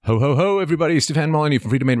Ho, ho, ho, everybody. Stefan Molyneux from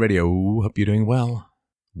Freedomain Radio. Hope you're doing well.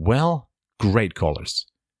 Well, great callers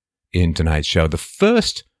in tonight's show. The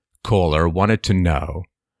first caller wanted to know,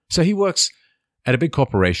 so he works at a big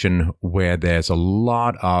corporation where there's a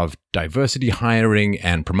lot of diversity hiring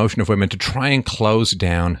and promotion of women to try and close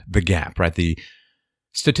down the gap, right? The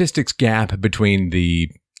statistics gap between the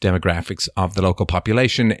demographics of the local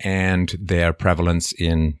population and their prevalence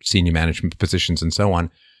in senior management positions and so on.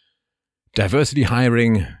 Diversity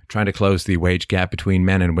hiring, trying to close the wage gap between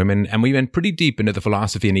men and women. And we went pretty deep into the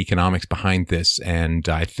philosophy and economics behind this. And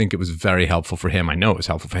I think it was very helpful for him. I know it was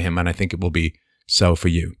helpful for him, and I think it will be so for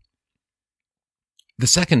you. The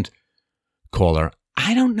second caller,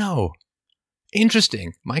 I don't know.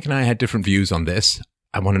 Interesting. Mike and I had different views on this.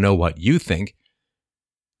 I want to know what you think.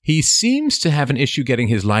 He seems to have an issue getting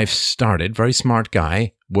his life started. Very smart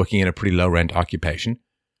guy, working in a pretty low-rent occupation.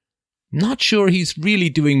 Not sure he's really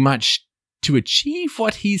doing much to achieve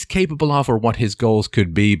what he's capable of or what his goals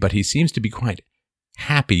could be, but he seems to be quite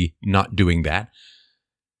happy not doing that.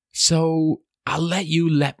 So I'll let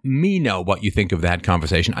me know what you think of that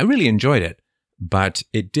conversation. I really enjoyed it, but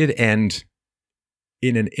it did end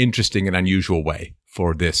in an interesting and unusual way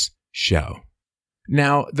for this show.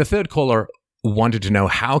 Now, the third caller wanted to know,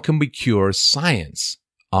 how can we cure science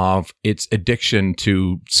of its addiction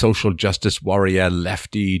to social justice warrior,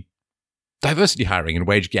 lefty, diversity hiring and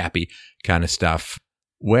wage gappy kind of stuff?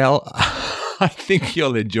 Well, I think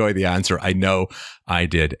you'll enjoy the answer. I know I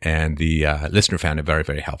did, and the listener found it very,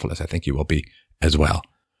 very helpful, as I think you will be as well.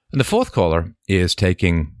 And the fourth caller is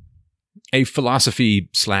taking a philosophy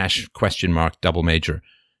 / question mark double major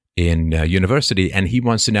in university, and he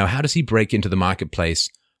wants to know, how does he break into the marketplace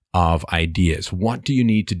of ideas? What do you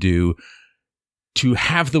need to do to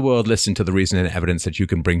have the world listen to the reason and evidence that you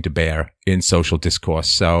can bring to bear in social discourse?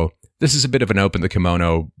 So this is a bit of an open the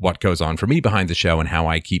kimono, what goes on for me behind the show and how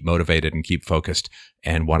I keep motivated and keep focused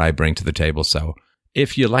and what I bring to the table. So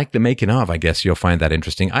if you like the making of, I guess you'll find that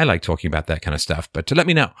interesting. I like talking about that kind of stuff, but to let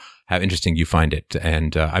me know how interesting you find it.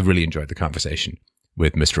 And I really enjoyed the conversation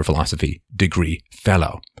with Mr. Philosophy Degree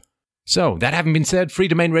Fellow. So that having been said,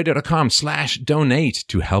 freedomainradio.com/donate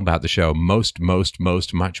to help out the show. Much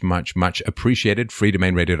appreciated.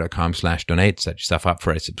 freedomainradio.com/donate. Set yourself up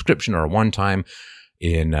for a subscription or a one-time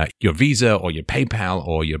in your Visa or your PayPal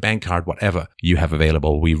or your bank card, whatever you have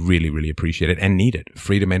available. We really, really appreciate it and need it.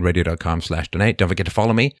 freedomainradio.com/donate. Don't forget to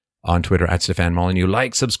follow me on Twitter at Stefan Molyneux.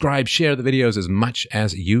 Like, subscribe, share the videos as much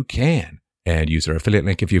as you can. And use our affiliate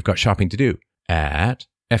link if you've got shopping to do at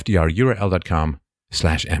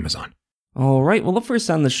fdrurl.com/Amazon. All right, well, up first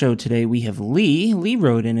on the show today, we have Lee. Lee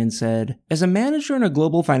wrote in and said, as a manager in a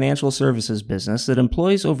global financial services business that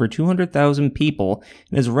employs over 200,000 people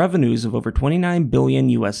and has revenues of over $29 billion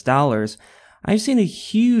US, I've seen a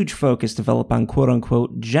huge focus develop on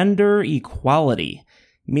quote-unquote gender equality,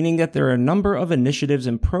 meaning that there are a number of initiatives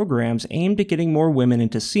and programs aimed at getting more women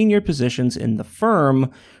into senior positions in the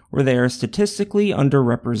firm where they are statistically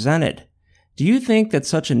underrepresented. Do you think that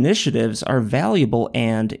such initiatives are valuable,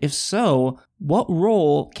 and if so, what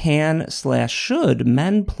role can/should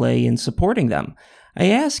men play in supporting them? I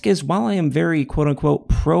ask as while I am very quote-unquote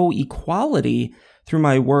pro-equality through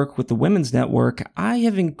my work with the Women's Network, I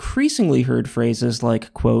have increasingly heard phrases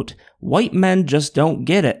like, quote, white men just don't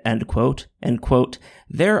get it, end quote,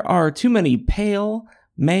 there are too many pale,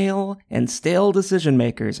 male, and stale decision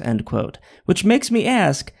makers, end quote, which makes me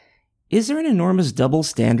ask, is there an enormous double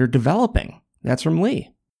standard developing? That's from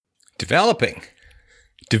Lee. Developing.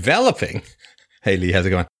 Hey, Lee, how's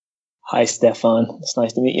it going? Hi, Stefan. It's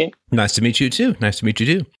nice to meet you. Nice to meet you too.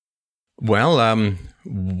 Well,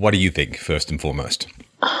 what do you think, first and foremost?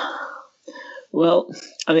 Well,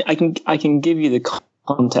 I mean, I can give you the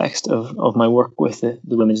context of my work with the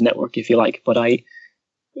Women's Network, if you like, but I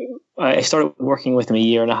started working with them a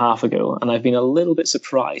year and a half ago, and I've been a little bit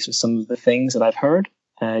surprised with some of the things that I've heard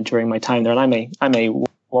during my time there. And I'm a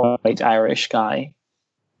white Irish guy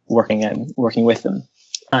working with them,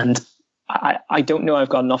 and I don't know I've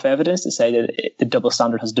got enough evidence to say that the double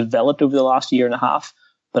standard has developed over the last year and a half,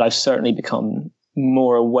 but I've certainly become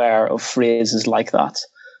more aware of phrases like that,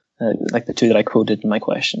 like the two that I quoted in my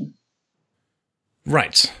question.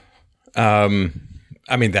 Right. I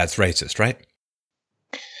mean, that's racist, right?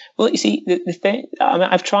 Well, you see, the thing,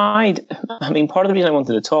 I've tried. I mean, part of the reason I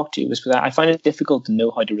wanted to talk to you was because I find it difficult to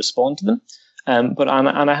know how to respond to them. But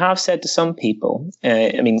I have said to some people,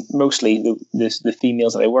 I mean, mostly the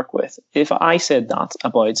females that I work with, if I said that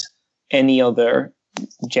about any other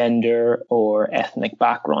gender or ethnic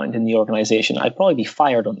background in the organization, I'd probably be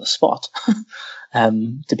fired on the spot,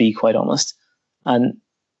 to be quite honest. And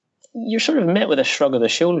you're sort of met with a shrug of the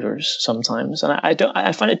shoulders sometimes, and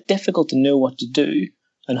I find it difficult to know what to do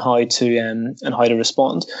and how to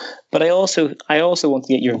respond. But I also want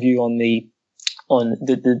to get your view on the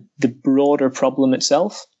broader problem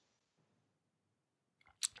itself.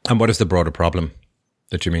 And what is the broader problem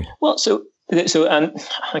that you mean? Well,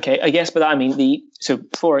 okay, I guess, but I mean the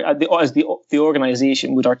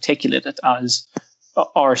organization would articulate it as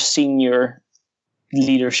our senior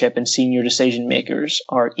leadership and senior decision makers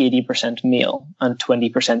are 80% male and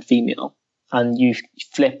 20% female. And you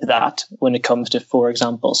flip that when it comes to, for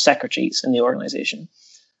example, secretaries in the organization.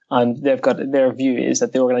 And their view is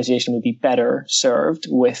that the organization would be better served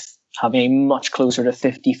with having a much closer to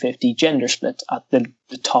 50-50 gender split at the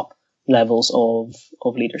top levels of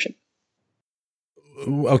leadership.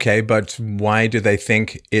 Okay, but why do they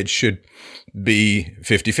think it should be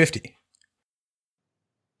 50-50?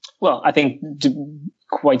 Well, I think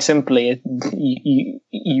quite simply,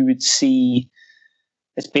 you would see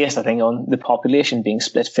it's based, I think, on the population being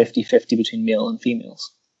split 50-50 between male and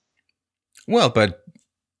females. Well, but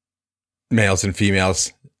males and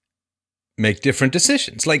females make different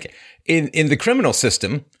decisions. Like in the criminal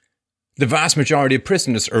system, the vast majority of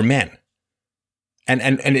prisoners are men.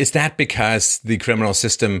 And is that because the criminal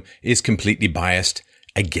system is completely biased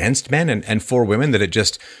against men and for women, that it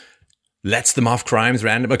just lets them off crimes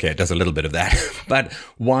random? Okay, it does a little bit of that. But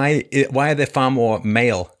why are there far more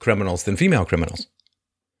male criminals than female criminals?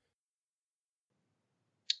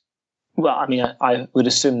 Well, I mean, I would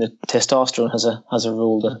assume that testosterone has a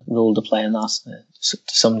role to play in that to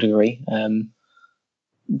some degree,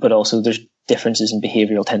 but also there's differences in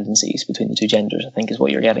behavioural tendencies between the two genders, I think, is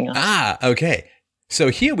what you're getting at. Ah, okay. So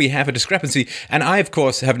here we have a discrepancy, and I, of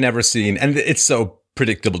course, have never seen, and it's so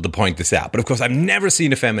predictable to point this out, but of course, I've never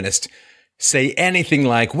seen a feminist say anything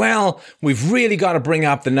like, well, we've really got to bring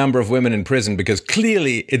up the number of women in prison because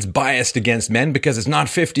clearly it's biased against men because it's not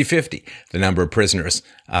 50-50, the number of prisoners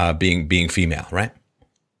being female, right?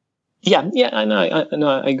 Yeah, I know,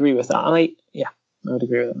 I agree with that. And I would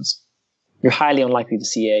agree with that. You're highly unlikely to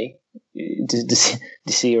see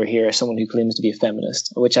or hear someone who claims to be a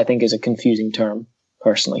feminist, which I think is a confusing term,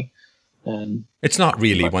 personally. It's not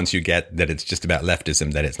really, once you get that it's just about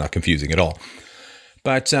leftism, that it's not confusing at all.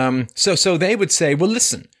 But so they would say, well,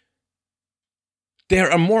 listen,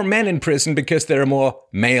 there are more men in prison because there are more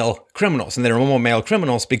male criminals, and there are more male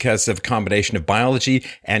criminals because of a combination of biology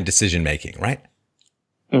and decision making, right?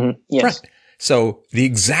 Mm-hmm. Yes. Right. So the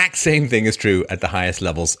exact same thing is true at the highest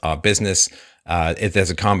levels of business. There's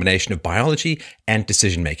a combination of biology and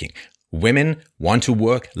decision making. Women want to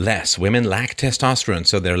work less. Women lack testosterone,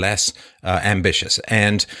 so they're less ambitious.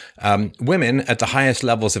 And women at the highest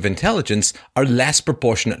levels of intelligence are less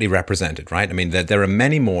proportionately represented, right? I mean, there are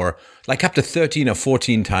many more, like up to 13 or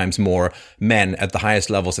 14 times more men at the highest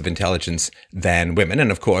levels of intelligence than women.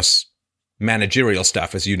 And of course, managerial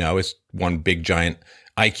stuff, as you know, is one big giant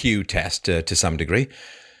IQ test to some degree.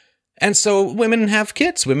 And so women have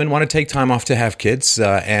kids. Women want to take time off to have kids.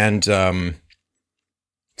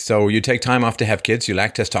 So you take time off to have kids, you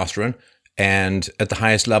lack testosterone, and at the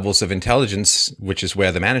highest levels of intelligence, which is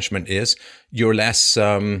where the management is, you're less,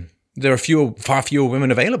 there are far fewer women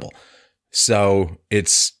available. So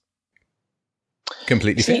it's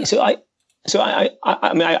completely fair. So I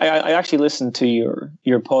actually listened to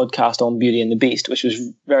your podcast on Beauty and the Beast, which was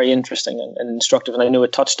very interesting and instructive. And I know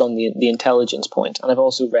it touched on the intelligence point. And I've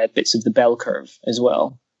also read bits of the Bell Curve as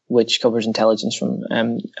well, which covers intelligence from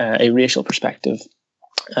a racial perspective.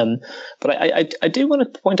 But I do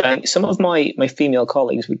want to point out some of my female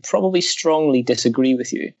colleagues would probably strongly disagree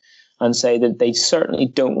with you and say that they certainly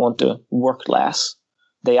don't want to work less.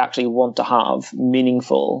 They actually want to have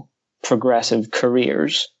meaningful, progressive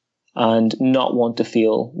careers and not want to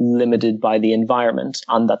feel limited by the environment,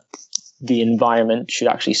 and that the environment should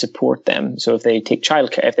actually support them. So if they take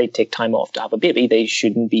childcare, if they take time off to have a baby, they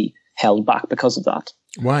shouldn't be held back because of that.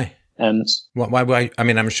 Why? Why? I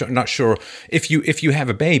mean, not sure. If you have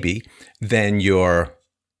a baby, then you're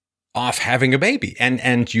off having a baby,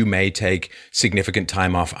 and you may take significant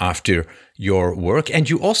time off after your work, and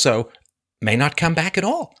you also may not come back at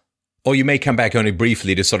all, or you may come back only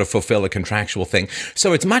briefly to sort of fulfill a contractual thing.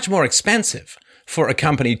 So it's much more expensive for a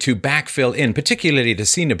company to backfill in, particularly to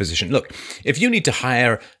senior position. Look, if you need to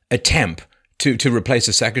hire a temp to replace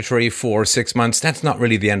a secretary for 6 months, that's not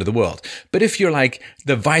really the end of the world. But if you're like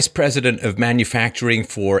the vice president of manufacturing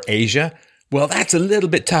for Asia, well, that's a little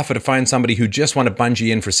bit tougher to find somebody who just want to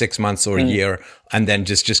bungee in for 6 months or a year and then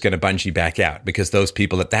just going to bungee back out, because those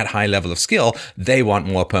people at that high level of skill, they want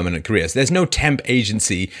more permanent careers. There's no temp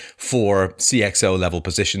agency for CXO level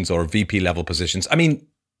positions or VP level positions. I mean,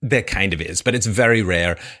 there kind of is, but it's very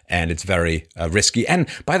rare and it's very risky. And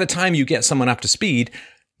by the time you get someone up to speed,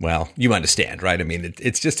 well, you understand, right? I mean,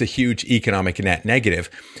 it's just a huge economic net negative.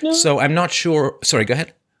 No. So I'm not sure. Sorry, go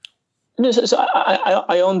ahead. No, so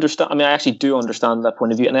I understand. I mean, I actually do understand that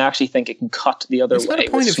point of view, and I actually think it can cut the other way. It's not a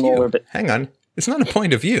point of view. Hang on. It's not a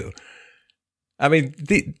point of view. I mean,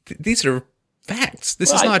 these are facts.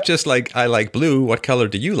 This is not just like, I like blue. What color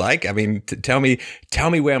do you like? I mean, tell me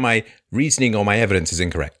where my reasoning or my evidence is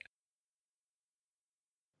incorrect.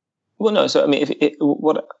 Well, no. So I mean,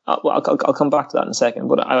 I'll come back to that in a second.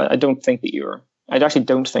 But I don't think that I actually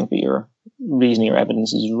don't think that your reasoning or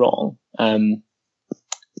evidence is wrong.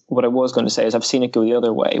 What I was going to say is I've seen it go the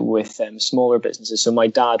other way with smaller businesses. So my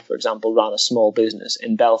dad, for example, ran a small business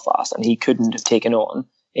in Belfast, and he couldn't have taken on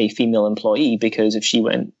a female employee because if she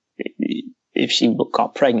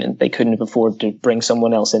got pregnant, they couldn't have afforded to bring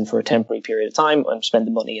someone else in for a temporary period of time and spend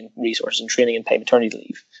the money and resources and training and pay maternity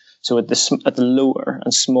leave. So at the lower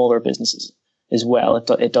and smaller businesses as well,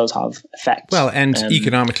 it does have effects. Well, and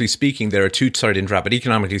economically speaking, there are two. Sorry to interrupt, but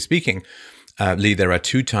economically speaking, Lee, there are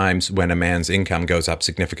two times when a man's income goes up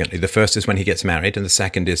significantly. The first is when he gets married, and the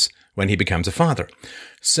second is when he becomes a father.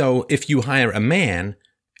 So if you hire a man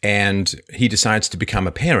and he decides to become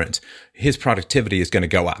a parent, his productivity is going to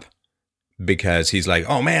go up because he's like,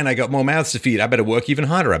 oh man, I got more mouths to feed. I better work even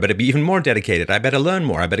harder. I better be even more dedicated. I better learn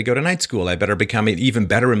more. I better go to night school. I better become an even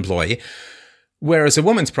better employee. Whereas a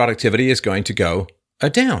woman's productivity is going to go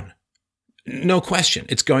down. No question.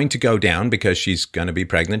 It's going to go down because she's going to be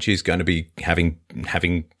pregnant. She's going to be having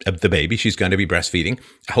the baby. She's going to be breastfeeding,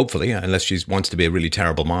 hopefully, unless she wants to be a really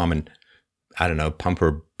terrible mom and, I don't know, pump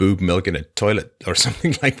her boob milk in a toilet or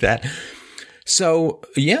something like that. So,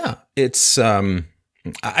 yeah, it's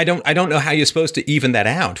I don't know how you're supposed to even that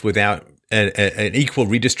out without an equal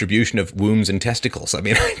redistribution of wombs and testicles. I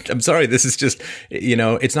mean, I'm sorry, this is just,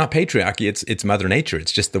 it's not patriarchy. It's Mother Nature.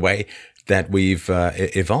 It's just the way that we've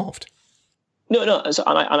evolved. No. So,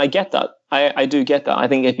 and I get that. I do get that. I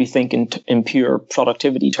think if you think in pure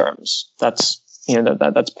productivity terms, that's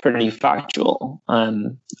that's pretty factual.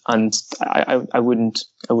 And I wouldn't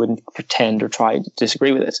pretend or try to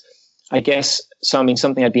disagree with it. I guess so. I mean,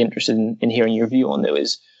 something I'd be interested in hearing your view on though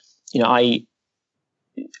is, I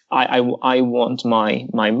want my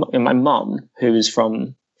mum, who is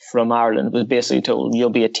from Ireland, was basically told you'll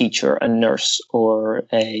be a teacher, a nurse, or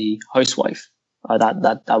a housewife.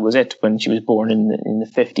 That was it when she was born in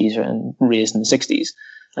the 50s and raised in the 60s.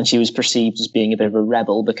 And she was perceived as being a bit of a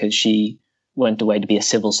rebel because she went away to be a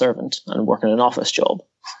civil servant and work in an office job.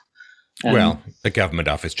 A government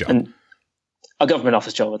office job. And a government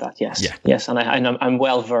office job with that, yes. Yeah. Yes, and I'm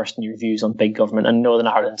well versed in your views on big government, and Northern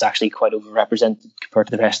Ireland's actually quite overrepresented compared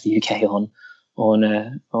to the rest of the UK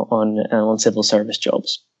on civil service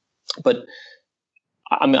jobs. But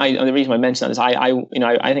I mean, the reason I mention that is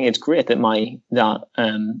I think it's great that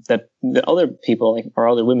that the other people or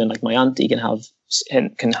other women like my auntie can have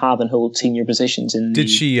and hold senior positions in. Did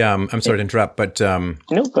she? I'm sorry to interrupt, but no,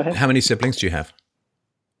 go ahead. How many siblings do you have?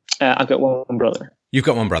 I've got one brother. You've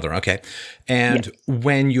got one brother, okay. And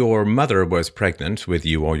when your mother was pregnant with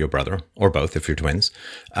you or your brother, or both if you're twins,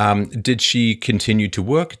 did she continue to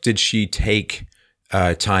work? Did she take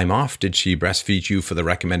time off? Did she breastfeed you for the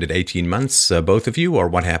recommended 18 months, both of you, or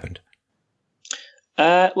what happened?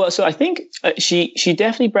 So I think she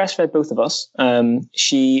definitely breastfed both of us.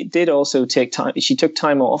 She did also take time. She took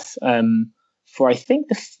time off for I think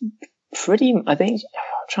I'm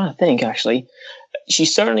trying to think actually. She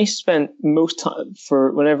certainly spent most time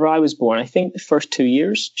for whenever I was born. I think the first 2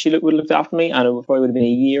 years she would have looked after me, and it probably would have been a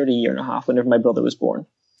year to a year and a half whenever my brother was born.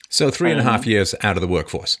 So 3.5 years out of the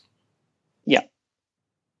workforce. Yeah.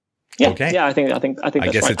 Yeah. Okay. Yeah, I think that's I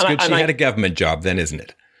guess right. It's good she had a government job then, isn't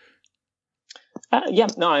it? Yeah.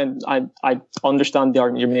 No, I understand the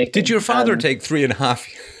argument you're making. Did your father take 3.5?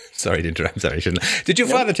 Sorry to interrupt. I'm sorry, shouldn't I? Did your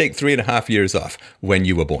father take 3.5 years off when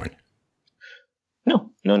you were born?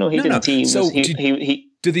 No, he didn't.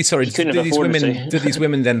 Do these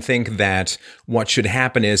women then think that what should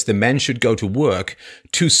happen is the men should go to work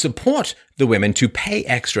to support the women, to pay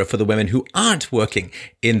extra for the women who aren't working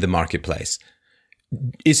in the marketplace?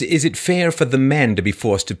 Is it fair for the men to be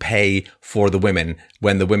forced to pay for the women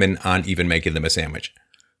when the women aren't even making them a sandwich?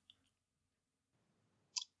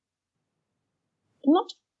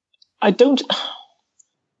 I don't.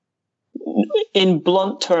 In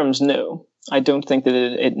blunt terms, no. I don't think that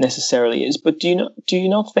it necessarily is. But do you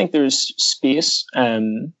not think there's space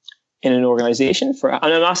in an organization for?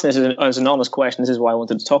 And I'm asking this as an honest question. This is why I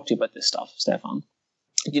wanted to talk to you about this stuff, Stefan.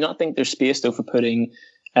 Do you not think there's space though for putting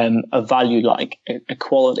a value like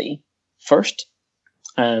equality first,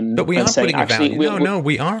 But we are putting a value.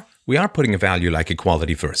 We are putting a value like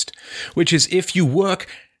equality first, which is if you work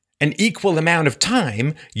an equal amount of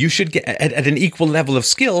time, you should get at an equal level of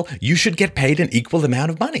skill, you should get paid an equal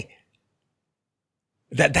amount of money.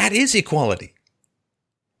 That is equality.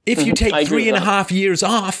 If you take 3.5 years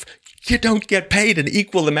off, you don't get paid an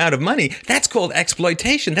equal amount of money. That's called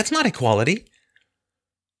exploitation. That's not equality.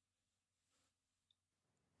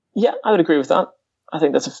 Yeah, I would agree with that. I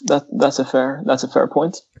think that's a fair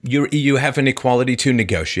point. You have an equality to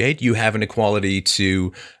negotiate. You have an equality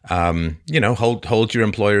to, hold your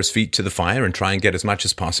employer's feet to the fire and try and get as much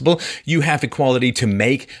as possible. You have equality to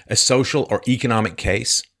make a social or economic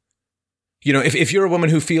case. You know, if you're a woman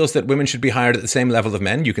who feels that women should be hired at the same level of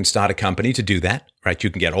men, you can start a company to do that, right? You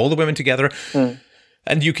can get all the women together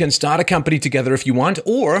and you can start a company together if you want.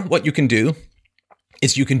 Or what you can do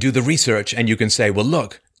is you can do the research and you can say, well,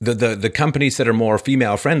 look, the companies that are more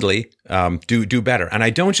female friendly do better. And I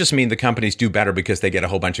don't just mean the companies do better because they get a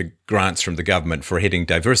whole bunch of grants from the government for hitting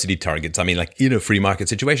diversity targets. I mean, like in a free market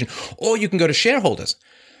situation. Or you can go to shareholders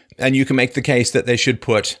and you can make the case that they should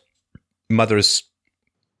put mothers'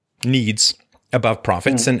 needs above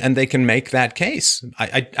profits and they can make that case.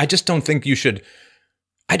 I just don't think you should.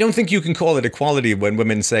 I don't think you can call it equality when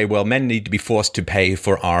women say, well, men need to be forced to pay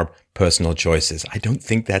for our personal choices. I don't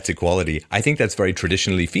think that's equality. I think that's very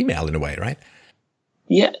traditionally female in a way, right?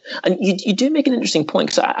 Yeah. And you do make an interesting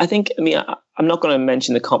point. Because I'm not going to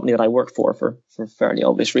mention the company that I work for fairly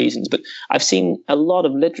obvious reasons, but I've seen a lot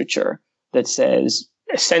of literature that says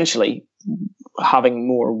essentially having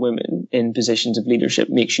more women in positions of leadership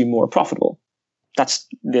makes you more profitable. That's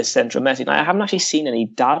the central message. I haven't actually seen any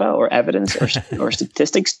data or evidence or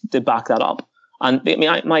statistics to back that up. And I mean,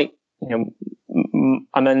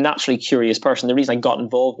 I'm a naturally curious person. The reason I got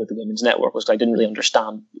involved with the Women's Network was because I didn't really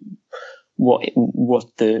understand what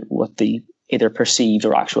the either perceived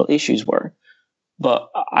or actual issues were. But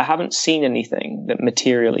I haven't seen anything that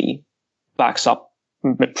materially backs up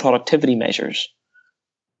productivity measures.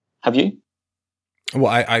 Have you? Well,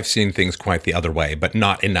 I've seen things quite the other way, but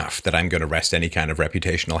not enough that I'm going to rest any kind of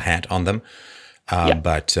reputational hat on them.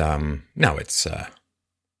 But no, it's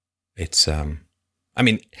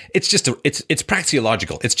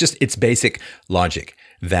praxeological. It's basic logic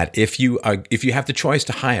that if you have the choice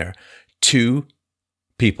to hire two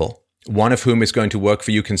people, one of whom is going to work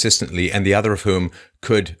for you consistently and the other of whom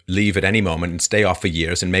could leave at any moment and stay off for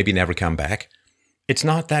years and maybe never come back, it's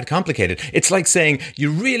not that complicated. It's like saying you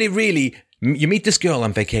meet this girl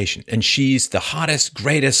on vacation and she's the hottest,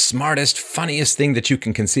 greatest, smartest, funniest thing that you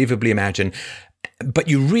can conceivably imagine. But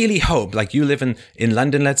you really hope, like you live in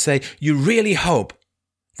London, let's say, you really hope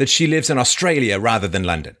that she lives in Australia rather than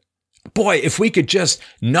London. Boy, if we could just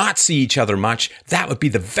not see each other much, that would be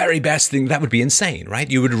the very best thing. That would be insane, right?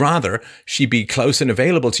 You would rather she be close and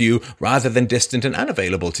available to you rather than distant and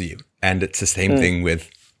unavailable to you. And it's the same thing with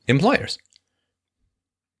employers.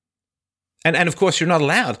 And of course, you're not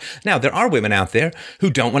allowed. Now, there are women out there who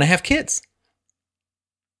don't want to have kids.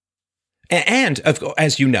 And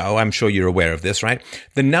as you know, I'm sure you're aware of this, right?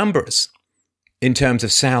 The numbers in terms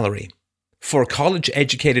of salary for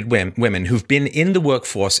college-educated women who've been in the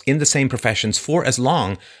workforce in the same professions for as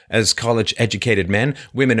long as college-educated men,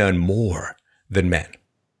 women earn more than men.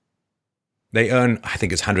 They earn, I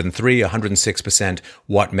think it's 103, 106%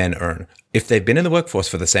 what men earn. If they've been in the workforce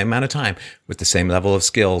for the same amount of time with the same level of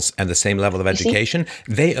skills and the same level of education,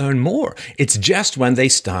 they earn more. It's just when they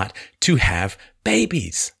start to have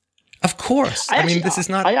babies. Of course. This is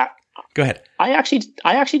not... Go ahead. I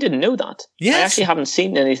actually didn't know that. Yes. I actually haven't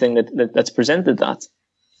seen anything that's presented that.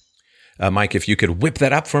 Mike, if you could whip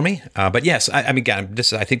that up for me. But yes, I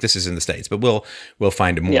think this is in the States, but we'll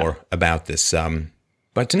find more about this.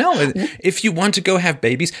 But to know, if you want to go have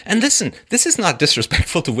babies, and listen, this is not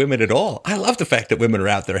disrespectful to women at all. I love the fact that women are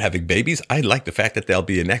out there having babies. I like the fact that there'll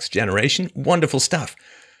be a next generation. Wonderful stuff.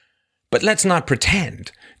 But let's not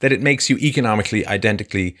pretend that it makes you economically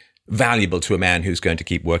identically valuable to a man who's going to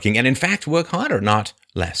keep working and in fact work harder, not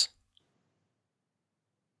less.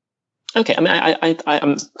 Okay, I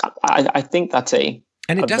mean, I think that's a...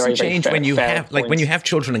 And it doesn't change when you have, point. when you have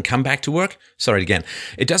children and come back to work. Sorry again.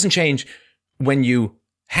 It doesn't change when you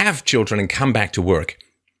have children and come back to work.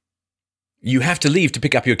 You have to leave to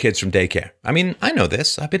pick up your kids from daycare. I mean, I know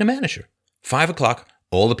this. I've been a manager. 5 o'clock,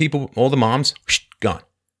 all the moms, gone.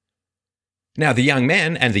 Now, the young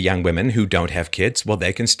men and the young women who don't have kids, well,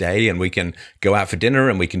 they can stay and we can go out for dinner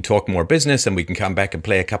and we can talk more business and we can come back and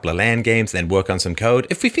play a couple of LAN games, then work on some code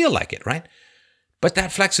if we feel like it, right? But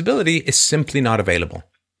that flexibility is simply not available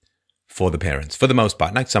for the parents, for the most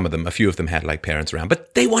part. Like some of them, a few of them had like parents around,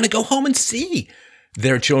 but they want to go home and see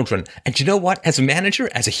their children. And you know what? As a manager,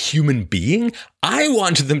 as a human being, I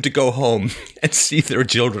wanted them to go home and see their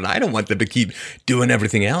children. I don't want them to keep doing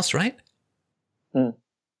everything else, right? Mm.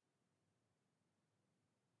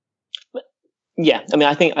 Yeah, I mean,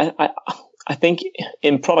 I think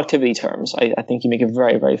in productivity terms, I think you make a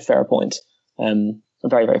very, very fair point. A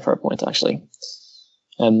very, very fair point, actually.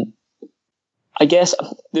 I guess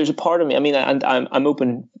there's a part of me. I mean, and I'm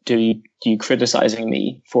open to you criticizing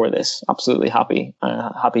me for this. Absolutely happy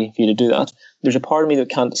for you to do that. There's a part of me that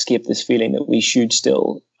can't escape this feeling that we should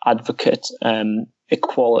still advocate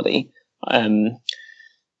equality, and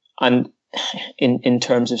in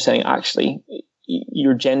terms of saying actually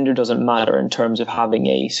your gender doesn't matter in terms of having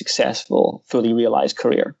a successful, fully realized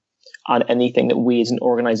career, and anything that we as an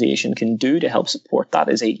organization can do to help support that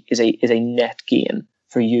is a net gain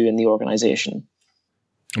for you and the organization.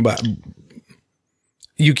 But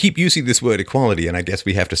you keep using this word equality, and I guess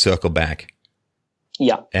we have to circle back.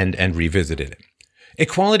 Yeah. And revisit it.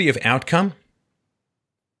 Equality of outcome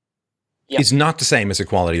is not the same as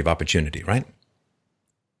equality of opportunity, right?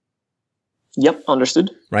 Yep,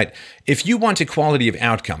 understood. Right. If you want equality of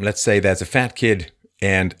outcome, let's say there's a fat kid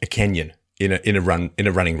and a Kenyan in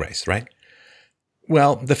a running race, right?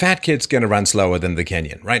 Well, the fat kid's going to run slower than the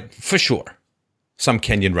Kenyan, right? For sure. Some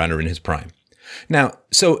Kenyan runner in his prime. Now,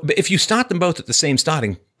 so if you start them both at the same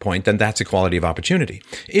starting point, then that's equality of opportunity.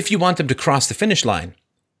 If you want them to cross the finish line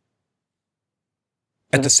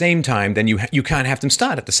at the same time, then you can't have them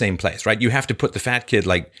start at the same place, right? You have to put the fat kid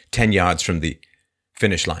like 10 yards from the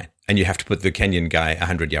finish line, and you have to put the Kenyan guy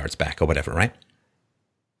 100 yards back or whatever, right?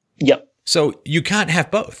 Yep. So you can't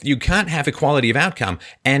have both. You can't have equality of outcome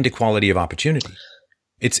and equality of opportunity.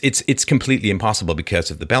 It's completely impossible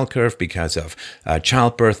because of the bell curve, because of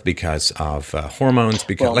childbirth, because of hormones,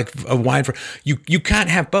 because a wide. You can't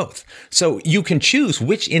have both. So you can choose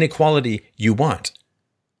which inequality you want,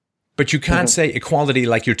 but you can't say equality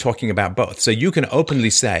like you're talking about both. So you can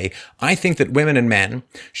openly say, I think that women and men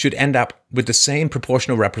should end up with the same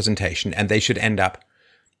proportional representation, and they should end up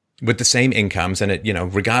with the same incomes, and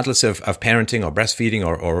regardless of parenting or breastfeeding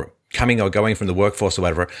or coming or going from the workforce or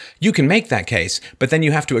whatever, you can make that case, but then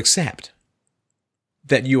you have to accept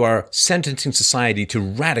that you are sentencing society to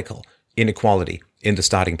radical inequality in the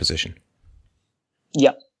starting position.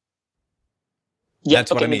 Yeah.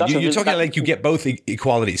 That's what I mean. You're talking like you get both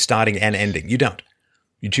equality, starting and ending. You don't.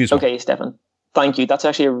 You choose one. Okay, Stefan. Thank you. That's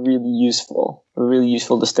actually a really useful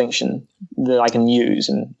distinction that I can use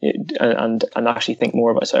and actually think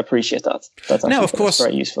more about. So I appreciate that. Now, of course,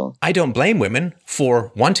 very useful. I don't blame women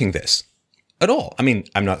for wanting this at all. I mean,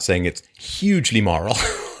 I'm not saying it's hugely moral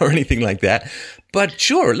or anything like that. But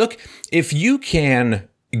sure, look, if you can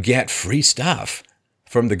get free stuff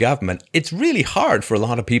from the government, it's really hard for a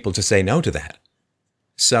lot of people to say no to that.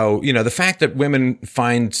 So, the fact that women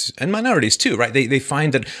find, and minorities too, right? They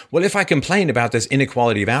find that, well, if I complain about this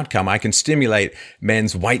inequality of outcome, I can stimulate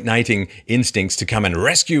men's white knighting instincts to come and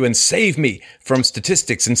rescue and save me from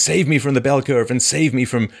statistics and save me from the bell curve and save me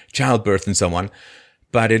from childbirth and so on.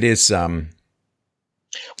 But it is,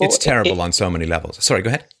 it's terrible on so many levels. Sorry, go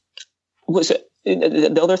ahead. Well, so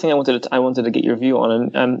the other thing I wanted to get your view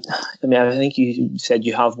on, and I think you said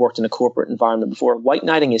you have worked in a corporate environment before. White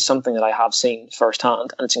knighting is something that I have seen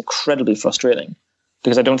firsthand, and it's incredibly frustrating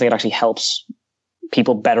because I don't think it actually helps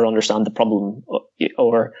people better understand the problem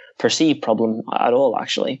or perceive problem at all,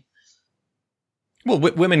 actually. Well,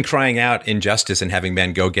 women crying out injustice and having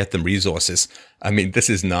men go get them resources. I mean,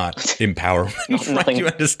 this is not empowerment. Right? You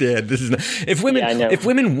understand? This is not, if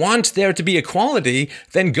women want there to be equality,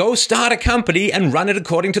 then go start a company and run it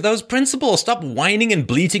according to those principles. Stop whining and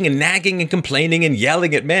bleating and nagging and complaining and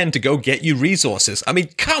yelling at men to go get you resources. I mean,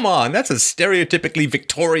 come on. That's a stereotypically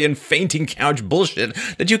Victorian fainting couch bullshit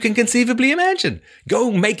that you can conceivably imagine.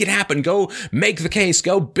 Go make it happen. Go make the case.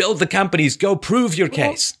 Go build the companies. Go prove your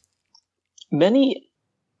case.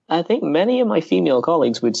 I think many of my female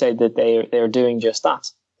colleagues would say that they're doing just that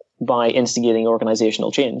by instigating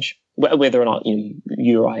organizational change. Whether or not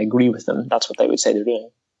you or I agree with them, that's what they would say they're doing.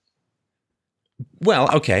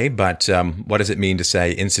 Well, okay, but what does it mean to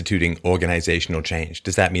say instituting organizational change?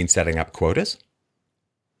 Does that mean setting up quotas?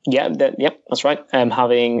 Yeah, that's right.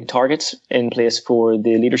 Having targets in place for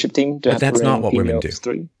the leadership team. But that's not what women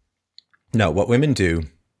do. No, what women do,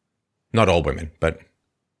 not all women, but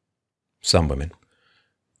some women,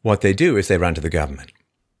 what they do is they run to the government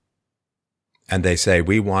and they say,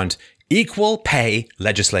 we want equal pay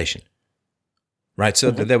legislation, right?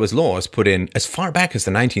 So there was laws put in as far back as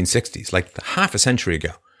the 1960s, like half a century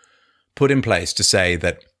ago, put in place to say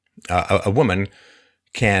that a woman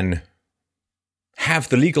can have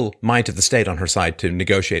the legal might of the state on her side to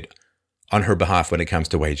negotiate on her behalf when it comes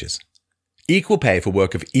to wages. Equal pay for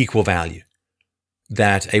work of equal value.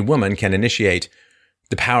 That a woman can initiate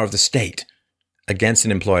the power of the state against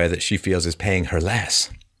an employer that she feels is paying her less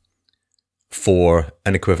for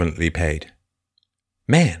an equivalently paid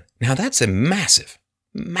man. Now that's a massive,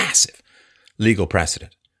 massive legal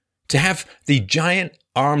precedent. To have the giant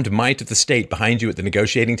armed might of the state behind you at the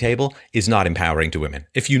negotiating table is not empowering to women.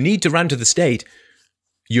 If you need to run to the state,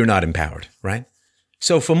 you're not empowered, right?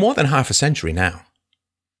 So for more than half a century now,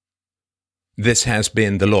 this has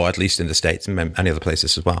been the law, at least in the States and many other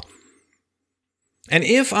places as well. And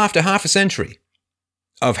if after half a century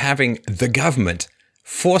of having the government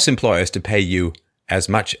force employers to pay you as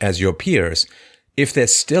much as your peers, if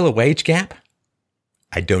there's still a wage gap,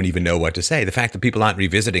 I don't even know what to say. The fact that people aren't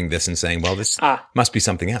revisiting this and saying, well, this must be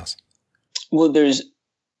something else. Well, this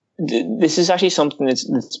is actually something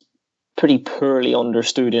that's pretty poorly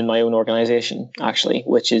understood in my own organization, actually,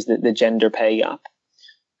 which is the gender pay gap.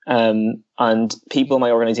 And people in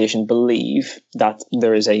my organization believe that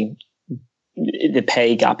there is the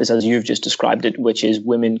pay gap is as you've just described it, which is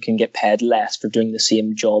women can get paid less for doing the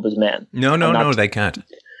same job as men. No, they can't.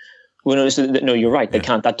 Well, no, you're right. They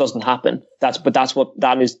can't. That doesn't happen.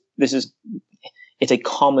 It's a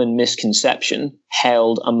common misconception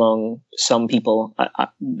held among some people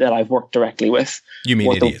that I've worked directly with. You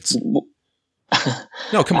mean idiots?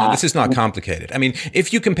 No, come on. This is not complicated. I mean,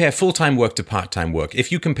 if you compare full-time work to part-time work,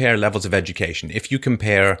 if you compare levels of education, if you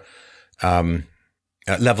compare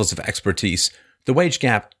levels of expertise, the wage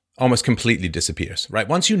gap almost completely disappears, right?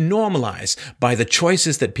 Once you normalize by the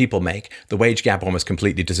choices that people make, the wage gap almost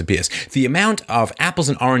completely disappears. The amount of apples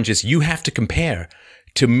and oranges you have to compare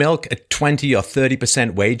to milk a 20 or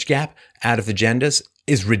 30% wage gap out of the genders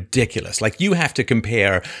is ridiculous. Like you have to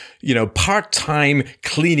compare, part-time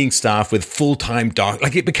cleaning staff with full-time dog.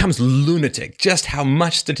 Like it becomes lunatic just how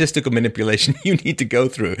much statistical manipulation you need to go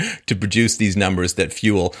through to produce these numbers that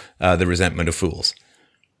fuel the resentment of fools.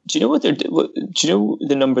 Do you know do you know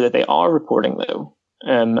the number that they are reporting though?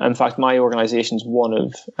 In fact, my organization is one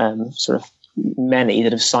of sort of many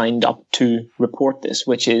that have signed up to report this,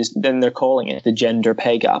 which is then they're calling it the gender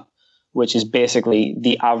pay gap, which is basically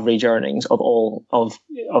the average earnings of all of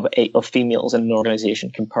females in an organization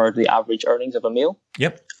compared to the average earnings of a male.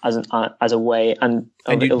 Yep. As a way and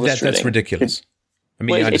that's ridiculous.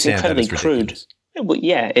 I understand that it's crude. Well,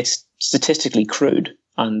 yeah, it's statistically crude.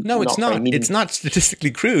 And no, it's not. It's not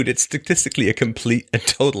statistically crude. It's statistically a complete and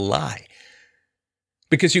total lie.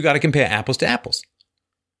 Because you got to compare apples to apples.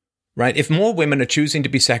 Right? If more women are choosing to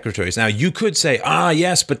be secretaries, now you could say,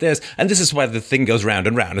 yes, but and this is why the thing goes round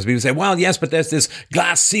and round, as people say, well, yes, but there's this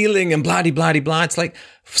glass ceiling and blah-de-blah-de-blah. It's like,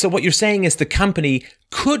 so what you're saying is the company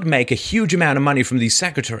could make a huge amount of money from these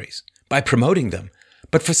secretaries by promoting them.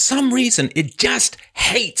 But for some reason, it just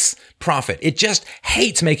hates profit. It just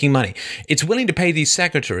hates making money. It's willing to pay these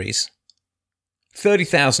secretaries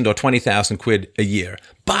 30,000 or 20,000 quid a year.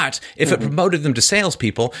 But if it promoted them to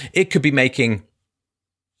salespeople, it could be making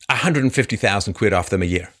 150,000 quid off them a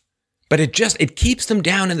year. But it keeps them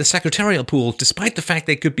down in the secretarial pool, despite the fact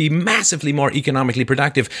they could be massively more economically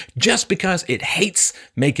productive, just because it hates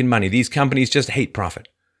making money. These companies just hate profit.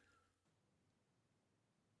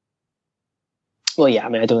 Well, yeah,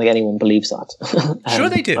 I don't think anyone believes that. Sure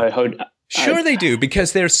they do. They do,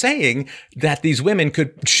 because they're saying that these women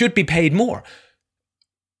should be paid more.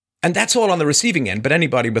 And that's all on the receiving end. But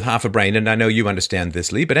anybody with half a brain, and I know you understand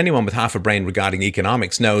this, Lee, but anyone with half a brain regarding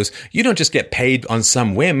economics knows you don't just get paid on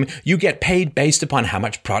some whim. You get paid based upon how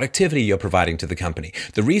much productivity you're providing to the company.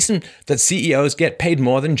 The reason that CEOs get paid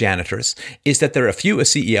more than janitors is that there are fewer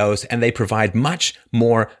CEOs and they provide much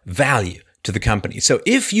more value to the company. So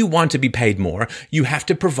if you want to be paid more, you have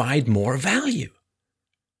to provide more value.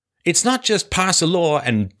 It's not just pass a law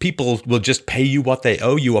and people will just pay you what they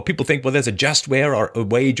owe you, or people think, well, there's a just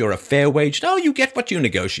wage or a fair wage. No, you get what you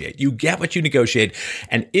negotiate. You get what you negotiate.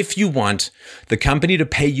 And if you want the company to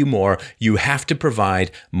pay you more, you have to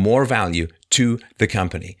provide more value to the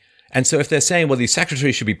company. And so if they're saying, well, these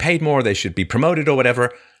secretaries should be paid more, they should be promoted or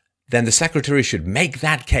whatever, then the secretary should make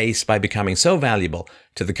that case by becoming so valuable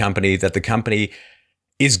to the company that the company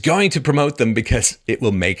is going to promote them because it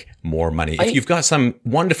will make more money. If you've got some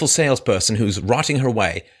wonderful salesperson who's rotting her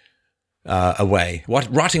life away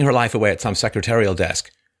at some secretarial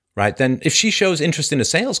desk, right? Then if she shows interest in a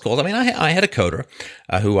sales call, I had a coder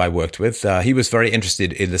who I worked with. He was very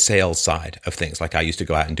interested in the sales side of things. Like I used to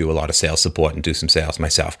go out and do a lot of sales support and do some sales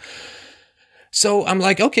myself. So I'm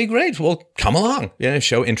like, okay, great. Well, come along,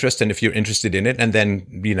 show interest. And if you're interested in it. And then,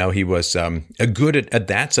 he was good at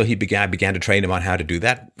that. So I began to train him on how to do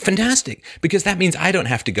that. Fantastic. Because that means I don't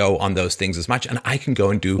have to go on those things as much, and I can go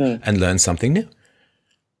and do and learn something new.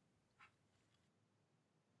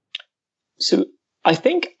 So I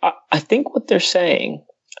think what they're saying,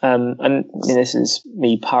 and this is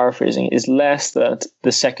me paraphrasing, is less that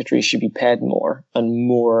the secretary should be paid more and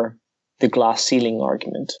more the glass ceiling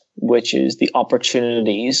argument, which is the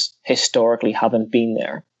opportunities historically haven't been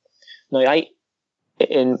there. Now,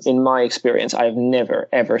 in my experience, I've never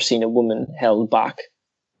ever seen a woman held back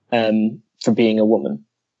for being a woman.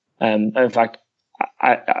 In fact,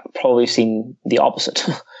 I've probably seen the opposite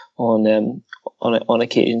on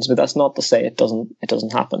occasions, but that's not to say it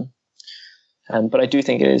doesn't happen. But I do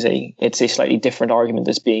think it's a slightly different argument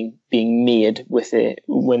that's being made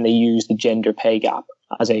when they use the gender pay gap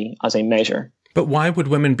as a measure. But why would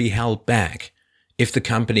women be held back if the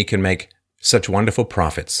company can make such wonderful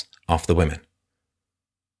profits off the women?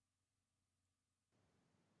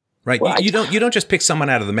 Right? Well, you don't just pick someone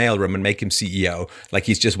out of the mailroom and make him CEO like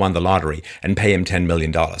he's just won the lottery and pay him $10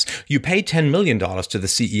 million. You pay $10 million to the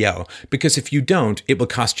CEO because if you don't, it will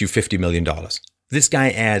cost you $50 million. This guy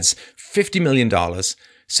adds $50 million,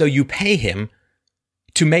 so you pay him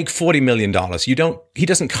to make $40 million. He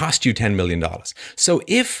doesn't cost you $10 million. So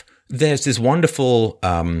if there's this wonderful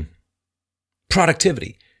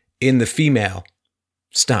productivity in the female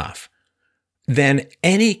staff, then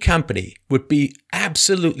any company would be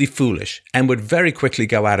absolutely foolish and would very quickly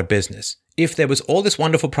go out of business if there was all this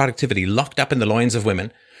wonderful productivity locked up in the loins of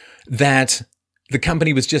women that the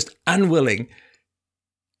company was just unwilling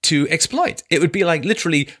to exploit. It would be like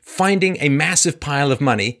literally finding a massive pile of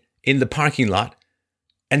money in the parking lot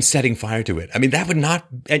and setting fire to it. I mean, that would not,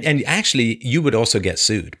 and actually you would also get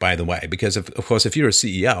sued, by the way, because of course, if you're a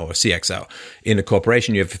CEO or CXO in a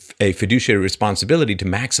corporation, you have a fiduciary responsibility to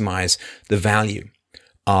maximize the value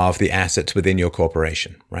of the assets within your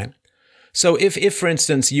corporation, right? So if for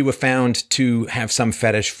instance, you were found to have some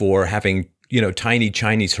fetish for having, tiny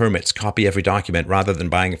Chinese hermits copy every document rather than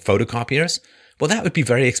buying photocopiers, well, that would be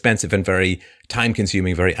very expensive and very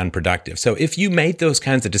time-consuming, very unproductive. So if you made those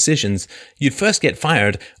kinds of decisions, you'd first get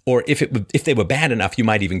fired, or if they were bad enough, you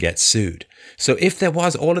might even get sued. So if there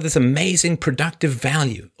was all of this amazing productive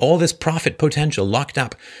value, all this profit potential locked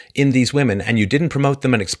up in these women, and you didn't promote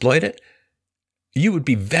them and exploit it, you would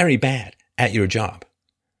be very bad at your job.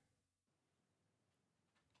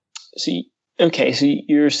 So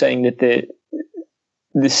you're saying that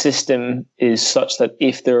the system is such that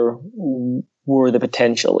if there were the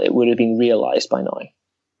potential, it would have been realized by now.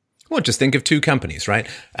 Well, just think of two companies, right?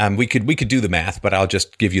 We could do the math, but I'll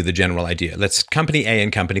just give you the general idea. Let's Company A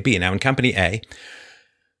and Company B. Now, in Company A,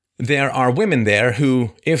 there are women there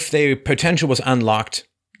who, if their potential was unlocked,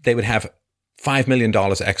 they would have $5 million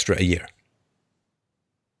extra a year.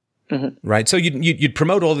 Mm-hmm. Right? So you'd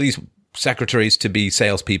promote all these secretaries to be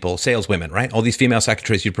salespeople, saleswomen, right? All these female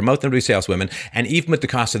secretaries, you'd promote them to be saleswomen, and even with the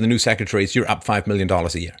cost of the new secretaries, you're up $5 million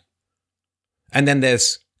a year. And then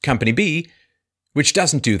there's Company B, which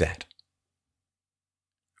doesn't do that.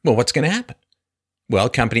 Well, what's going to happen? Well,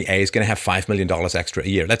 Company A is going to have $5 million extra a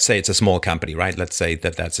year. Let's say it's a small company, right? Let's say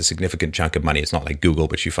that that's a significant chunk of money. It's not like Google,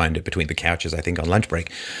 which you find it between the couches, I think, on lunch break.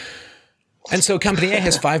 And so Company A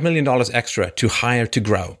has $5 million extra to hire to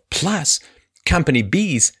grow. Plus, Company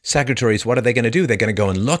B's secretaries, what are they going to do? They're going to go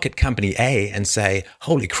and look at Company A and say,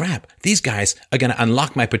 holy crap, these guys are going to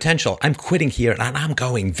unlock my potential. I'm quitting here and I'm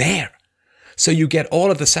going there. So you get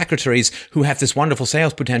all of the secretaries who have this wonderful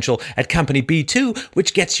sales potential at Company B too,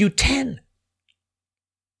 which gets you $10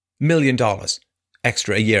 million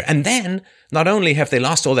extra a year. And then not only have they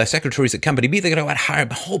lost all their secretaries at Company B, they're going to hire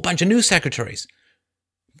a whole bunch of new secretaries.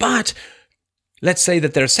 But let's say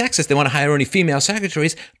that they're sexist. They want to hire only female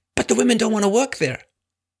secretaries, but the women don't want to work there.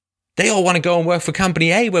 They all want to go and work for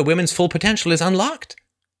Company A where women's full potential is unlocked.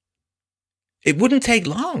 It wouldn't take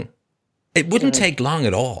long. It wouldn't take long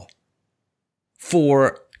at all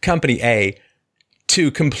for Company A to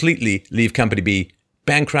completely leave Company B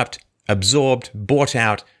bankrupt, absorbed, bought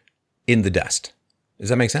out in the dust. Does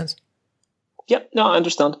that make sense? Yep. No, I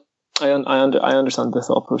understand. I understand the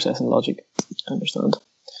thought process and logic. I understand.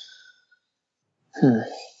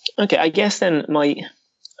 Okay, I guess then my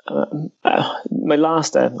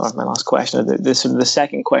last question, the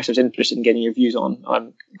second question I was interested in getting your views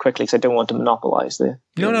on quickly, because I don't want to monopolize the.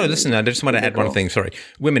 No, listen, I just want to add one thing. Sorry.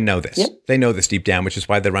 Women know this. Yep. They know this deep down, which is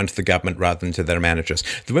why they run to the government rather than to their managers.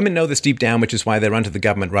 The women know this deep down, which is why they run to the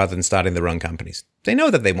government rather than starting their own companies. They know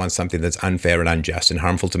that they want something that's unfair and unjust and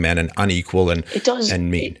harmful to men and unequal and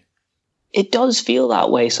mean. it does feel that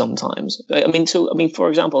way sometimes. I mean, for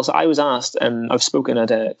example, so I was asked, and I've spoken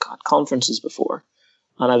at conferences before,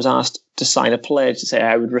 and I was asked to sign a pledge to say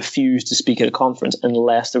I would refuse to speak at a conference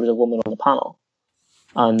unless there was a woman on the panel.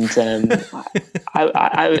 And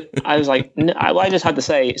I was like, no, I just had to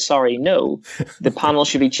say, sorry, no. The panel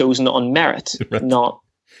should be chosen on merit, right. Not,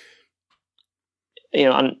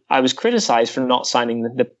 and I was criticized for not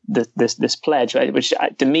signing this pledge, right? Which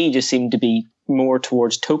to me just seemed to be more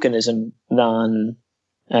towards tokenism than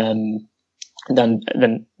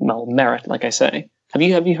merit, like I say. Have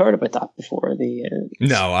you heard about that before?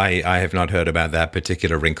 No, I have not heard about that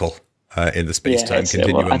particular wrinkle in the space-time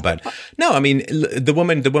continuum. But no, I mean, the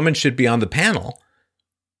woman should be on the panel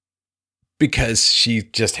because she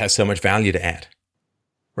just has so much value to add,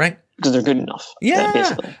 right? Because they're good enough. Yeah,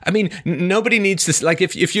 basically. I mean, nobody needs to, like,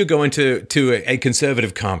 if you're going to a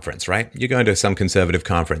conservative conference, right? You're going to some conservative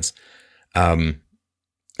conference.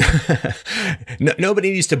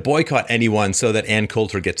 Nobody needs to boycott anyone so that Ann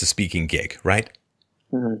Coulter gets a speaking gig, right?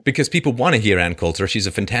 Mm-hmm. Because people want to hear Ann Coulter. She's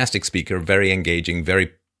a fantastic speaker, very engaging,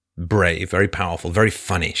 very brave, very powerful, very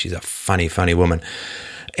funny. She's a funny, funny woman.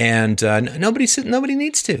 And nobody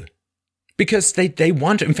needs to. Because they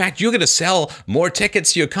want to. In fact, you're going to sell more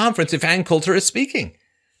tickets to your conference if Ann Coulter is speaking.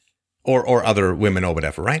 Or other women or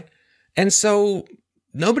whatever, right? And so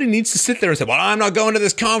nobody needs to sit there and say, well, I'm not going to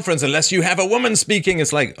this conference unless you have a woman speaking.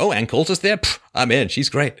 It's like, oh, Ann Coulter's there? Pff, I'm in. She's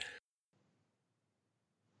great.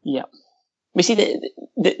 Yeah. We see,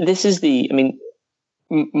 this is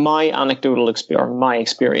my anecdotal experience, my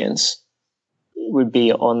experience would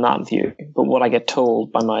be on that view. But what I get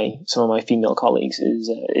told by some of my female colleagues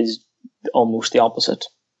is almost the opposite.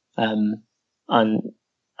 And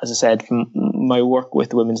as I said, from my work with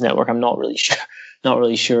the Women's Network, I'm not really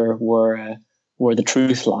sure where the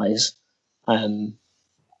truth lies.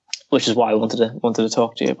 Which is why I wanted to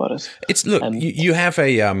talk to you about it. You have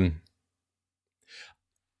a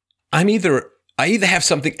I either have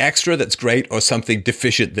something extra that's great or something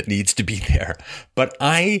deficient that needs to be there. But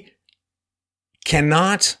I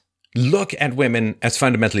cannot look at women as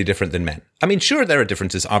fundamentally different than men. I mean, sure, there are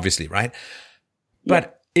differences, obviously, right?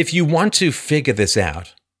 But if you want to figure this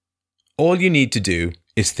out, all you need to do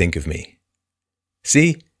is think of me.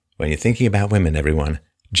 See, when you're thinking about women, everyone,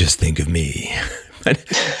 just think of me.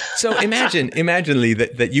 So imagine, Lee,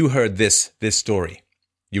 that you heard this story.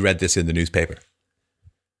 You read this in the newspaper.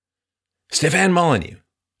 Stefan Molyneux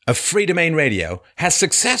of Free Domain Radio has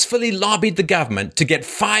successfully lobbied the government to get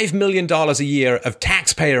 $5 million a year of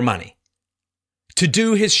taxpayer money to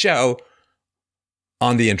do his show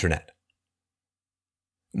on the internet.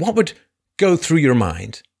 What would go through your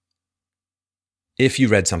mind if you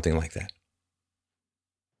read something like that?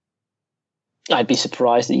 I'd be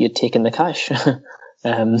surprised that you'd taken the cash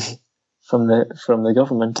from the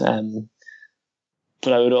government,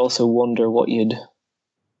 but I would also wonder what you'd.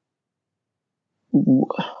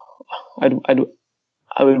 I'd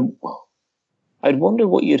wonder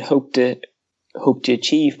what you'd hope to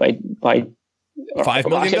achieve by $5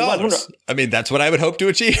 million. I mean, that's what I would hope to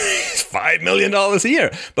achieve. $5 million a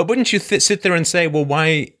year. But wouldn't you sit there and say, well,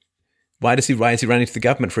 why is he running to the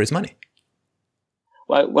government for his money?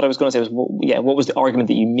 Well, what I was going to say was, what was the argument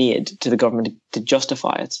that you made to the government to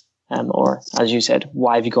justify it? Or, as you said,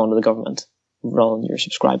 why have you gone to the government rather than your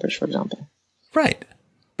subscribers, for example? Right.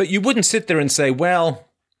 But you wouldn't sit there and say, well,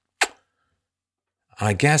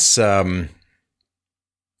 I guess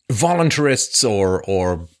voluntarists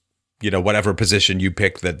or whatever position you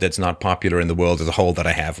pick that's not popular in the world as a whole that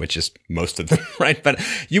I have, which is most of them, right? But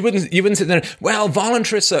you wouldn't sit there, well,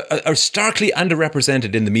 voluntarists are starkly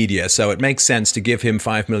underrepresented in the media, so it makes sense to give him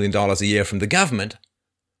 $5 million a year from the government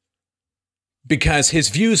because his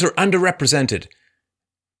views are underrepresented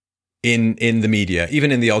in the media,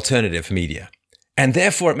 even in the alternative media. And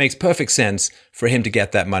therefore, it makes perfect sense for him to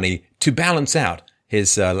get that money to balance out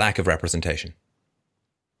his lack of representation.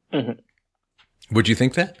 Mm-hmm. Would you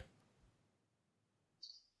think that?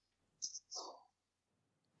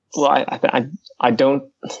 Well, I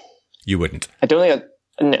don't. You wouldn't. I don't think.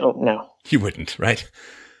 No. You wouldn't, right?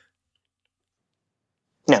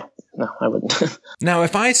 No, I wouldn't. Now,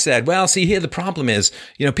 if I said, well, see, here the problem is,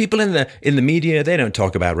 people in the media, they don't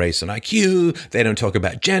talk about race and IQ. They don't talk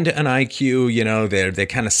about gender and IQ. They're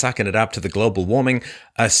kind of sucking it up to the global warming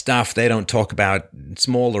stuff. They don't talk about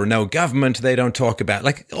small or no government. They don't talk about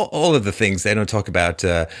all of the things. They don't talk about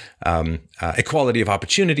equality of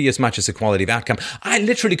opportunity as much as equality of outcome. I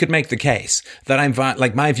literally could make the case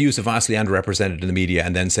that my views are vastly underrepresented in the media,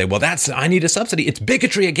 and then say, well, I need a subsidy. It's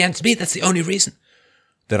bigotry against me. That's the only reason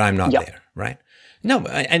that I'm not there, right? No,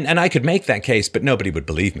 and I could make that case, but nobody would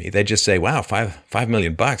believe me. They'd just say, wow, $5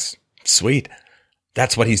 million. sweet.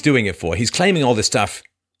 That's what he's doing it for. He's claiming all this stuff.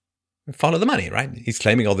 Follow the money, right? He's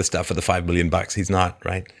claiming all this stuff for the $5 million. He's not,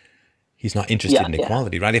 right? He's not interested in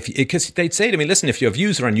equality, right? Because they'd say to me, listen, if your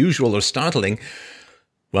views are unusual or startling,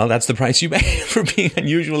 well, that's the price you pay for being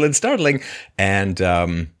unusual and startling. And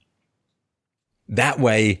that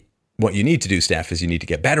way, what you need to do, Steph, is you need to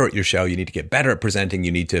get better at your show. You need to get better at presenting.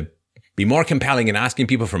 You need to be more compelling in asking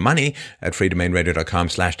people for money at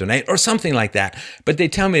freedomainradio.com/donate or something like that. But they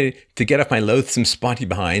tell me to get off my loathsome spotty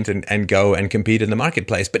behind and go and compete in the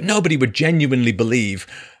marketplace. But nobody would genuinely believe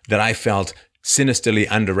that I felt sinisterly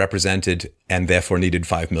underrepresented and therefore needed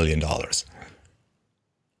 $5 million.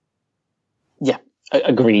 Yeah,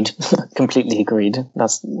 agreed. Completely agreed.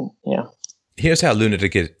 Here's how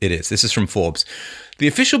lunatic it is. This is from Forbes. The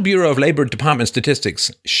official Bureau of Labor Department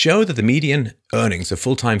statistics show that the median earnings of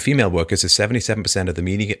full-time female workers is 77% of the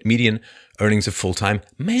median earnings of full-time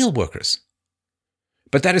male workers.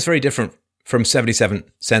 But that is very different from 77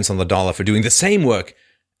 cents on the dollar for doing the same work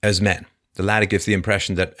as men. The latter gives the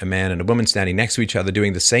impression that a man and a woman standing next to each other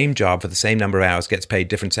doing the same job for the same number of hours gets paid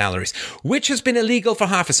different salaries, which has been illegal for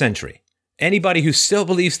half a century. Anybody who still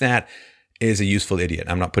believes that is a useful idiot.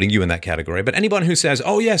 I'm not putting you in that category, but anyone who says,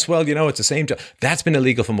 oh yes, well, it's the same job, that's been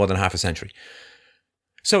illegal for more than half a century.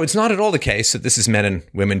 So it's not at all the case that this is men and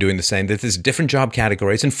women doing the same, that there's different job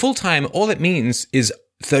categories. And full-time, all it means is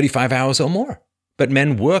 35 hours or more. But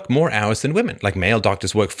men work more hours than women. Like male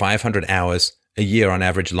doctors work 500 hours a year on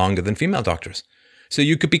average longer than female doctors. So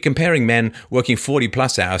you could be comparing men working 40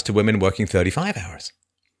 plus hours to women working 35 hours.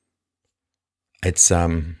 It's, I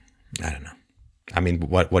don't know. I mean,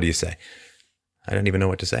 what do you say? I don't even know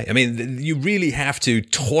what to say. I mean, you really have to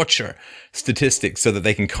torture statistics so that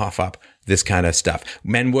they can cough up this kind of stuff.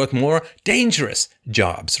 Men work more dangerous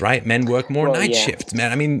jobs, right? Men work more night shifts.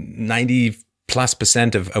 Man, I mean,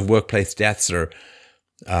 90+% of workplace deaths are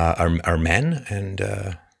men.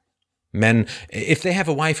 And men, if they have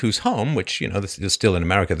a wife who's home, which, this is still in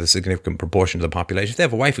America, the significant proportion of the population, if they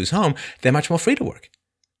have a wife who's home, they're much more free to work.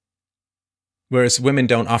 Whereas women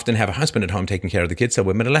don't often have a husband at home taking care of the kids, so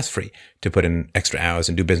women are less free to put in extra hours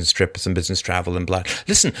and do business trips and business travel and blah.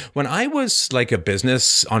 Listen, when I was like a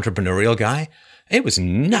business entrepreneurial guy, it was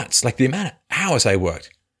nuts. Like the amount of hours I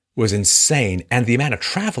worked was insane. And the amount of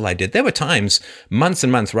travel I did, there were times, months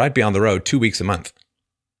and months, where I'd be on the road 2 weeks a month.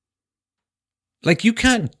 Like you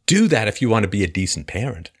can't do that if you want to be a decent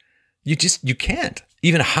parent. You can't,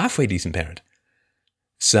 even a halfway decent parent.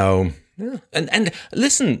 So... yeah. And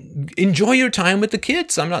listen, enjoy your time with the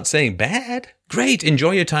kids. I'm not saying bad. Great,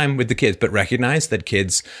 enjoy your time with the kids, but recognize that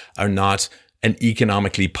kids are not an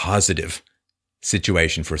economically positive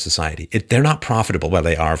situation for society. They're not profitable. Well,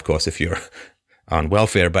 they are, of course, if you're on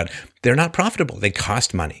welfare, but they're not profitable. They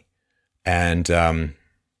cost money. And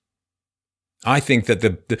I think that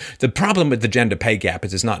the problem with the gender pay gap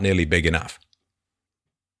is it's not nearly big enough.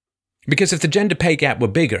 Because if the gender pay gap were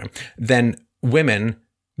bigger, then women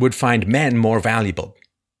would find men more valuable,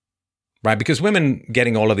 right? Because women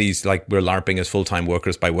getting all of these, like we're LARPing as full-time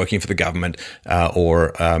workers by working for the government,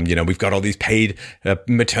 or we've got all these paid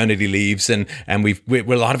maternity leaves, and a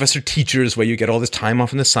lot of us are teachers where you get all this time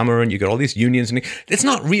off in the summer and you get all these unions, and it's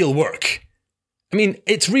not real work. I mean,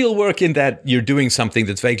 it's real work in that you're doing something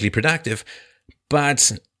that's vaguely productive,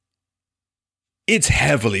 but it's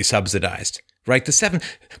heavily subsidized, right?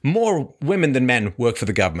 More women than men work for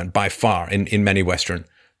the government by far in many Western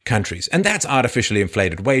countries. And that's artificially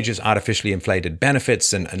inflated wages, artificially inflated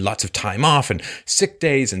benefits, and lots of time off, and sick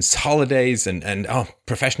days, and holidays, and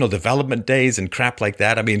professional development days, and crap like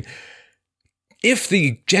that. I mean, if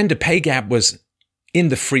the gender pay gap was in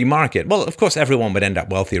the free market, well, of course, everyone would end up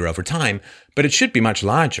wealthier over time, but it should be much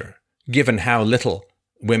larger, given how little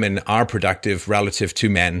women are productive relative to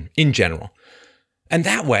men in general. And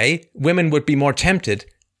that way, women would be more tempted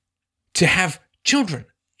to have children.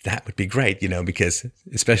 That would be great, because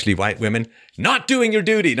especially white women, not doing your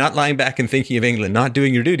duty, not lying back and thinking of England, not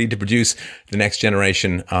doing your duty to produce the next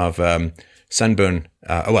generation of sunscreen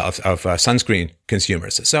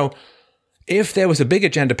consumers. So if there was a bigger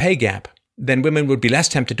gender pay gap, then women would be less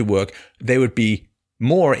tempted to work. They would be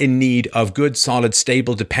more in need of good, solid,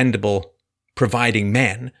 stable, dependable, providing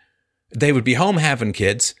men. They would be home having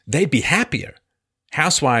kids. They'd be happier.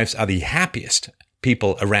 Housewives are the happiest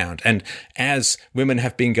people around. And as women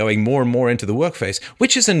have been going more and more into the workplace,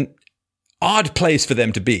 which is an odd place for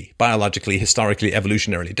them to be, biologically, historically,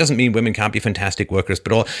 evolutionarily. It doesn't mean women can't be fantastic workers,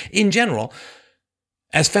 but in general,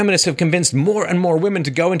 as feminists have convinced more and more women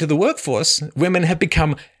to go into the workforce, women have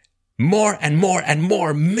become more and more and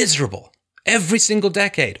more miserable. Every single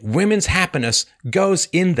decade, women's happiness goes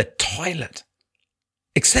in the toilet.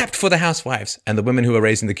 except for the housewives and the women who are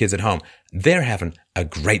raising the kids at home. They're having a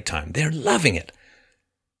great time. They're loving it.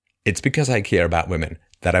 It's because I care about women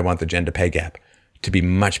that I want the gender pay gap to be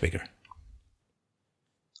much bigger.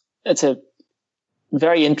 It's a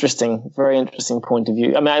very interesting point of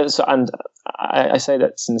view. I mean, I say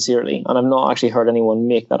that sincerely, and I've not actually heard anyone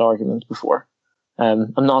make that argument before.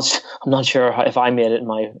 I'm not sure if I made it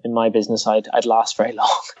in my business, I'd last very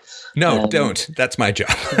long. No, don't. That's my job.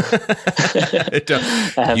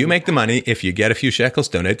 You make the money. If you get a few shekels,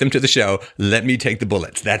 donate them to the show. Let me take the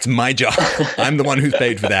bullets. That's my job. I'm the one who's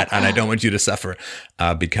paid for that, and I don't want you to suffer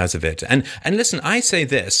because of it. And listen, I say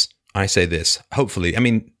this. Hopefully, I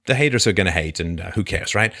mean, the haters are going to hate, and who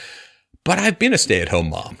cares, right? But I've been a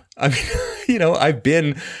stay-at-home mom. I mean, I've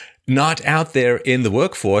been not out there in the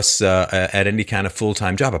workforce at any kind of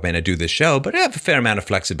full-time job. I mean, I do this show, but I have a fair amount of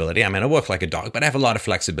flexibility. I mean, I work like a dog, but I have a lot of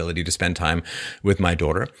flexibility to spend time with my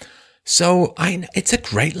daughter. So it's a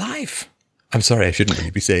great life. I'm sorry, I shouldn't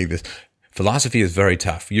really be saying this. Philosophy is very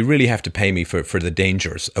tough. You really have to pay me for the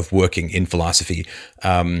dangers of working in philosophy.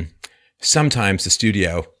 Sometimes the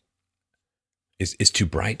studio is too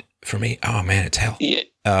bright for me. Oh man, it's hell. Yeah.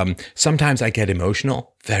 Sometimes I get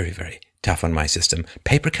emotional. Very, very tough on my system.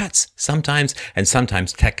 Paper cuts sometimes, and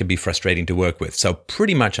sometimes tech can be frustrating to work with. So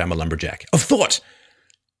pretty much I'm a lumberjack of thought.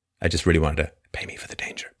 I just really wanted to pay me for the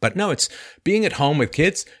danger. But no, it's being at home with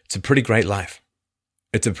kids. It's a pretty great life.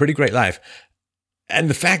 It's a pretty great life. And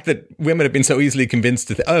the fact that women have been so easily convinced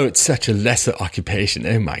that, it's such a lesser occupation.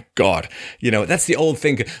 Oh my God. That's the old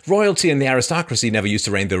thing. Royalty and the aristocracy never used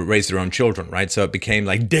to raise their own children, right? So it became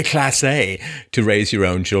like déclassé to raise your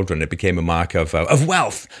own children. It became a mark of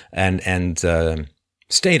wealth and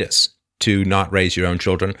status to not raise your own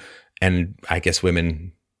children. And I guess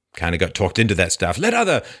women kind of got talked into that stuff. Let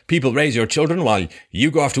other people raise your children while you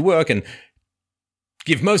go off to work and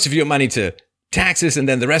give most of your money to taxes, and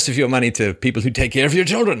then the rest of your money to people who take care of your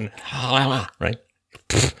children. Right?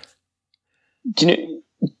 Do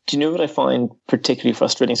you know what I find particularly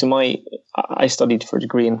frustrating? So I studied for a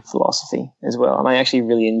degree in philosophy as well, and I actually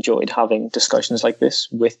really enjoyed having discussions like this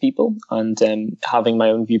with people and having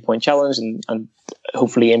my own viewpoint challenged and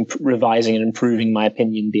hopefully revising and improving my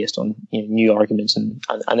opinion based on new arguments and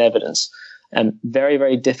evidence. Very,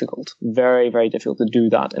 very difficult. Very, very difficult to do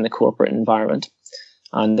that in a corporate environment.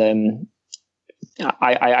 And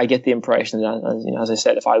I get the impression that, as I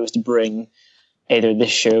said, if I was to bring either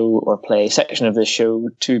this show or play a section of this show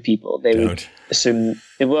to people, they would assume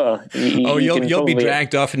it were. You'll be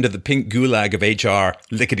dragged off into the pink gulag of HR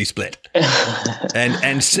lickety split,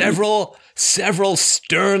 and several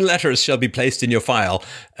stern letters shall be placed in your file,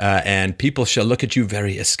 and people shall look at you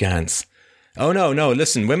very askance. Oh no!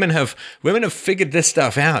 Listen, women have figured this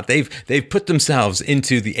stuff out. They've put themselves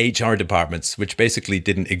into the HR departments, which basically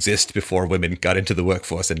didn't exist before women got into the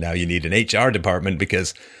workforce, and now you need an HR department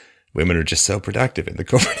because women are just so productive in the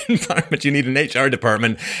corporate environment. You need an HR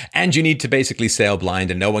department, and you need to basically sail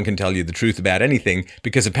blind, and no one can tell you the truth about anything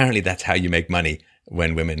because apparently that's how you make money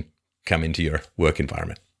when women come into your work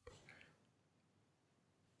environment.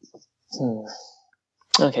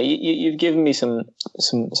 Okay, you've given me some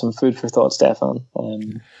food for thought, Stefan.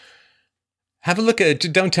 Have a look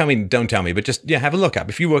at. Don't tell me, but just have a look up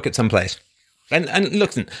if you work at some place. And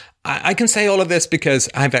listen, I can say all of this because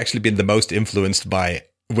I've actually been the most influenced by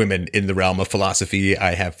women in the realm of philosophy.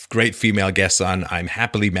 I have great female guests on. I'm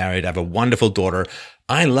happily married. I have a wonderful daughter.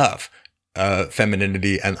 I love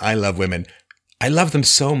femininity and I love women. I love them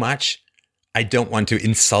so much. I don't want to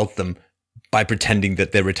insult them by pretending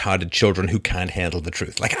that they're retarded children who can't handle the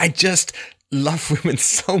truth. Like, I just love women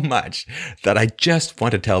so much that I just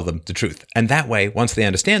want to tell them the truth. And that way, once they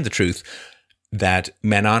understand the truth, that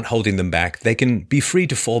men aren't holding them back, they can be free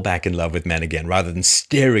to fall back in love with men again, rather than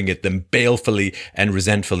staring at them balefully and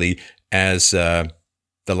resentfully as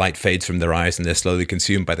the light fades from their eyes and they're slowly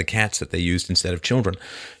consumed by the cats that they used instead of children.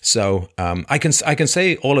 So I can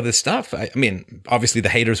say all of this stuff. I mean, obviously the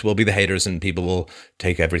haters will be the haters and people will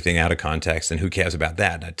take everything out of context, and who cares about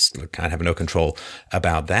that? I can't have no control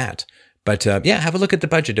about that. But have a look at the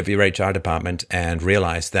budget of your HR department and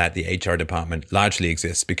realize that the HR department largely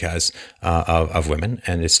exists because of women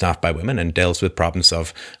and is staffed by women and deals with problems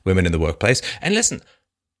of women in the workplace. And listen,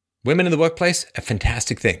 women in the workplace, a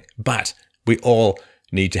fantastic thing, but we all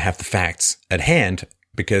need to have the facts at hand,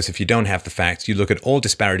 because if you don't have the facts, you look at all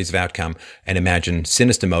disparities of outcome and imagine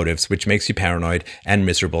sinister motives, which makes you paranoid and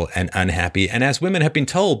miserable and unhappy. And as women have been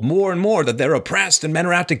told more and more that they're oppressed and men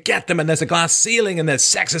are out to get them and there's a glass ceiling and there's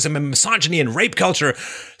sexism and misogyny and rape culture,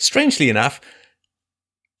 strangely enough,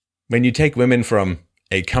 when you take women from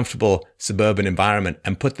a comfortable suburban environment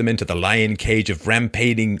and put them into the lion cage of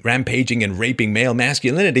rampaging and raping male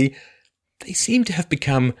masculinity, they seem to have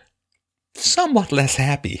become somewhat less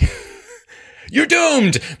happy. You're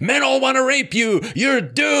doomed. Men all want to rape you. You're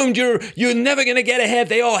doomed. You're never going to get ahead.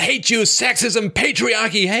 They all hate you. Sexism,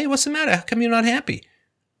 patriarchy. Hey, what's the matter? How come you're not happy?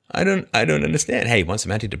 I don't understand. Hey, want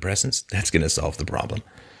some antidepressants? That's going to solve the problem.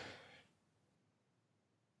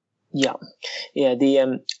 Yeah. I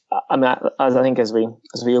mean, as I think as we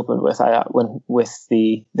opened with, with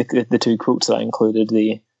the two quotes that I included,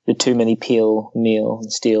 the too many pale male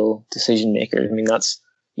steel decision makers. I mean,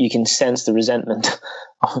 you can sense the resentment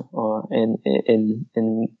in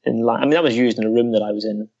line. I mean, that was used in a room that I was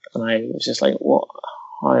in, and I was just like, "What?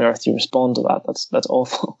 How on earth do you respond to that? That's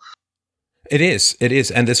awful." It is,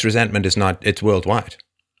 and this resentment is not. It's worldwide.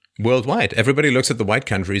 Worldwide, everybody looks at the white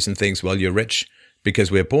countries and thinks, "Well, you're rich because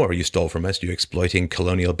we're poor. You stole from us. You exploiting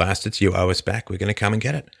colonial bastards. You owe us back. We're going to come and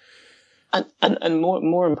get it." And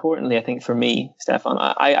more importantly, I think for me, Stefan,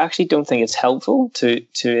 I actually don't think it's helpful to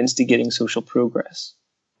instigating social progress.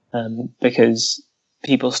 Because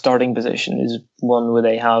people's starting position is one where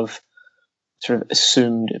they have sort of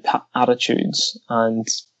assumed attitudes and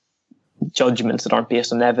judgments that aren't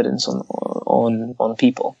based on evidence on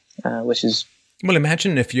people, which is... Well,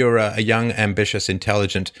 imagine if you're a young, ambitious,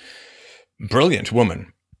 intelligent, brilliant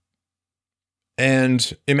woman,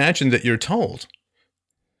 and imagine that you're told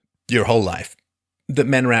your whole life that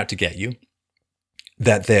men are out to get you,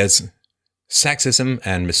 that there's sexism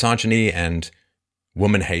and misogyny and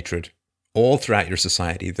woman hatred all throughout your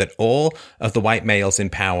society, that all of the white males in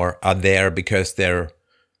power are there because they're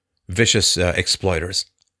vicious exploiters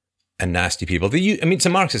and nasty people. It's a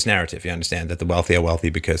Marxist narrative, you understand, that the wealthy are wealthy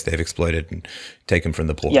because they've exploited and taken from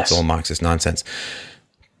the poor. Yes. It's all Marxist nonsense.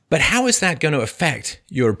 But how is that going to affect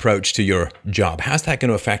your approach to your job? How's that going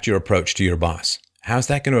to affect your approach to your boss? How's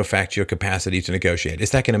that going to affect your capacity to negotiate?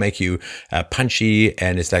 Is that going to make you punchy?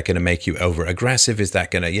 And is that going to make you over-aggressive? Is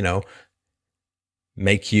that going to,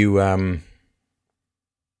 make you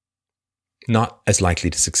not as likely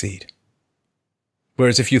to succeed?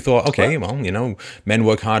 Whereas if you thought, okay, well, men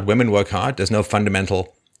work hard, women work hard, there's no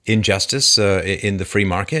fundamental injustice in the free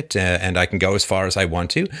market, and I can go as far as I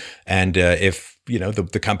want to, and if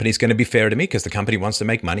the company's going to be fair to me because the company wants to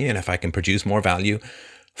make money, and if I can produce more value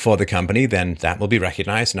for the company, then that will be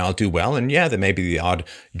recognized and I'll do well. And yeah, there may be the odd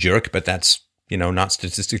jerk, but that's not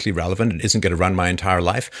statistically relevant and isn't going to run my entire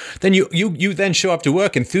life. Then you then show up to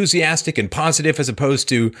work enthusiastic and positive, as opposed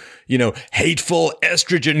to, hateful,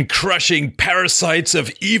 estrogen crushing parasites of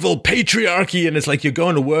evil patriarchy. And it's like you're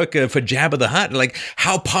going to work for Jabba the Hutt. Like,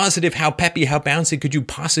 how positive, how peppy, how bouncy could you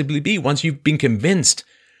possibly be once you've been convinced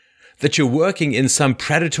that you're working in some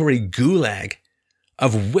predatory gulag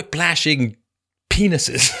of whiplashing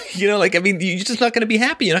penises? You're just not going to be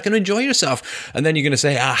happy. You're not going to enjoy yourself. And then you're going to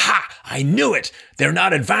say, aha, I knew it. They're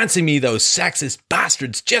not advancing me, those sexist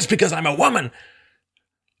bastards, just because I'm a woman.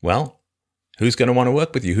 Well, who's going to want to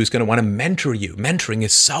work with you? Who's going to want to mentor you? Mentoring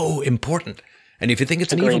is so important. And if you think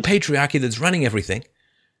it's an evil patriarchy that's running everything,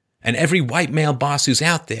 and every white male boss who's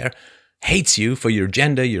out there hates you for your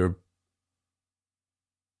gender, your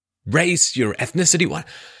race, your ethnicity,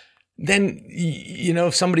 then,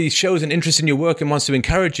 if somebody shows an interest in your work and wants to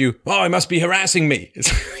encourage you, he must be harassing me.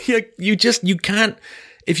 You can't,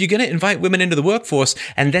 if you're going to invite women into the workforce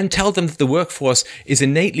and then tell them that the workforce is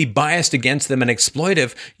innately biased against them and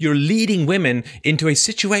exploitive, you're leading women into a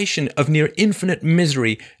situation of near infinite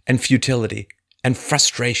misery and futility and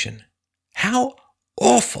frustration. How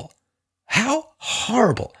awful, how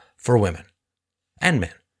horrible for women and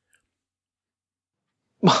men.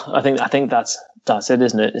 I think that's it,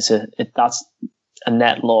 isn't it? That's a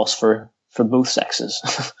net loss for both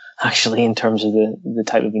sexes, actually, in terms of the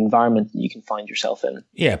type of environment that you can find yourself in.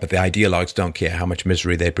 Yeah, but the ideologues don't care how much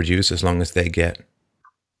misery they produce as long as they get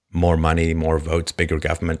more money, more votes, bigger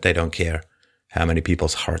government. They don't care how many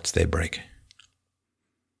people's hearts they break.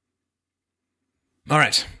 All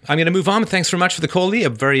right, I'm going to move on. Thanks very much for the call, Lee.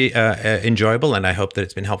 Very enjoyable, and I hope that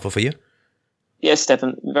it's been helpful for you. Yes,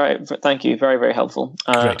 Stefan. Thank you. Very, very helpful.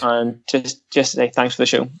 And just to say thanks for the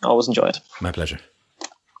show. I always enjoy it. My pleasure.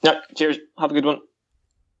 No, cheers. Have a good one.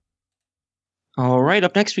 All right.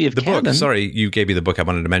 Up next, we have the Kevin. book. Sorry, you gave me the book. I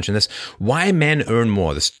wanted to mention this. Why Men Earn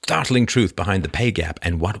More: The Startling Truth Behind the Pay Gap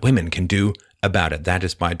and What Women Can Do About It. That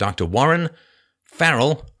is by Dr. Warren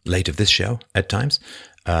Farrell, late of this show at times.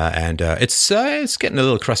 And it's getting a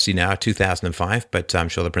little crusty now, 2005, but I'm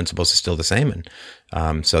sure the principles are still the same.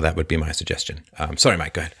 And so that would be my suggestion. Sorry,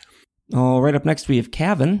 Mike, go ahead. All right, up next we have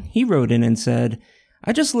Kevin. He wrote in and said,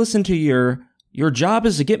 I just listened to your Your Job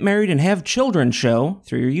is to Get Married and Have Children show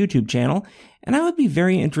through your YouTube channel, and I would be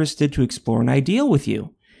very interested to explore an ideal with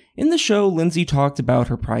you. In the show, Lindsay talked about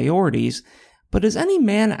her priorities, but is any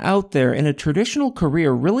man out there in a traditional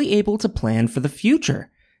career really able to plan for the future?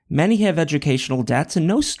 Many have educational debts and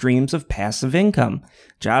no streams of passive income.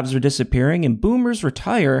 Jobs are disappearing and boomers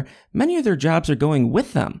retire. Many of their jobs are going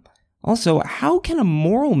with them. Also, how can a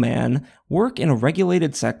moral man work in a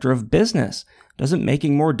regulated sector of business? Doesn't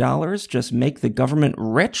making more dollars just make the government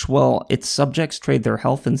rich while its subjects trade their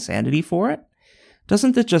health and sanity for it?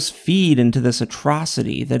 Doesn't it just feed into this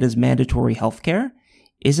atrocity that is mandatory healthcare?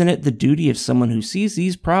 Isn't it the duty of someone who sees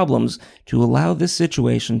these problems to allow this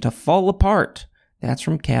situation to fall apart? That's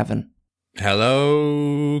from Kevin.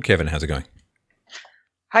 Hello, Kevin. How's it going?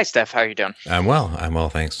 Hi, Steph. How are you doing? I'm well,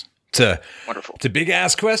 thanks. Wonderful. It's a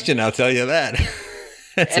big-ass question, I'll tell you that.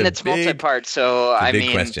 It's multi-part, so I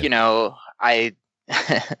mean, question. I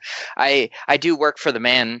I do work for the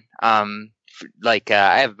man. I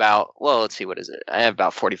have about, let's see, what is it? I have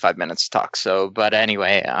about 45 minutes to talk. So, but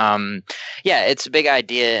anyway, yeah, it's a big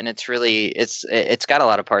idea, and it's got a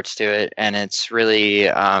lot of parts to it, and it's really,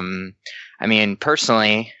 I mean,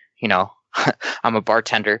 personally, I'm a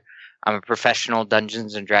bartender. I'm a professional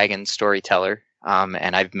Dungeons and Dragons storyteller,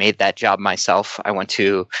 and I've made that job myself. I went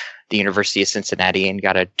to the University of Cincinnati and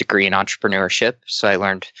got a degree in entrepreneurship, so I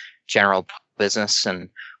learned general business and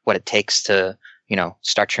what it takes to,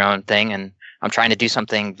 start your own thing. And I'm trying to do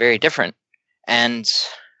something very different. And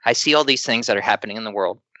I see all these things that are happening in the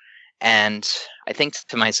world, and I think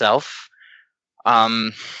to myself,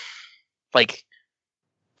 do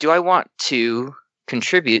I want to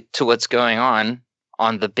contribute to what's going on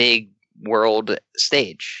the big world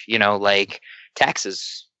stage? Like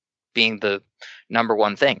taxes being the number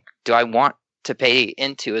one thing. Do I want to pay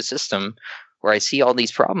into a system where I see all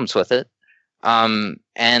these problems with it?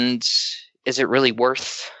 And is it really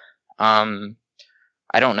worth, I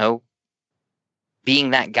don't know,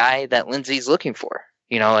 being that guy that Lindsay's looking for?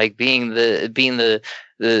 Being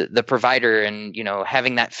the provider and,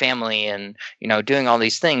 having that family and, doing all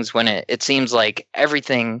these things when it seems like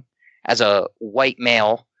everything as a white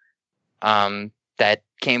male, that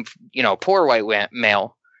came, poor white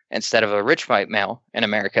male instead of a rich white male in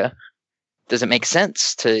America, does it make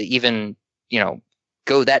sense to even,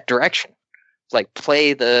 go that direction? Like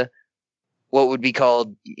play what would be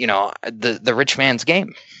called, the rich man's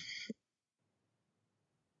game.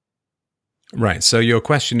 Right. So your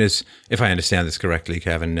question is, if I understand this correctly,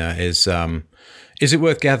 Kevin, is it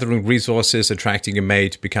worth gathering resources, attracting a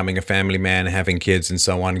mate, becoming a family man, having kids, and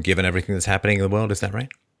so on, given everything that's happening in the world? Is that right?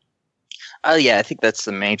 Yeah, I think that's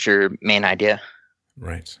the main idea.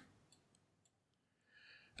 Right.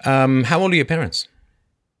 How old are your parents?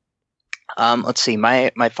 Let's see.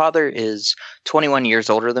 My father is 21 years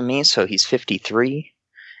older than me, so he's 53,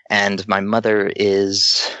 and my mother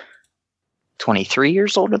is 23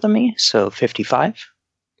 years older than me, so 55.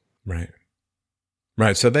 Right.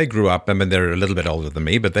 Right. So they grew up, I mean, they're a little bit older than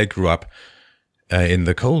me, but they grew up in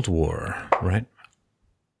the Cold War, right?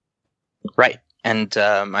 Right. And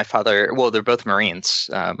my father, they're both Marines.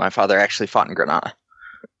 My father actually fought in Grenada.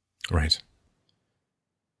 Right.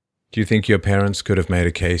 Do you think your parents could have made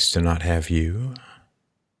a case to not have you?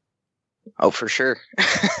 Oh, for sure.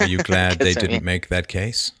 Are you glad they didn't make that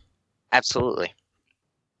case? Absolutely.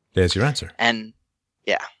 There's your answer. And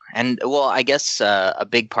yeah. And I guess a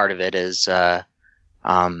big part of it is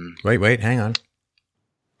wait, hang on.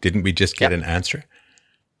 Didn't we just get an answer?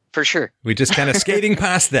 For sure. We just kind of skating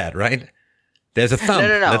past that, right? There's a thump.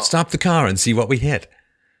 No. Let's stop the car and see what we hit.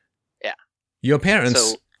 Yeah. Your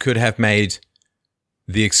parents could have made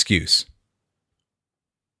the excuse.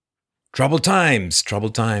 Troubled times,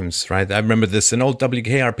 right? I remember this in old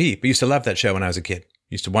WKRP. We used to love that show when I was a kid.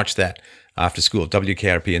 Used to watch that after school,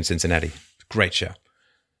 WKRP in Cincinnati. Great show.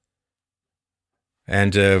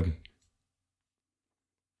 And the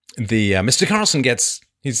Mr. Carlson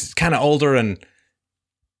he's kind of older, and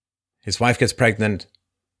his wife gets pregnant,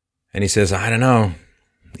 and he says, I don't know,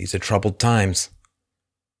 these are troubled times.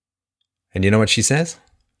 And you know what she says?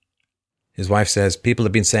 His wife says, people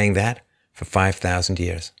have been saying that for 5,000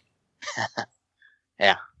 years.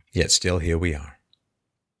 Yeah. Yet still here we are.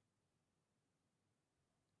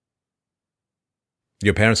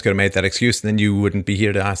 Your parents could have made that excuse, and then you wouldn't be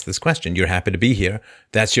here to ask this question. You're happy to be here.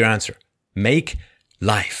 That's your answer. Make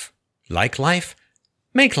life. Like life?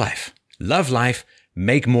 Make life. Love life.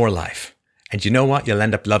 Make more life. And you know what? You'll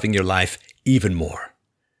end up loving your life even more.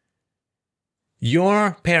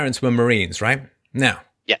 Your parents were Marines, right? Now,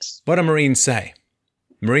 yes. What do Marines say?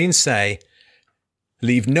 Marines say,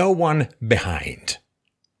 leave no one behind,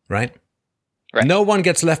 right? Right. No one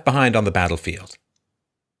gets left behind on the battlefield.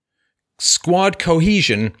 Squad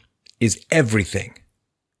cohesion is everything.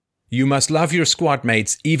 You must love your squad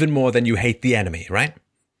mates even more than you hate the enemy, right?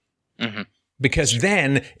 Mm-hmm. Because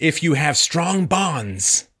then, if you have strong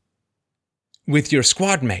bonds with your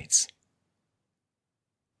squad mates,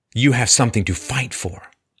 you have something to fight for.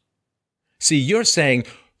 See, you're saying,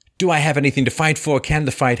 do I have anything to fight for? Can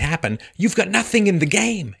the fight happen? You've got nothing in the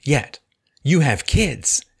game yet. You have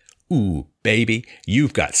kids. Ooh, baby,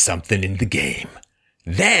 you've got something in the game.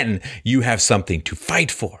 Then you have something to fight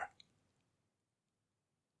for.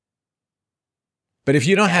 But if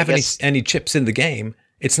you don't have any chips in the game,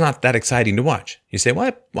 it's not that exciting to watch. You say,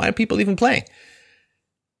 why are people even playing?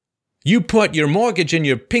 You put your mortgage and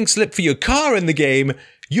your pink slip for your car in the game,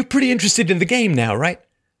 you're pretty interested in the game now, right?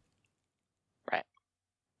 Right.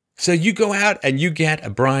 So you go out and you get a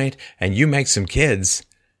bride and you make some kids.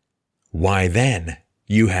 Why then?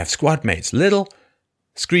 You have squad mates, little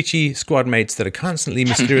screechy squad mates that are constantly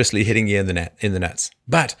mysteriously hitting you in the nuts.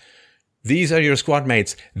 But these are your squad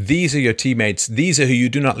mates. These are your teammates. These are who you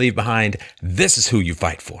do not leave behind. This is who you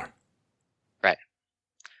fight for. Right.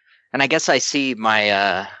 And I guess I see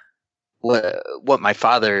my what my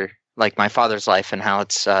father's life and how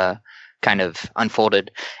it's kind of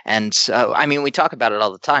unfolded. And so, I mean, we talk about it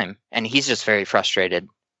all the time, and he's just very frustrated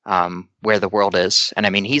where the world is. And I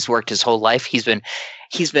mean, he's worked his whole life. He's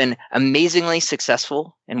been amazingly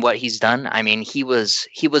successful in what he's done. I mean, he was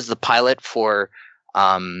the pilot for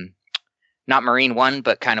not Marine One,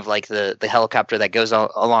 but kind of like the helicopter that goes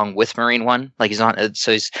along with Marine One. Like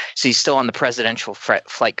he's still on the presidential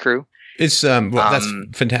flight crew. That's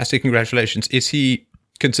fantastic. Congratulations. Is he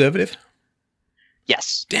conservative?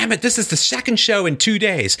 Yes. Damn it, this is the second show in 2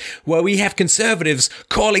 days where we have conservatives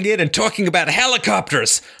calling in and talking about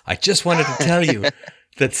helicopters. I just wanted to tell you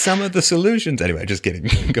that some of the solutions... Anyway, just kidding.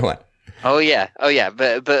 Go on. Oh yeah.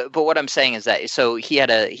 But what I'm saying is that so he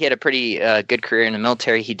had a pretty good career in the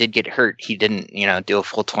military. He did get hurt. He didn't do a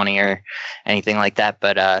full 20 or anything like that.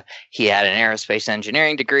 But he had an aerospace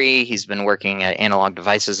engineering degree. He's been working at Analog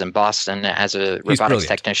Devices in Boston as a robotics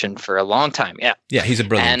technician for a long time. Yeah. Yeah, he's a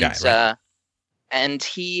brilliant guy. Right? And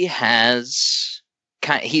he's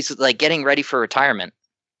like getting ready for retirement.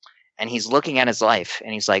 And he's looking at his life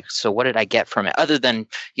and he's like, so what did I get from it? Other than,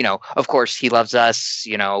 of course he loves us.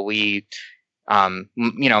 My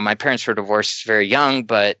parents were divorced very young,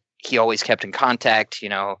 but he always kept in contact,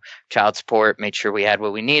 child support, made sure we had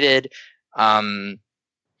what we needed.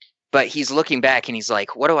 But he's looking back and he's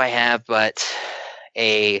like, what do I have but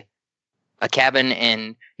a cabin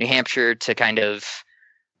in New Hampshire to kind of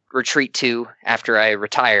retreat to after I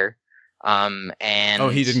retire. And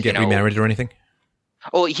he didn't get remarried or anything?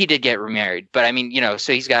 Oh, he did get remarried, but I mean,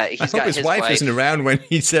 so he's got his wife isn't around when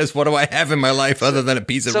he says, "What do I have in my life other than a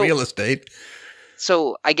piece of real estate?"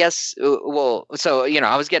 So I guess, I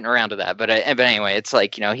was getting around to that, but anyway, it's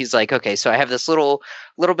like, he's like, okay, so I have this little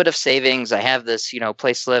bit of savings, I have this,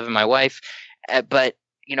 place to live, and my wife, but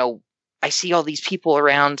I see all these people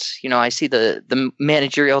around, I see the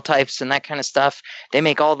managerial types and that kind of stuff. They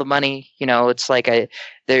make all the money, it's like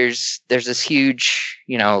there's this huge,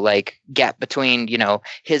 like gap between,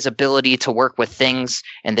 his ability to work with things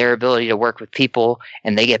and their ability to work with people,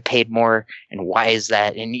 and they get paid more. And why is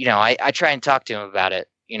that? And, I try and talk to him about it,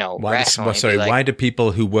 why do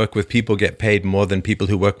people who work with people get paid more than people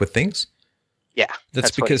who work with things? Yeah.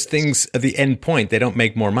 That's because things at the end point, they don't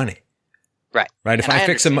make more money. Right. If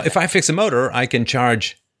I fix a motor, I can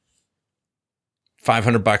charge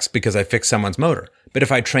 $500 because I fixed someone's motor. But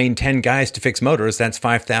if I train 10 guys to fix motors, that's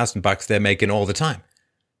 $5,000 they're making all the time.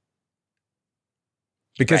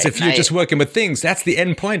 Because if you're just working with things, that's the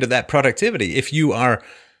end point of that productivity. If you are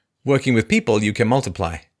working with people, you can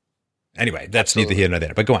multiply. Anyway, that's neither here nor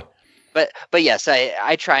there. But go on. But yes,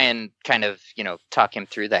 I try and kind of, talk him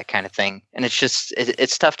through that kind of thing. And it's just,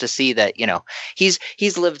 it's tough to see that,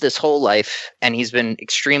 he's lived this whole life and he's been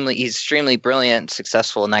extremely brilliant,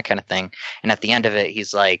 successful and that kind of thing. And at the end of it,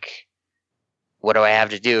 he's like, what do I have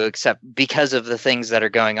to do except because of the things that are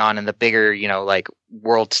going on in the bigger, like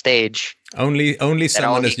world stage? Only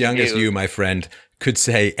someone as young as you, my friend, could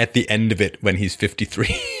say at the end of it when he's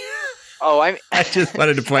 53. Oh, I just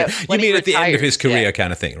wanted to point. You mean at the end of his career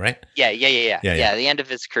kind of thing, right? Yeah. The end of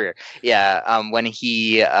his career. Yeah. When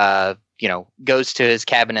he, goes to his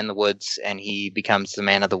cabin in the woods and he becomes the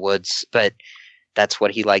man of the woods, but that's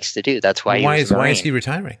what he likes to do. That's why why is he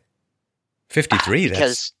retiring? 53.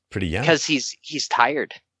 That's pretty young. Because he's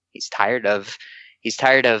tired. He's tired of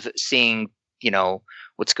seeing,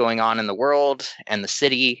 what's going on in the world and the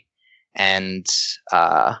city. And,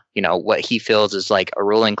 what he feels is like a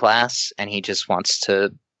ruling class, and he just wants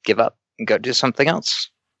to give up, and go do something else.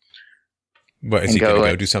 What, is he going to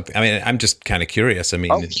go do something? I mean, I'm just kind of curious. I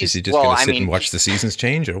mean, is he just going to sit and watch the seasons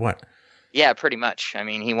change or what? Yeah, pretty much. I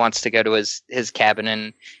mean, he wants to go to his cabin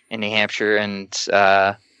in New Hampshire and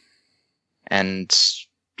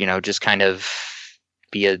just kind of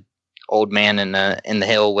be a old man in the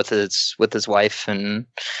hill with his wife and,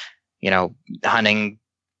 hunting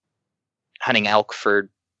elk or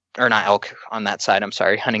not elk on that side. I'm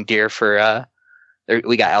sorry, hunting deer for,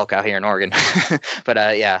 we got elk out here in Oregon, but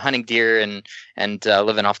hunting deer and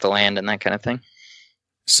living off the land and that kind of thing.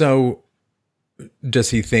 So,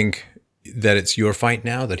 does he think that it's your fight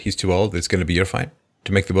now? That he's too old? That it's going to be your fight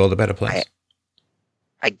to make the world a better place?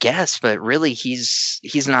 I guess, but really, he's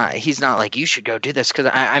not like, you should go do this, because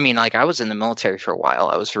I mean, like, I was in the military for a while.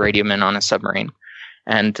 I was a radioman on a submarine,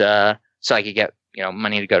 and so I could get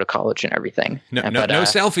money to go to college and everything. No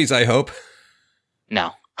selfies, I hope.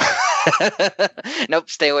 No. Nope,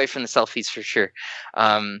 stay away from the selfies for sure.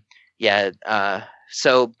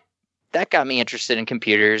 So that got me interested in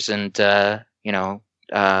computers and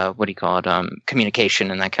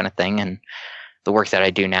communication and that kind of thing. And the work that I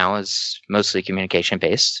do now is mostly communication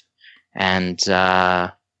based. And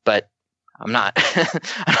but I'm not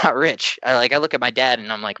I'm not rich. I look at my dad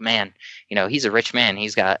and I'm like, man, he's a rich man.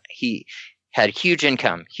 He had huge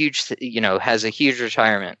income, has a huge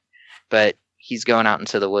retirement, but he's going out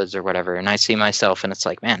into the woods or whatever. And I see myself and it's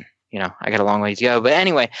like, man, I got a long way to go. But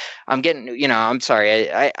anyway, I'm getting, I'm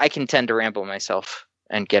sorry. I can tend to ramble myself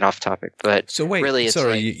and get off topic. But so wait, really, it's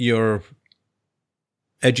you're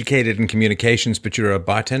educated in communications, but you're a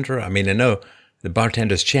bartender? I mean, I know the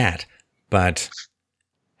bartenders chat, but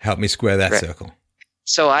help me square that circle.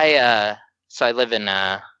 So I live in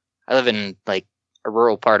like a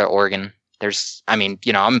rural part of Oregon.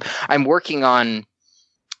 I'm working on,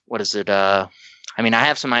 what is it? I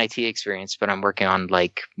have some IT experience, but I'm working on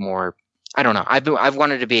like more, I don't know. I've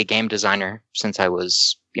wanted to be a game designer since I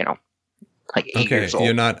was, like 8 years old.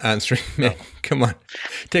 You're not answering me. No. Come on.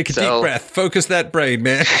 Take a deep breath. Focus that brain,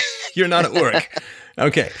 man. You're not at work.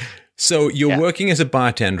 Okay. So you're working as a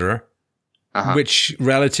bartender, which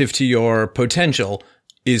relative to your potential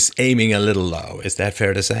is aiming a little low. Is that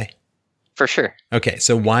fair to say? For sure. Okay.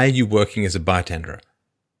 So why are you working as a bartender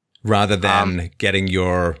rather than getting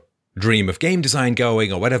your dream of game design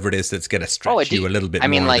going or whatever it is that's going to stretch you a little bit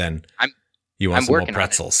more than you want some more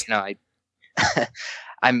pretzels?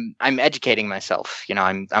 I'm educating myself.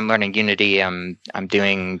 I'm learning Unity. I'm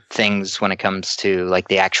doing things when it comes to like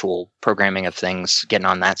the actual programming of things, getting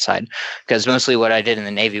on that side. Because mostly what I did in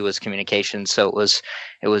the Navy was communications. So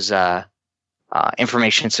it was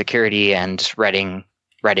information security and writing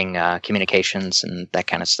communications and that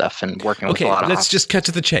kind of stuff, and working with a lot of. Let's just cut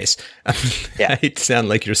to the chase. Yeah. I hate to sound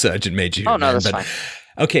like your Sergeant Major. Oh no, that's fine.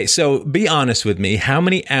 Okay, so be honest with me. How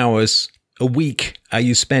many hours a week are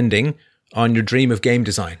you spending on your dream of game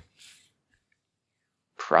design?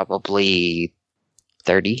 Probably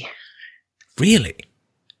 30. Really?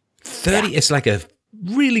 30? Yeah. It's like a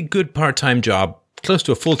really good part-time job, close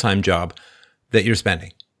to a full-time job that you're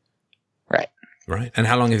spending. Right. And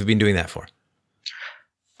how long have you been doing that for?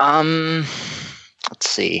 Let's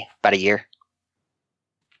see, about a year.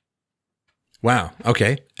 Wow.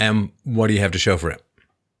 Okay. And what do you have to show for it?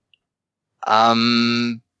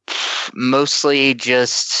 Mostly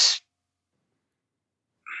just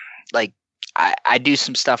like I do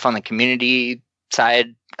some stuff on the community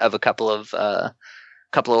side of a couple of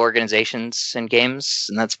organizations and games,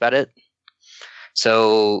 and that's about it.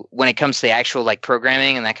 So when it comes to the actual like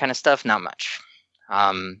programming and that kind of stuff, not much.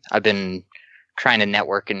 I've been trying to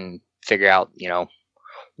network and figure out,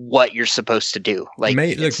 what you're supposed to do. Like,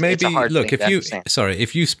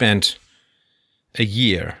 if you spent a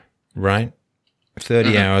year, right?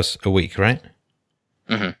 30 hours a week, right?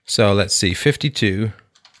 Mm-hmm. So let's see, 52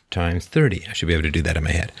 times 30. I should be able to do that in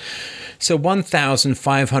my head. So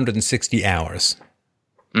 1,560 hours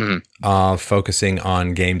of focusing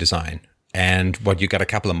on game design. And what, you got a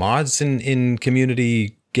couple of mods in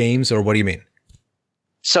community games, or what do you mean?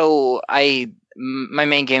 So my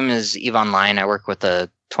main game is EVE Online. I work with a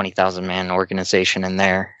 20,000 man organization in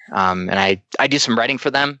there. And I do some writing for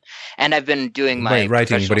them. And I've been doing my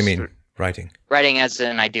writing. What do you mean writing? Writing as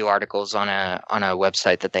in I do articles on a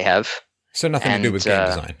website that they have. So nothing to do with game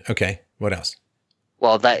design. Okay. What else?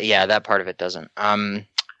 Well, that part of it doesn't.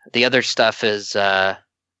 The other stuff is I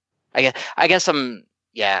guess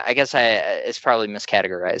it's probably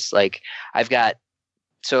miscategorized. Like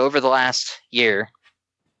over the last year,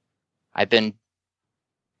 I've been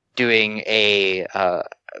doing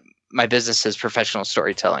my business is professional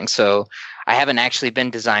storytelling. So I haven't actually been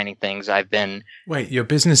designing things. Wait, your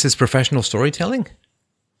business is professional storytelling?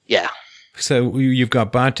 Yeah. So you've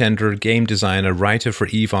got bartender, game designer, writer for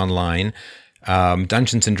EVE Online,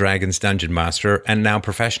 Dungeons and Dragons Dungeon Master, and now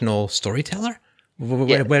professional storyteller?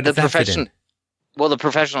 Where does that fit in? Well, the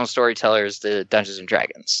professional storyteller is the Dungeons and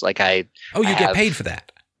Dragons. Like you get paid for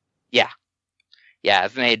that? Yeah. Yeah,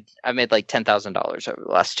 I've made like $10,000 over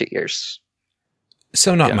the last 2 years.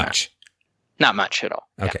 So not much. Not much at all.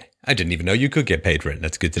 Okay. Yeah. I didn't even know you could get paid for it.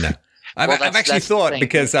 That's good to know. I've Well, actually that's thought,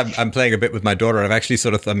 because I'm playing a bit with my daughter, I've actually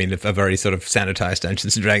sort of, I mean, a very sort of sanitized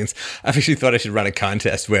Dungeons and Dragons. I've actually thought I should run a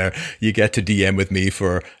contest where you get to DM with me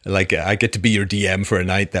for, like, I get to be your DM for a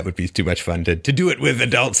night. That would be too much fun. To do it with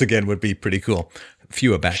adults again would be pretty cool.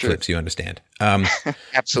 Fewer backflips, you understand.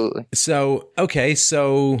 Absolutely. So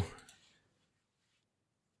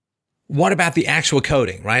what about the actual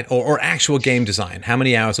coding, right? Or actual game design? How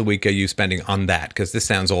many hours a week are you spending on that? Because this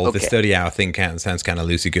sounds this 30-hour thing sounds kind of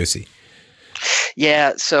loosey-goosey.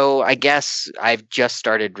 Yeah, so I guess I've just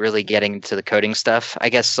started really getting into the coding stuff. I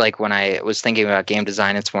guess like when I was thinking about game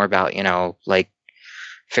design, it's more about, like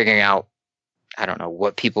figuring out, I don't know,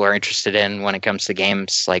 what people are interested in when it comes to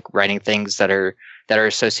games, like writing things that are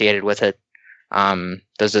associated with it.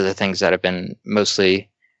 Those are the things that I've been mostly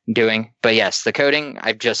doing. But yes, the coding,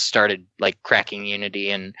 I've just started like cracking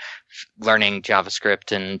Unity and learning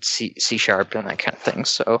JavaScript and C# and that kind of thing.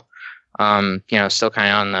 So, still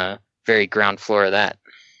kind of on the very ground floor of that.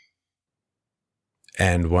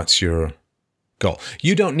 And what's your goal?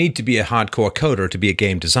 You don't need to be a hardcore coder to be a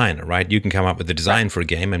game designer, right? You can come up with a design for a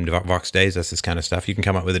game, and Vox Days does this kind of stuff. You can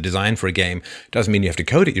come up with a design for a game. Doesn't mean you have to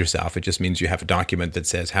code it yourself. It just means you have a document that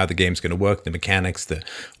says how the game's going to work, the mechanics, the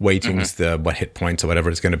weightings, what hit points or whatever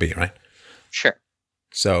it's going to be, right? Sure.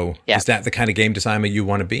 So is that the kind of game designer you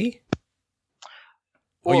want to be?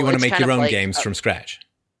 Or you want to make your own games from scratch?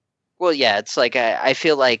 Well, yeah, it's like I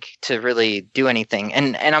feel like to really do anything,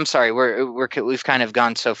 and I'm sorry, we've kind of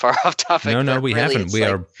gone so far off topic. No, we really haven't. We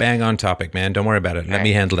are bang on topic, man. Don't worry about it. Let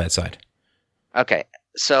me handle that side. Okay,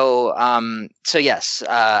 so yes,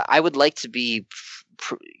 I would like to be,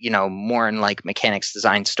 more in like mechanics,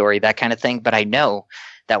 design, story, that kind of thing. But I know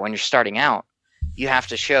that when you're starting out, you have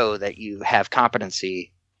to show that you have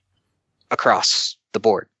competency across the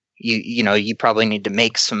board. You probably need to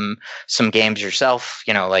make some games yourself,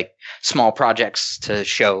 like small projects to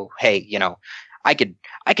show, hey, I could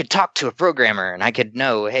talk to a programmer and I could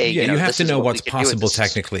know, hey, you have to know what's possible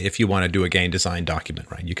technically if you want to do a game design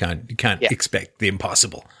document, right? You can't expect the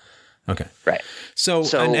impossible. Okay. Right. So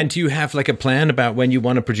and do you have like a plan about when you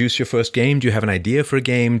want to produce your first game? Do you have an idea for a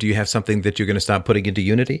game? Do you have something that you're going to start putting into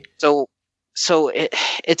Unity? So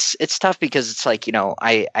it's tough because it's like,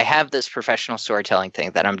 I have this professional storytelling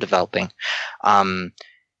thing that I'm developing.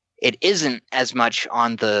 It isn't as much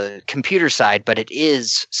on the computer side, but it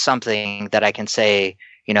is something that I can say,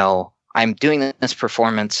 I'm doing this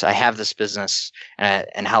performance. I have this business,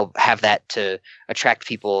 and how have that to attract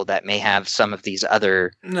people that may have some of these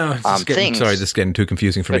other things. Sorry, this is getting too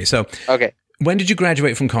confusing for me. So, okay, when did you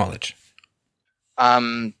graduate from college?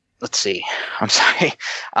 Let's see. I'm sorry.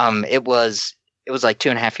 It was like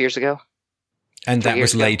 2.5 years ago. And that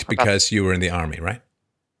was late because you were in the Army, right?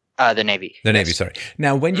 The Navy. The Navy, sorry.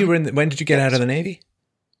 Now, when you were when did you get out of the Navy?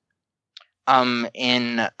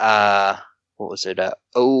 In what was it?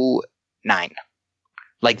 2009.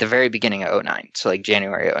 Like the very beginning of 2009. So like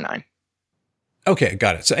January 2009. Okay,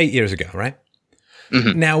 got it. So 8 years ago, right?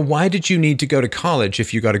 Mm-hmm. Now, why did you need to go to college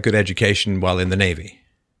if you got a good education while in the Navy?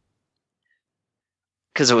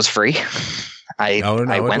 Because it was free. It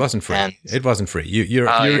wasn't free. It wasn't free. You're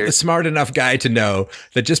a smart enough guy to know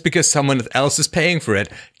that just because someone else is paying for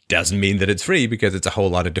it doesn't mean that it's free, because it's a whole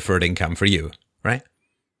lot of deferred income for you, right?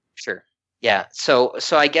 Sure. Yeah. So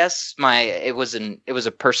I guess it was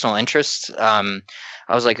a personal interest. I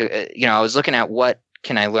was like, I was looking at what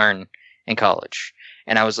can I learn in college,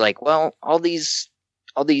 and I was like, well, all these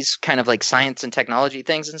kind of like science and technology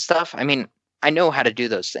things and stuff. I mean, I know how to do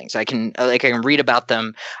those things. I can read about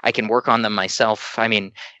them. I can work on them myself. I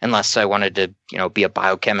mean, unless I wanted to, be a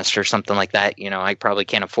biochemist or something like that, I probably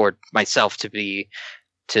can't afford myself to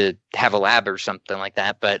have a lab or something like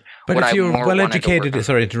that. But if you're well educated,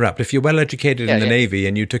 sorry to interrupt. If you're well educated in the Navy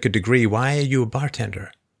and you took a degree, why are you a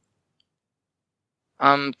bartender?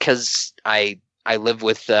 Because I live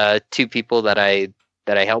with two people that I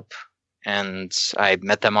help. And I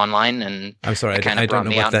met them online, and I'm sorry, I don't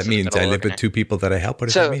know what that means. I live with two people that I help.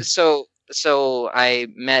 What does that mean? So I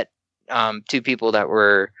met two people that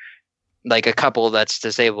were like a couple that's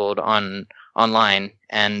disabled online,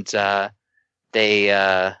 and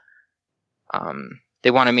they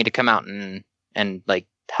wanted me to come out and like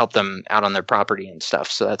help them out on their property and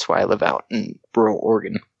stuff. So that's why I live out in rural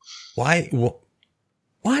Oregon. Why?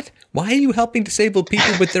 What? Why are you helping disabled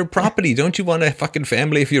people with their property? Don't you want a fucking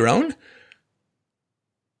family of your own?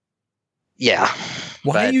 Yeah.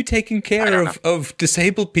 Why are you taking care of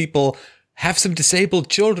disabled people? Have some disabled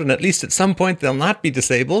children. At least at some point they'll not be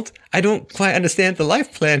disabled. I don't quite understand the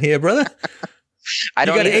life plan here, brother. You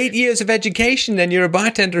got 8 years of education and you're a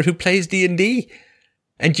bartender who plays D&D.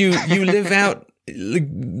 And you live out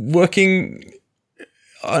working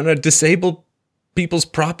on a disabled people's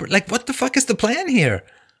property. Like, what the fuck is the plan here?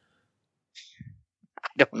 I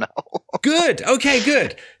don't know. Good. Okay,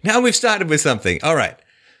 good. Now we've started with something. All right.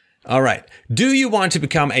 Do you want to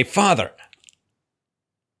become a father?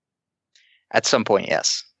 At some point,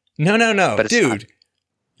 yes. No. But dude,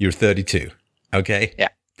 you're 32. Okay? Yeah.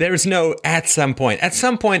 There's no at some point. At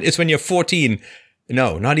some point is when you're 14.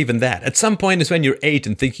 No, not even that. At some point is when you're 8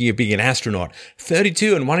 and thinking of being an astronaut.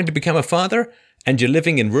 32 and wanting to become a father, and you're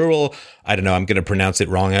living in rural, I don't know, I'm going to pronounce it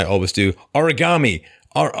wrong. I always do. Origami.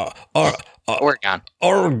 Oregon.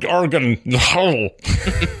 Oregon.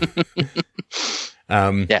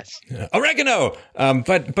 Yes. Oregano.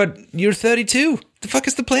 But you're 32. The fuck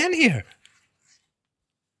is the plan here?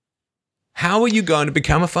 How are you going to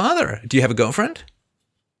become a father? Do you have a girlfriend?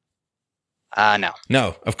 No.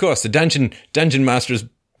 No, of course. The Dungeon Master's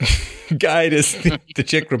guide is the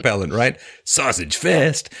chick repellent, right? Sausage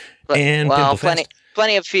fest and pimple fest.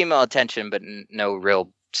 Plenty of female attention, but no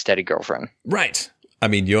real steady girlfriend. Right. I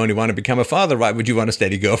mean, you only want to become a father. Why would you want a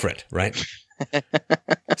steady girlfriend, right?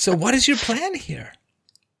 So what is your plan here?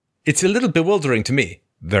 It's a little bewildering to me.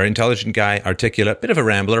 Very intelligent guy, articulate, bit of a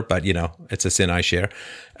rambler, but, you know, it's a sin I share.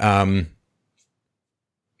 Want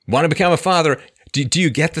to become a father. Do you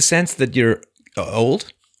get the sense that you're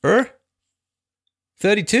old?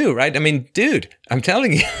 32, right? I mean, dude, I'm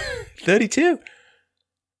telling you, 32.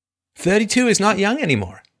 32 is not young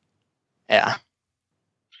anymore. Yeah.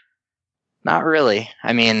 Not really.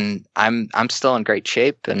 I mean, I'm still in great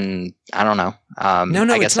shape, and I don't know. No,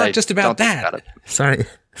 it's not just about that. Sorry,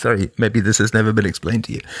 maybe this has never been explained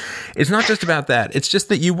to you. It's not just about that. It's just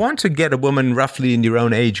that you want to get a woman roughly in your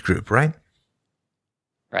own age group, right?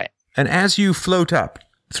 Right. And as you float up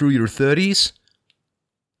through your 30s,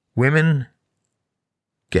 women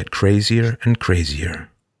get crazier and crazier.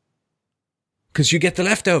 Because you get the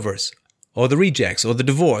leftovers, or the rejects, or the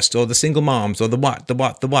divorced, or the single moms, or the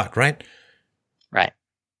what, right? Right.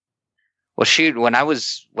 Well, shoot, when I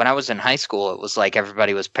was in high school, it was like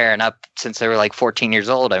everybody was pairing up since they were like 14 years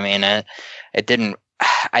old. I mean, it didn't.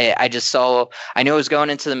 I just saw. I knew I was going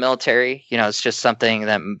into the military. You know, it's just something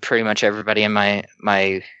that pretty much everybody in my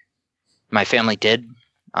family did.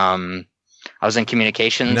 I was in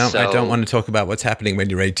communications. No, so, I don't want to talk about what's happening when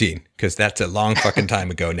you're 18, because that's a long fucking time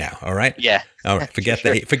ago now. All right. Yeah. All right.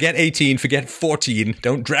 Forget 18. Forget 14.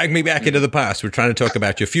 Don't drag me back into the past. We're trying to talk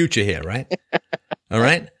about your future here, right? All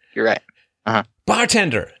right. You're right. Uh-huh.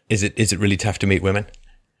 Bartender. Is it really tough to meet women?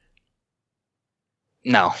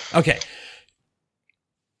 No. Okay.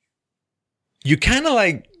 You're kind of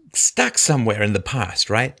like stuck somewhere in the past,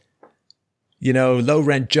 right? You know, low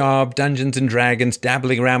rent job, Dungeons and Dragons,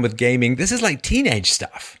 dabbling around with gaming. This is like teenage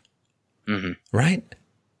stuff, right?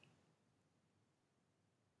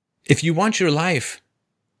 If you want your life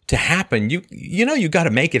to happen, you know you got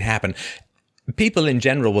to make it happen. People in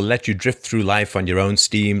general will let you drift through life on your own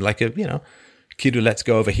steam, like a kid who lets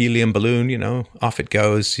go of a helium balloon. Off it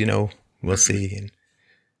goes. We'll see. And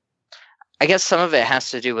I guess some of it has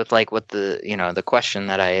to do with like what the question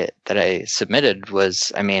that I submitted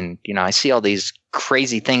was. I mean, I see all these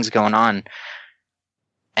crazy things going on,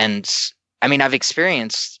 and I mean, I've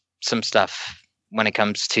experienced some stuff when it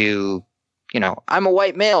comes to, I'm a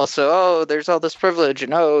white male, so there's all this privilege,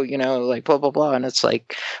 and like blah blah blah, and it's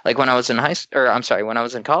like when I was in when I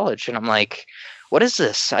was in college, and I'm like, what is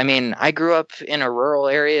this? I mean, I grew up in a rural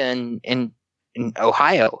area in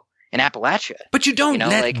Ohio. In Appalachia. But you don't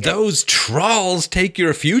let those trolls take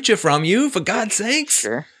your future from you, for God's sakes.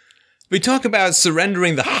 Sure. We talk about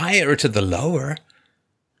surrendering the higher to the lower.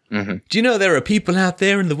 Mm-hmm. Do you know there are people out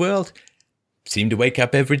there in the world seem to wake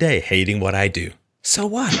up every day hating what I do? So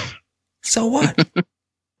what? So what?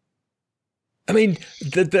 I mean,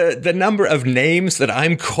 the number of names that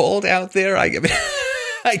I'm called out there, I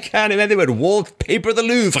can't imagine. They would wallpaper the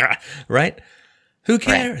Louvre, right? Who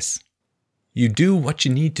cares? Right. You do what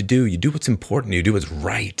you need to do. You do what's important. You do what's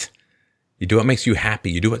right. You do what makes you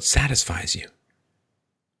happy. You do what satisfies you.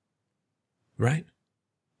 Right?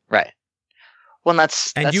 Right. Well,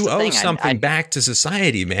 that's you the owe thing. something back to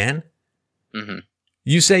society, man. Mm-hmm.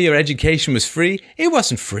 You say your education was free. It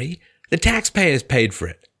wasn't free. The taxpayers paid for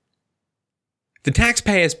it. The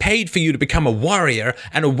taxpayers paid for you to become a warrior,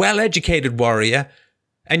 and a well-educated warrior,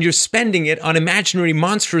 and you're spending it on imaginary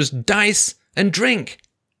monstrous dice and drink.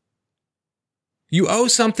 You owe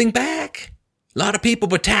something back. A lot of people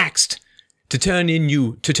were taxed to turn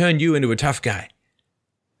you into a tough guy,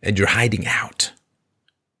 and you're hiding out.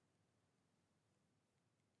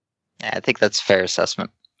 Yeah, I think that's a fair assessment.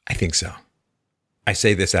 I think so. I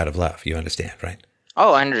say this out of love. You understand, right?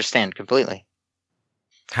 Oh, I understand completely.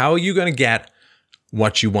 How are you going to get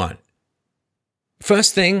what you want?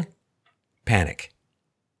 First thing, panic.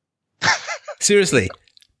 Seriously,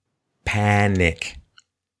 panic.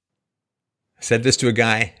 I said this to a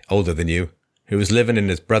guy older than you who was living in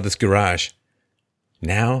his brother's garage.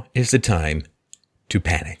 Now is the time to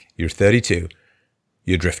panic. You're 32.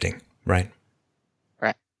 You're drifting, right?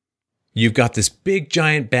 Right. You've got this big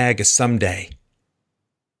giant bag of someday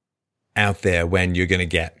out there when you're going to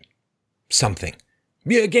get something.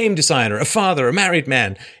 Be a game designer, a father, a married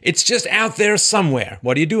man. It's just out there somewhere.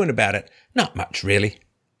 What are you doing about it? Not much, really.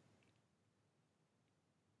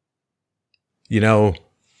 You know,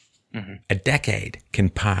 a decade can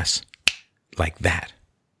pass like that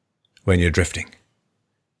when you're drifting.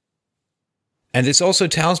 And this also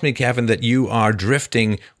tells me, Kevin, that you are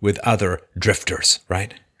drifting with other drifters,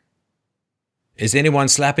 right? Is anyone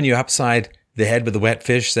slapping you upside the head with a wet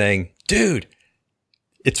fish saying, dude,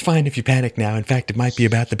 it's fine if you panic now. In fact, it might be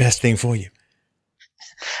about the best thing for you.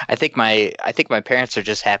 I think my parents are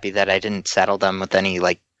just happy that I didn't saddle them with any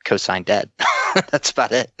like cosign debt. That's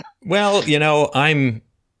about it. Well, you know, I'm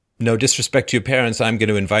no disrespect to your parents. I'm going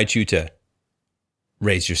to invite you to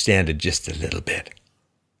raise your standard just a little bit.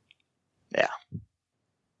 Yeah.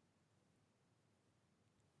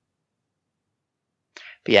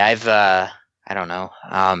 But yeah, I don't know.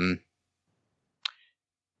 I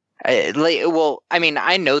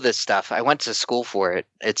know this stuff. I went to school for it.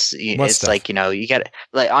 It's stuff? like, you got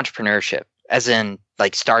like entrepreneurship, as in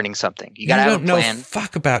like starting something. You got to have a plan. You don't know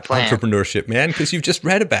fuck about entrepreneurship, man, because you've just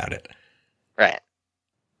read about it. Right.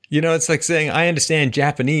 You know, it's like saying, I understand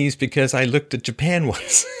Japanese because I looked at Japan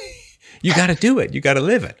once. You got to do it. You got to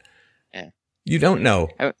live it. Yeah. You don't know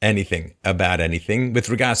anything about anything with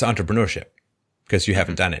regards to entrepreneurship because you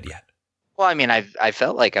haven't done it yet. Well, I mean, I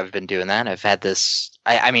felt like I've been doing that. I've had this.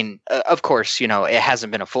 I mean, of course, it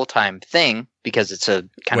hasn't been a full-time thing because it's a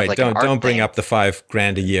kind of like don't bring up the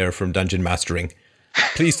 $5,000 a year from dungeon mastering.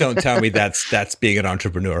 Please don't tell me that's being an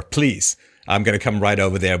entrepreneur. Please, I'm going to come right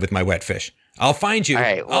over there with my wet fish. I'll find you. All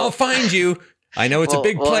right, well, I'll find you. I know it's a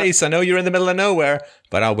big place. I know you're in the middle of nowhere,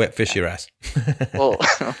 but I'll wet fish your ass. Well,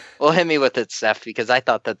 hit me with it, Steph, because I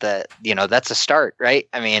thought that that's a start, right?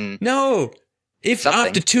 I mean, no. If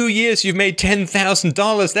after 2 years you've made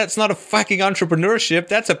 $10,000, that's not a fucking entrepreneurship.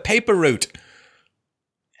 That's a paper route.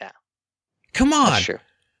 Yeah. Come on. That's true.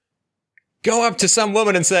 Go up to some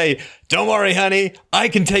woman and say, don't worry, honey. I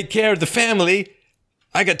can take care of the family.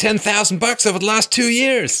 I got $10,000 over the last 2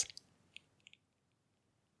 years.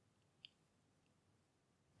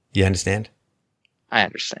 You understand? I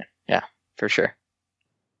understand. Yeah, for sure.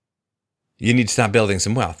 You need to start building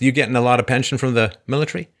some wealth. You getting a lot of pension from the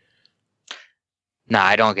military? No,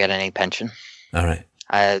 I don't get any pension. All right.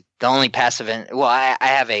 The only passive I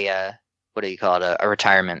have a what do you call it? A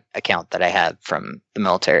retirement account that I have from the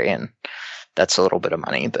military, and that's a little bit of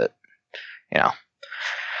money. But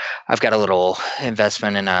I've got a little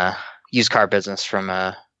investment in a used car business from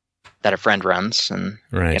that a friend runs, and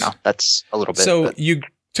that's a little bit. So you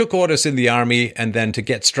took orders in the army, and then to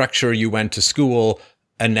get structure, you went to school,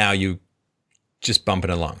 and now you just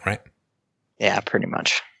bumping along, right? Yeah, pretty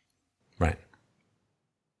much. Right.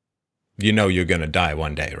 You know you're going to die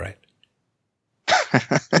one day, right?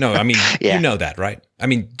 No, I mean, yeah. You know that, right? I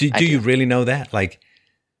mean, do you really know that? Like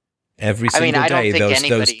every single day,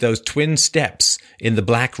 those twin steps in the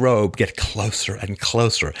black robe get closer and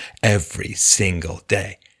closer every single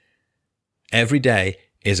day. Every day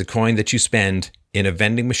is a coin that you spend in a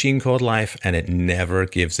vending machine called life, and it never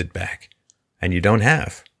gives it back. And you don't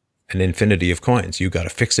have an infinity of coins. You got a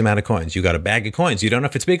fixed amount of coins. You got a bag of coins. You don't know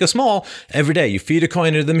if it's big or small. Every day you feed a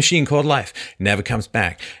coin into the machine called life. It never comes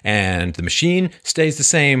back. And the machine stays the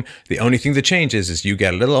same. The only thing that changes is you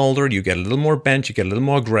get a little older, you get a little more bent, you get a little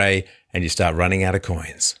more gray, and you start running out of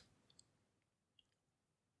coins.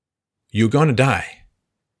 You're going to die.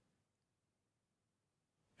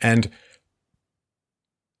 And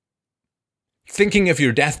thinking of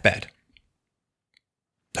your deathbed,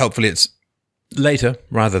 hopefully it's later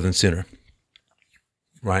rather than sooner.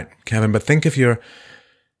 Right, Kevin? But think of your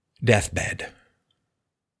deathbed.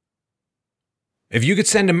 If you could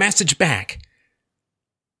send a message back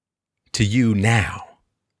to you now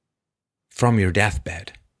from your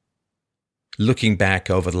deathbed, looking back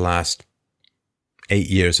over the last 8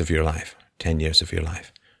 years of your life, 10 years of your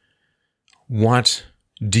life, What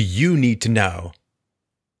do you need to know,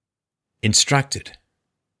 instructed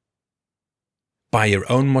by your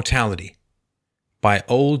own mortality, by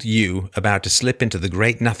old you about to slip into the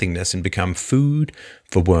great nothingness and become food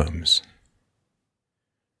for worms?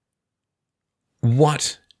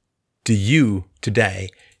 What do you today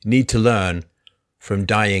need to learn from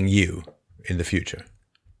dying you in the future?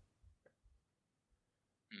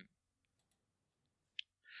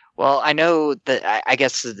 Well, I know that I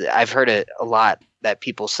guess I've heard it a lot that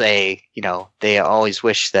people say, they always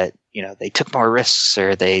wish that, they took more risks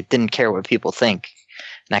or they didn't care what people think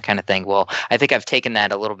and that kind of thing. Well, I think I've taken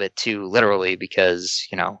that a little bit too literally because,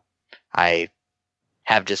 I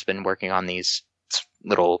have just been working on these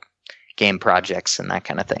little game projects and that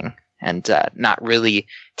kind of thing, and not really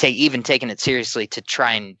taking it seriously to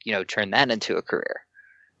try and turn that into a career.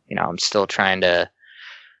 I'm still trying to.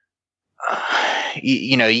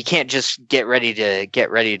 You can't just get ready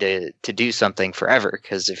to do something forever,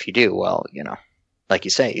 because if you do, well, like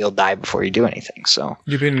you say, you'll die before you do anything. So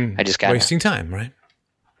you've been wasting time, right?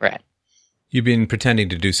 Right. You've been pretending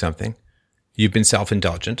to do something. You've been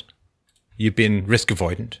self-indulgent. You've been risk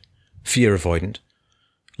avoidant, fear avoidant,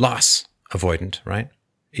 loss avoidant, right?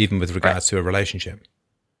 Even with regards to a relationship,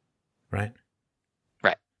 right?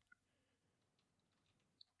 Right.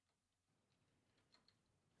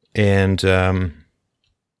 And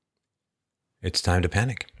it's time to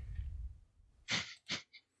panic.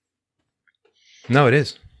 No, it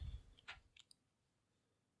is.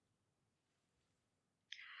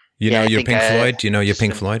 You know your Pink Floyd? Do you know your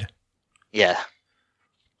Pink Floyd? Yeah.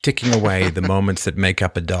 Ticking away the moments that make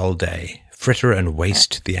up a dull day, fritter and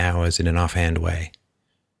waste the hours in an offhand way.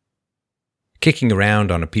 Kicking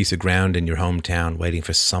around on a piece of ground in your hometown, waiting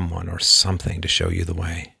for someone or something to show you the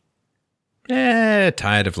way.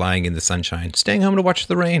 Tired of lying in the sunshine, staying home to watch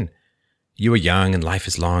the rain. You are young and life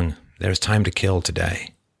is long. There is time to kill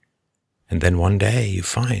today. And then one day you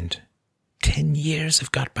find 10 years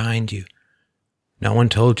have got behind you. No one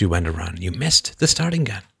told you when to run. You missed the starting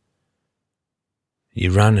gun.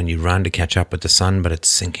 You run and you run to catch up with the sun, but it's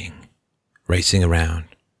sinking, racing around,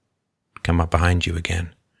 come up behind you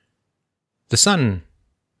again. The sun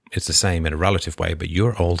is the same in a relative way, but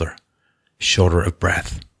you're older, shorter of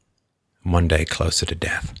breath, one day closer to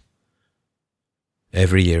death.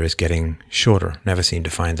 Every year is getting shorter, never seem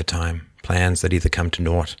to find the time, plans that either come to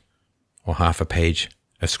naught or half a page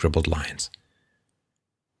of scribbled lines.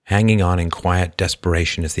 Hanging on in quiet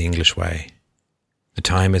desperation is the English way. The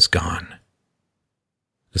time is gone.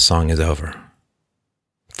 The song is over.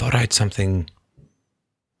 Thought I had something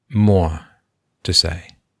more to say.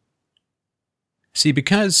 See,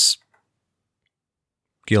 because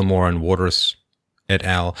Gilmore and Waters et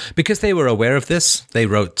al., because they were aware of this, they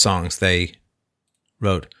wrote songs, they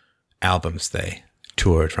wrote albums, they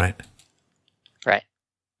toured, right? Right.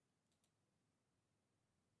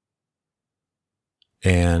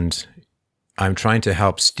 And I'm trying to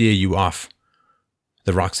help steer you off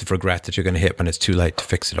the rocks of regret that you're going to hit when it's too late to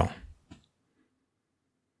fix it all.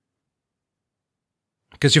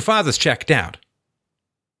 Because your father's checked out.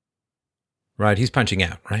 Right? He's punching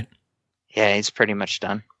out, right? Yeah, he's pretty much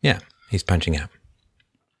done. Yeah, he's punching out.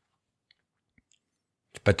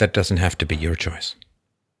 But that doesn't have to be your choice.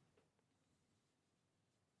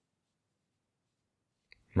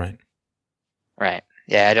 Right? Right.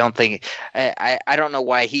 Yeah, I don't think I don't know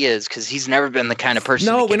why he is, because he's never been the kind of person.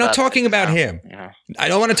 No, we're not talking about him. Yeah. I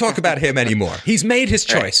don't want to talk about him anymore. He's made his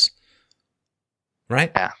choice.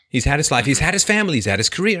 Right? Yeah. He's had his life. He's had his family. He's had his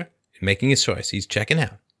career. He's making his choice. He's checking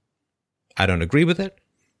out. I don't agree with it,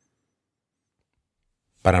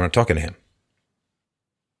 but I'm not talking to him.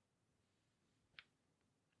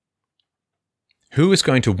 Who is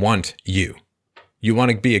going to want you? You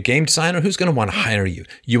want to be a game designer? Who's going to want to hire you?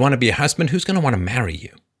 You want to be a husband? Who's going to want to marry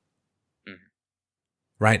you? Mm-hmm.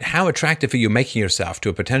 Right? How attractive are you making yourself to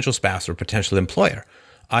a potential spouse or potential employer?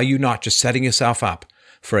 Are you not just setting yourself up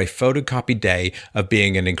for a photocopied day of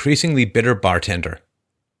being an increasingly bitter bartender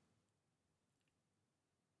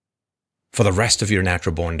for the rest of your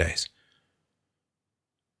natural-born days?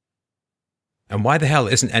 And why the hell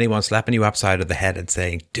isn't anyone slapping you upside of the head and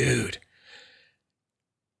saying, dude,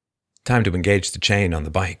 time to engage the chain on the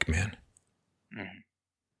bike, man? Mm.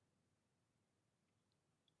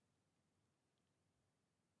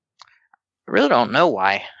 I really don't know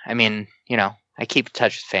why. I mean, I keep in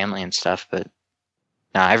touch with family and stuff, but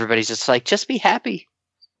no, everybody's just like, just be happy.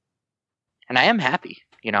 And I am happy.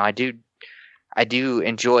 I do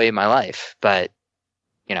enjoy my life, but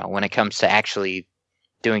when it comes to actually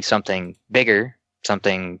doing something bigger,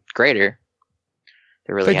 something greater,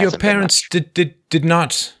 there really hasn't been much. But your parents did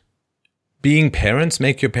not being parents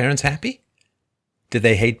make your parents happy? Do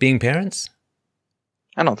they hate being parents?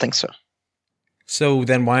 I don't think so. So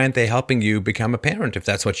then why aren't they helping you become a parent if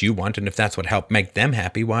that's what you want? And if that's what helped make them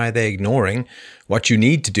happy, why are they ignoring what you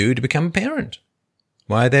need to do to become a parent?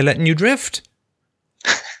 Why are they letting you drift?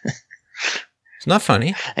 It's not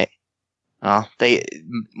funny. I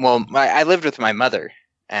lived with my mother,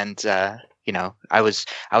 and I was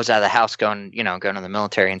out of the house going to the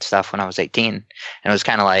military and stuff when I was 18, and it was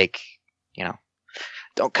kind of like,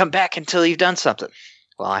 don't come back until you've done something.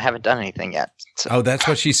 Well, I haven't done anything yet. So. Oh, that's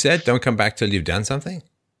what she said? Don't come back till you've done something?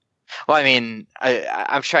 Well, I mean,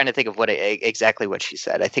 I'm trying to think of exactly what she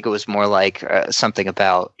said. I think it was more like something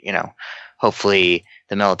about, hopefully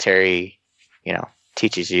the military,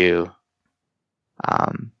 teaches you. I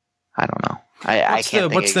don't know. I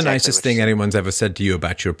can't. What's the nicest thing anyone's ever said to you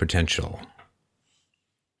about your potential?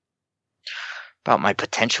 About my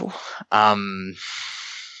potential?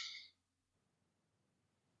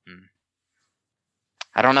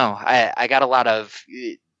 I don't know. I got a lot of.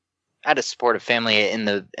 I had a supportive family in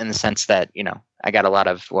the sense that I got a lot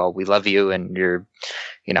of, well, we love you and you're,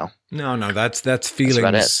 No, that's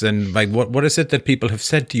feelings. And like, what is it that people have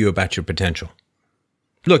said to you about your potential?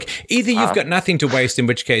 Look, either you've got nothing to waste, in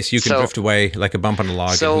which case you can drift away like a bump on a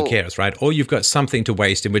log, and who cares, right? Or you've got something to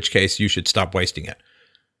waste, in which case you should stop wasting it.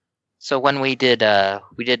 So when we did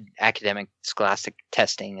academic scholastic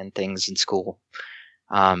testing and things in school,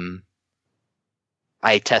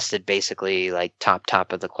 I tested basically like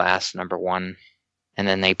top of the class, number one, and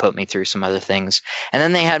then they put me through some other things, and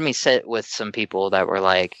then they had me sit with some people that were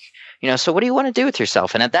like, so what do you want to do with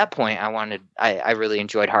yourself? And at that point, I really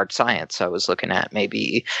enjoyed hard science. I was looking at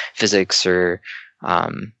maybe physics or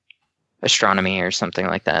astronomy or something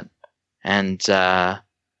like that, and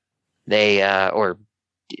they or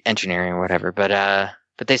engineering or whatever. But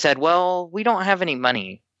they said, well, we don't have any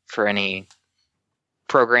money for any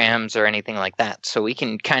programs or anything like that, so we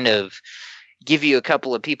can kind of give you a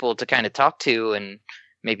couple of people to kind of talk to and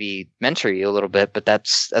maybe mentor you a little bit, but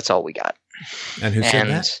that's all we got. And who said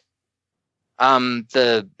that?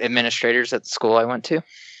 The administrators at the school I went to.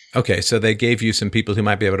 Okay, so they gave you some people who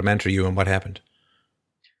might be able to mentor you, and what happened?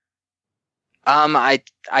 I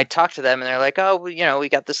talked to them, and they're like, oh, we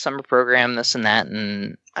got this summer program, this and that,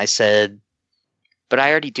 and I said, but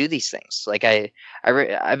I already do these things. Like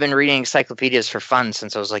I've been reading encyclopedias for fun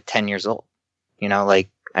since I was like 10 years old.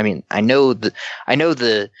 I mean, I know the.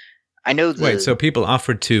 Wait, so people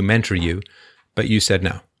offered to mentor you, but you said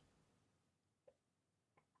no.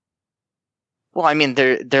 Well, I mean,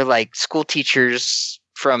 they're like school teachers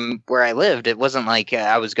from where I lived. It wasn't like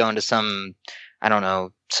I was going to some, I don't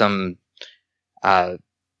know, some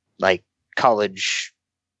like college.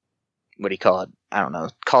 What do you call it? I don't know,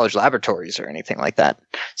 college laboratories or anything like that.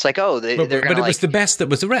 It's like, oh, they're going to. But it was the best that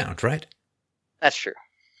was around, right? That's true.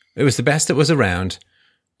 It was the best that was around,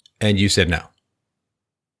 and you said no.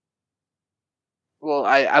 Well,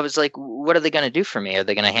 I was like, what are they going to do for me? Are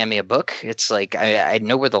they going to hand me a book? It's like, I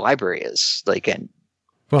know where the library is. Like,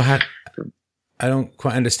 well, I don't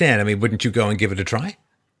quite understand. I mean, wouldn't you go and give it a try?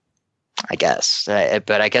 I guess.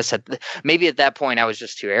 But I guess maybe at that point I was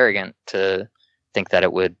just too arrogant to think that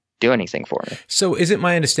it would do anything for me. So is it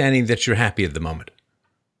my understanding that you're happy at the moment?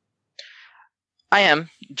 I am,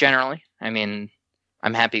 generally. I mean,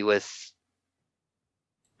 I'm happy with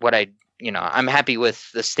what I'm happy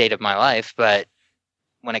with the state of my life, but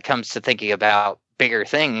when it comes to thinking about bigger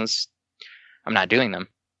things, I'm not doing them.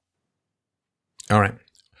 All right.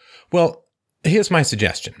 Well, here's my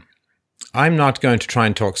suggestion. I'm not going to try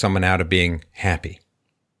and talk someone out of being happy.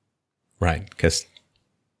 Right? Because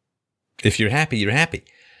if you're happy, you're happy.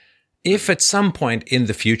 If at some point in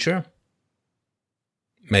the future,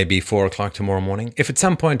 maybe 4 o'clock tomorrow morning, if at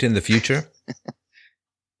some point in the future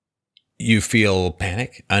you feel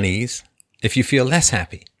panic, unease, if you feel less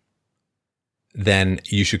happy, then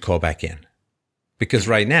you should call back in. Because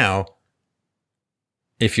right now,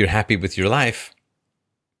 if you're happy with your life,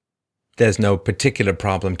 there's no particular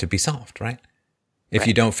problem to be solved, right? If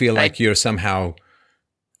you don't feel like you're somehow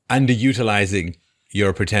underutilizing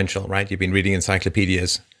your potential, right? You've been reading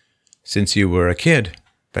encyclopedias since you were a kid,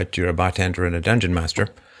 but you're a bartender and a dungeon master.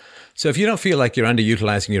 So if you don't feel like you're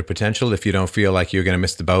underutilizing your potential, if you don't feel like you're going to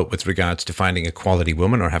miss the boat with regards to finding a quality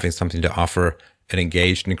woman or having something to offer an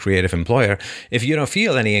engaged and creative employer, if you don't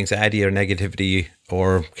feel any anxiety or negativity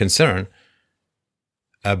or concern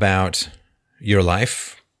about your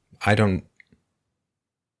life, I don't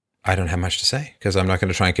have much to say, because I'm not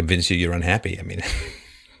going to try and convince you you're unhappy. I mean,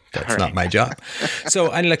 that's not my job.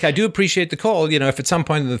 So, and I do appreciate the call. If at some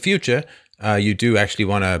point in the future, you do actually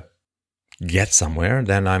want to get somewhere,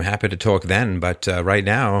 then I'm happy to talk then. But right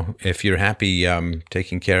now, if you're happy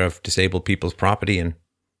taking care of disabled people's property and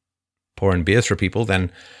pouring beers for people,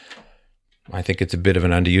 then I think it's a bit of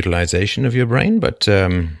an underutilization of your brain, but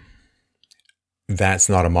that's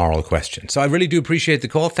not a moral question. So I really do appreciate the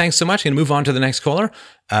call. Thanks so much. I'm going to move on to the next caller,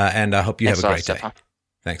 and I hope you have a great day.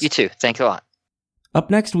 Thanks. You too. Thanks a lot. Up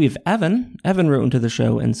next, we have Evan. Evan wrote into the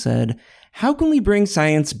show and said, how can we bring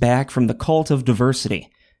science back from the cult of diversity?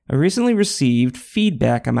 I recently received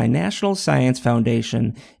feedback on my National Science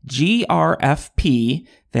Foundation GRFP,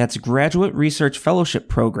 that's Graduate Research Fellowship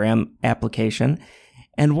Program application,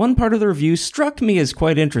 and one part of the review struck me as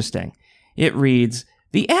quite interesting. It reads,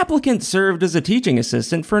 the applicant served as a teaching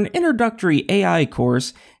assistant for an introductory AI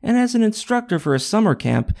course and as an instructor for a summer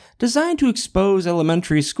camp designed to expose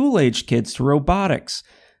elementary school-aged kids to robotics.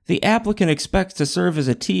 The applicant expects to serve as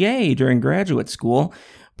a TA during graduate school,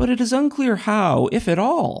 but it is unclear how, if at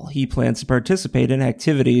all, he plans to participate in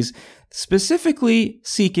activities specifically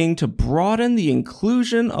seeking to broaden the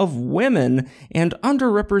inclusion of women and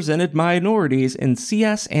underrepresented minorities in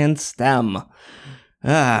CS and STEM.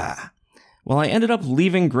 While I ended up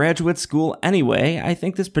leaving graduate school anyway, I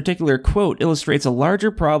think this particular quote illustrates a larger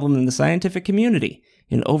problem in the scientific community,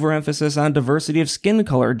 an overemphasis on diversity of skin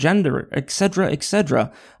color, gender,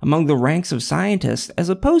 etc., among the ranks of scientists, as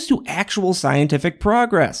opposed to actual scientific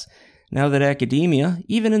progress. Now that academia,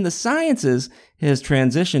 even in the sciences, has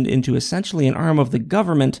transitioned into essentially an arm of the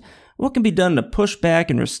government, what can be done to push back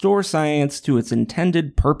and restore science to its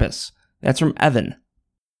intended purpose? That's from Evan.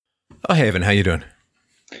 Oh, hey, Evan, how you doing?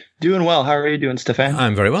 Doing well. How are you doing, Stefan?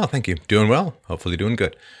 I'm very well, thank you. Doing well. Hopefully doing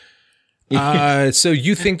good. So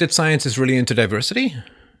you think that science is really into diversity?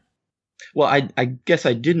 Well, I guess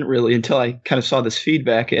I didn't really until I kind of saw this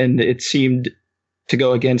feedback, and it seemed to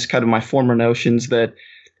go against kind of my former notions that,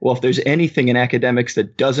 well, if there's anything in academics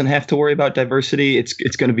that doesn't have to worry about diversity,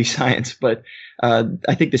 it's going to be science. But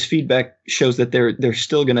I think this feedback shows that they're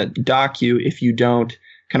still going to dock you if you don't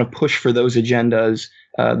kind of push for those agendas,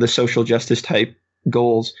 the social justice type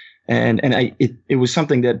goals. And it was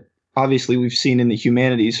something that obviously we've seen in the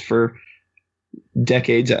humanities for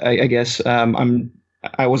decades. I guess I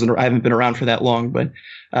haven't been around for that long, but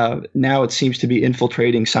now it seems to be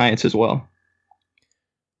infiltrating science as well.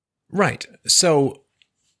 Right. So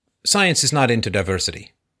science is not into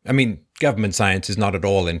diversity. I mean, government science is not at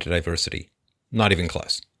all into diversity. Not even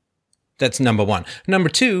close. That's number one. Number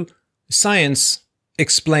two, science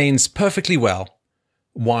explains perfectly well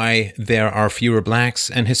why there are fewer blacks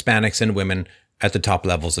and Hispanics and women at the top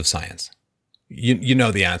levels of science. You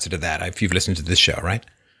know the answer to that if you've listened to this show, right?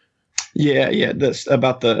 Yeah. This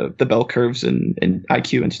about the bell curves and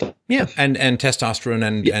IQ and stuff. Yeah, and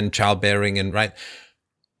testosterone and childbearing and right.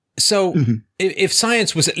 So if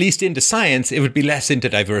science was at least into science, it would be less into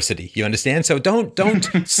diversity. You understand? So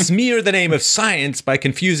don't smear the name of science by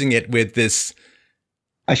confusing it with this.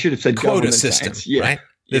 I should have said quota system, right?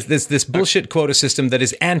 This bullshit quota system that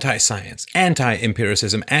is anti-science,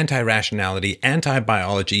 anti-empiricism, anti-rationality,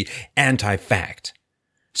 anti-biology, anti-fact.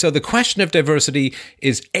 So the question of diversity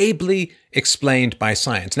is ably explained by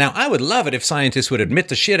science. Now, I would love it if scientists would admit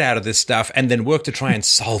the shit out of this stuff and then work to try and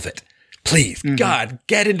solve it. Please, God,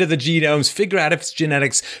 get into the genomes, figure out if it's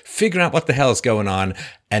genetics, figure out what the hell is going on,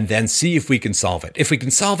 and then see if we can solve it. If we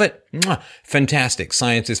can solve it, fantastic.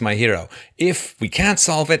 Science is my hero. If we can't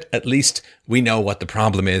solve it, at least we know what the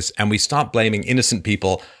problem is, and we stop blaming innocent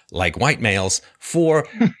people like white males for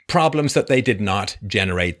problems that they did not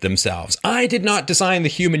generate themselves. I did not design the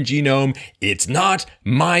human genome. It's not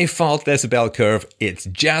my fault there's a bell curve. It's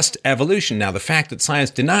just evolution. Now, the fact that science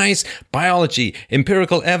denies biology,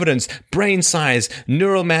 empirical evidence, brain size,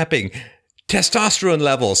 neural mapping, testosterone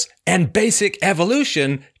levels, and basic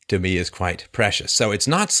evolution, to me, is quite precious. So it's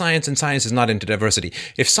not science, and science is not into diversity.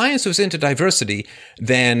 If science was into diversity,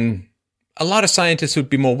 then a lot of scientists would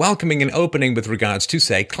be more welcoming and opening with regards to,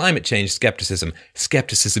 say, climate change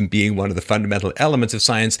skepticism being one of the fundamental elements of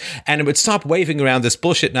science, and it would stop waving around this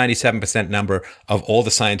bullshit 97% number of all the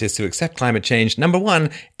scientists who accept climate change. Number one,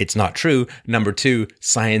 it's not true. Number two,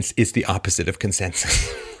 science is the opposite of consensus.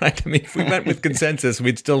 Right? I mean, if we went with consensus,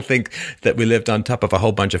 we'd still think that we lived on top of a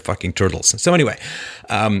whole bunch of fucking turtles. So anyway,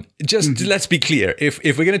 let's be clear. If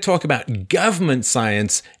we're going to talk about government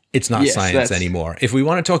science, it's not science anymore. If we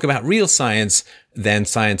want to talk about real science, then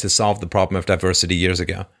science has solved the problem of diversity years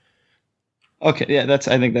ago. Okay, yeah,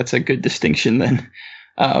 I think that's a good distinction then.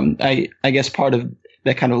 I guess part of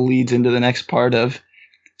that kind of leads into the next part of,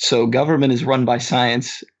 so government is run by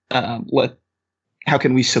science. How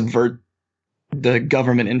can we subvert the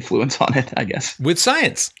government influence on it, I guess? With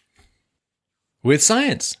science.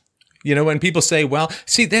 You know, when people say, well,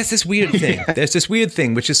 see, there's this weird thing. There's this weird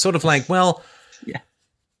thing, which is sort of like, well,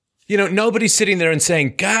 you know, nobody's sitting there and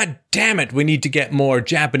saying, God damn it, we need to get more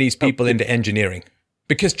Japanese people into engineering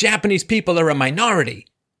because Japanese people are a minority.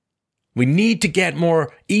 We need to get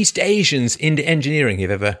more East Asians into engineering.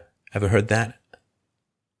 You've ever heard that?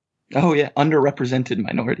 Oh, yeah. Underrepresented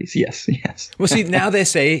minorities. Yes. Well, see, now they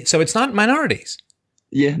say, so it's not minorities.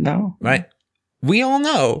 Yeah, no. Right? We all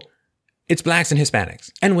know it's blacks and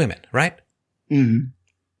Hispanics and women, right? Mm-hmm.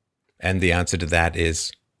 And the answer to that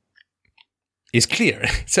is clear.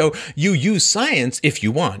 So you use science, if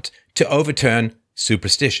you want, to overturn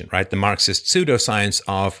superstition, right? The Marxist pseudoscience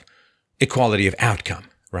of equality of outcome,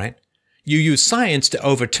 right? You use science to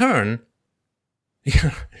overturn,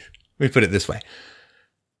 let me put it this way.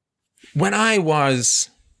 When I was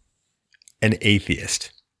an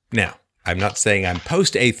atheist, now, I'm not saying I'm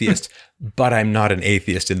post-atheist, but I'm not an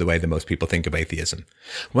atheist in the way that most people think of atheism.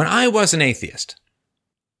 When I was an atheist,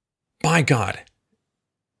 by God,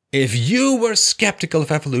 if you were skeptical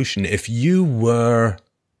of evolution, if you were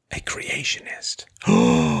a creationist,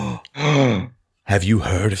 have you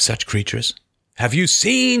heard of such creatures? Have you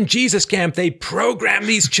seen Jesus Camp? They program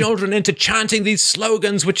these children into chanting these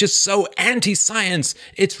slogans, which is so anti-science.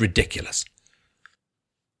 It's ridiculous.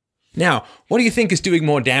 Now, what do you think is doing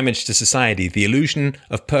more damage to society? The illusion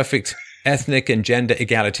of perfect ethnic and gender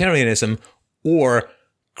egalitarianism or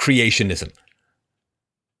creationism?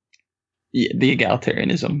 Yeah, the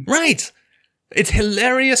egalitarianism. Right. It's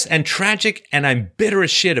hilarious and tragic, and I'm bitter as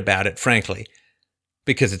shit about it, frankly,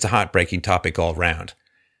 because it's a heartbreaking topic all round.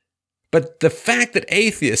 But the fact that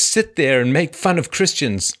atheists sit there and make fun of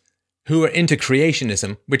Christians who are into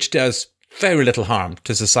creationism, which does very little harm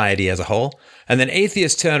to society as a whole, and then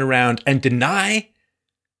atheists turn around and deny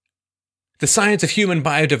the science of human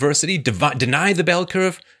biodiversity, deny the bell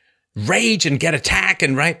curve, rage and get attack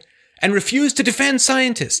and refuse to defend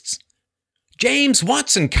scientists. James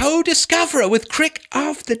Watson, co-discoverer with Crick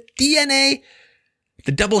of the DNA,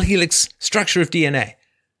 the double helix structure of DNA.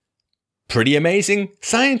 Pretty amazing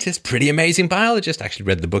scientist, pretty amazing biologist. I actually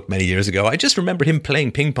read the book many years ago. I just remembered him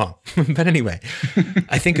playing ping pong. But anyway,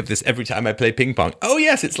 I think of this every time I play ping pong. Oh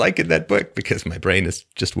yes, it's like in that book because my brain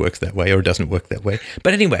just works that way or doesn't work that way.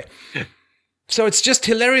 But anyway, so it's just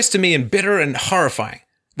hilarious to me and bitter and horrifying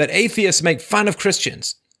that atheists make fun of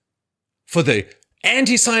Christians for the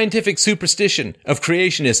anti-scientific superstition of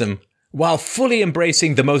creationism while fully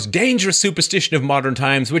embracing the most dangerous superstition of modern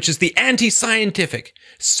times, which is the anti-scientific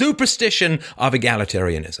superstition of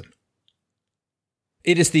egalitarianism.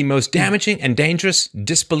 It is the most damaging and dangerous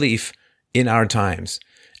disbelief in our times,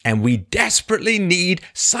 and we desperately need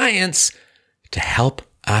science to help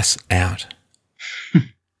us out.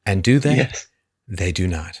 And do they? Yes. They do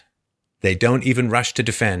not. They don't even rush to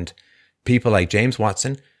defend people like James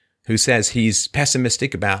Watson, who says he's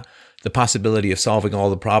pessimistic about the possibility of solving all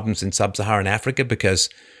the problems in sub-Saharan Africa because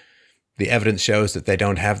the evidence shows that they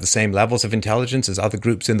don't have the same levels of intelligence as other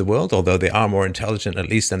groups in the world, although they are more intelligent, at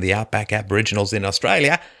least, than the outback aboriginals in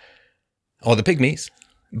Australia or the pygmies.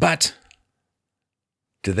 But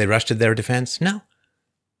did they rush to their defense? No.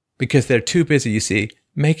 Because they're too busy, you see,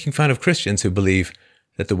 making fun of Christians who believe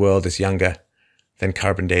that the world is younger than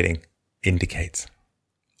carbon dating indicates.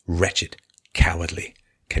 Wretched, cowardly,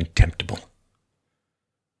 contemptible.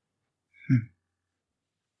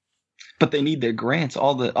 But they need their grants.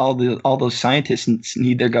 All those scientists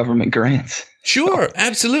need their government grants. Sure,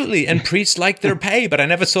 absolutely. And priests like their pay, but I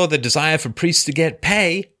never saw the desire for priests to get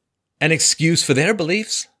pay an excuse for their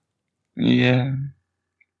beliefs. Yeah.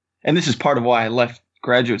 And this is part of why I left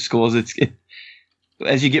graduate schools.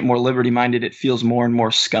 As you get more liberty-minded, it feels more and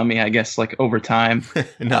more scummy, I guess, like over time.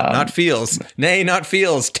 Not feels. Nay, not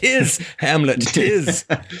feels. 'Tis, Hamlet, 'tis.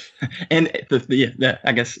 And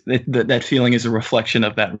I guess that feeling is a reflection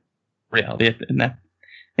of that reality in that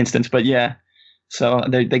instance. But yeah, so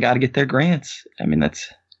they got to get their grants. I mean,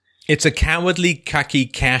 it's a cowardly,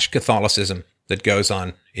 cucky cash Catholicism that goes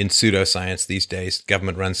on in pseudoscience these days,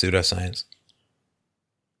 government-run pseudoscience.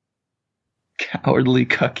 Cowardly,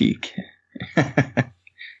 cucky.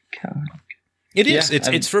 It is.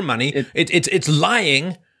 Yeah, it's for money. It's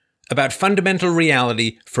lying about fundamental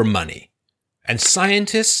reality for money. And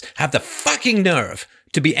scientists have the fucking nerve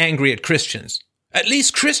to be angry at Christians. At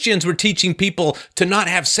least Christians were teaching people to not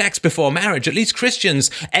have sex before marriage. At least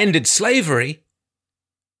Christians ended slavery.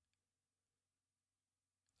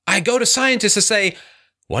 I go to scientists to say,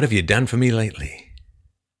 what have you done for me lately?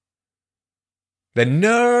 The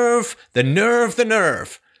nerve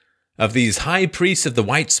of these high priests of the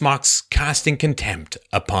white smocks casting contempt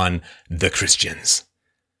upon the Christians.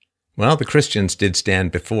 Well, the Christians did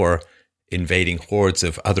stand before invading hordes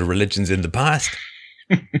of other religions in the past.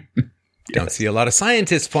 Don't see a lot of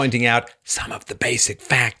scientists pointing out some of the basic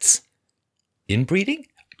facts. Inbreeding?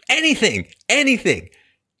 Anything.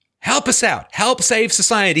 Help us out. Help save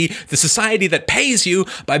society, the society that pays you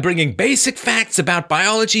by bringing basic facts about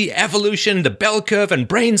biology, evolution, the bell curve, and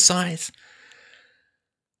brain size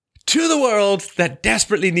to the world that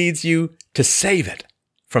desperately needs you to save it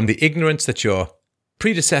from the ignorance that your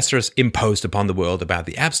predecessors imposed upon the world about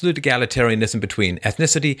the absolute egalitarianism between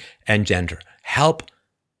ethnicity and gender. Help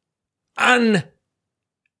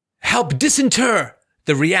disinter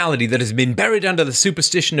the reality that has been buried under the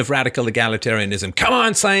superstition of radical egalitarianism. Come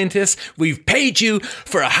on, scientists. We've paid you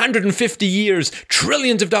for 150 years,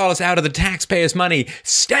 trillions of dollars out of the taxpayers' money.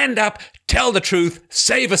 Stand up, tell the truth,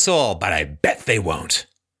 save us all. But I bet they won't.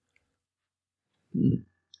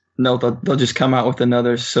 No, they'll just come out with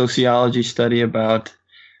another sociology study about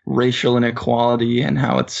racial inequality and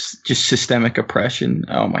how it's just systemic oppression.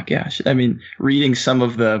 Oh my gosh. I mean, reading some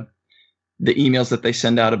of the emails that they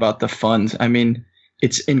send out about the funds, I mean,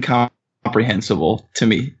 it's incomprehensible to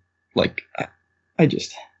me. Like, I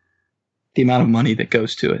just, the amount of money that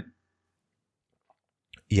goes to it.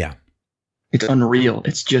 Yeah. It's unreal.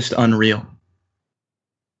 It's just unreal.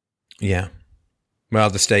 Yeah. Well,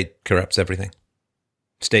 the state corrupts everything.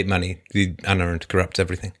 State money, the unearned, corrupts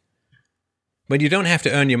everything. When you don't have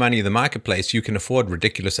to earn your money in the marketplace, you can afford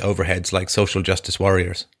ridiculous overheads like social justice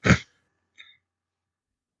warriors.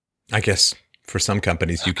 I guess for some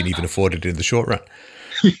companies, you can even afford it in the short run.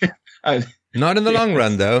 Yeah, Not in the long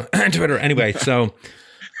run, though. Twitter. Anyway, so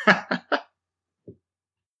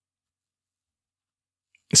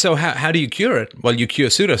how do you cure it? Well, you cure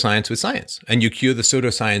pseudoscience with science, and you cure the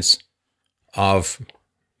pseudoscience of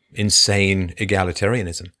insane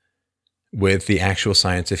egalitarianism with the actual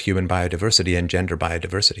science of human biodiversity and gender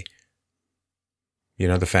biodiversity. You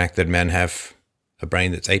know, the fact that men have a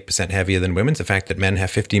brain that's 8% heavier than women's, the fact that men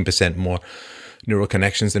have 15% more neural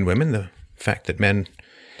connections than women, the fact that men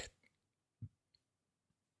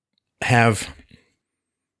have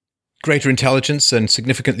greater intelligence and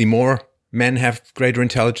significantly more men have greater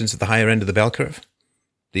intelligence at the higher end of the bell curve.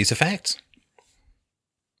 These are facts.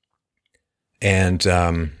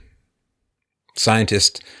 And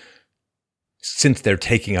scientists, since they're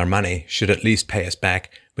taking our money, should at least pay us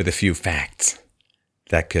back with a few facts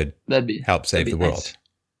that could help save the world.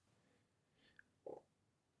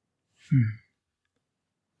 Nice.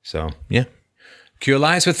 So, yeah. Cure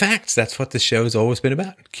lies with facts. That's what this show has always been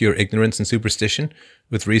about. Cure ignorance and superstition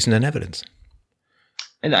with reason and evidence.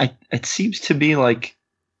 And it seems to be like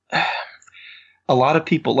a lot of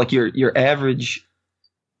people, like your average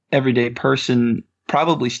everyday person,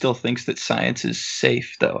 probably still thinks that science is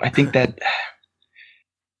safe, though. I think that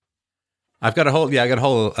I've got a whole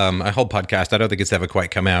podcast. I don't think it's ever quite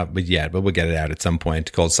come out, but we'll get it out at some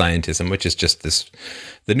point, called Scientism, which is just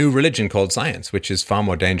the new religion called science, which is far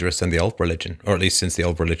more dangerous than the old religion, or at least since the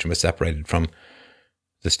old religion was separated from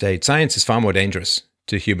the state. Science is far more dangerous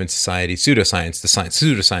to human society. Pseudoscience,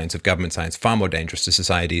 pseudoscience of government science, far more dangerous to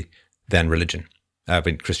society than religion.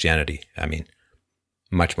 Christianity,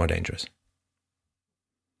 much more dangerous.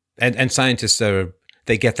 And scientists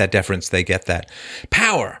they get that deference, they get that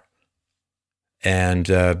power. And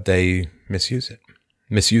they misuse it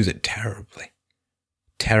terribly.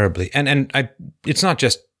 And it's not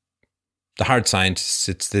just the hard scientists;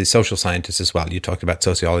 it's the social scientists as well. You talked about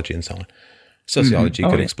sociology and so on. Sociology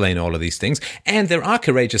could explain all of these things, and there are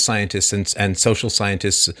courageous scientists and social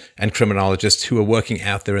scientists and criminologists who are working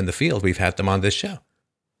out there in the field. We've had them on this show,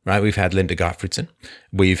 right? We've had Linda Gottfriedson,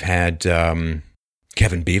 we've had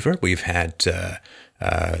Kevin Beaver, we've had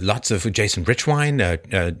lots of Jason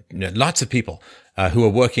Richwine, lots of people who are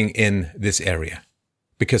working in this area,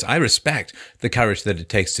 because I respect the courage that it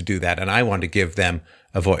takes to do that, and I want to give them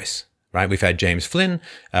a voice, right? We've had James Flynn,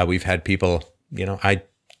 we've had people, I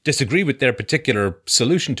disagree with their particular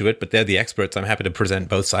solution to it, but they're the experts. I'm happy to present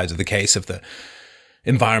both sides of the case of the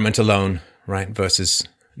environment alone, right, versus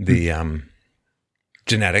the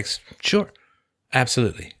genetics. Sure,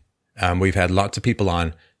 absolutely. We've had lots of people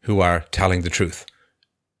on who are telling the truth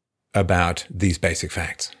about these basic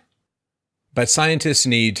facts. But scientists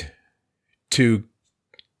need to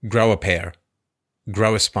grow a pair,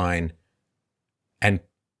 grow a spine, and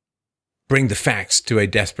bring the facts to a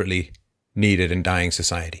desperately needed and dying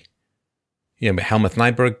society. Helmut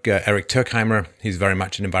Nyberg, Eric Turkheimer, he's very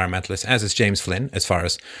much an environmentalist, as is James Flynn, as far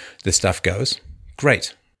as this stuff goes.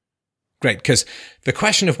 Great, because the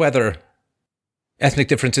question of whether ethnic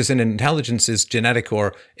differences in intelligence is genetic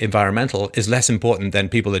or environmental is less important than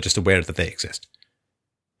people are just aware that they exist.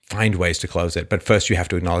 Find ways to close it, but first you have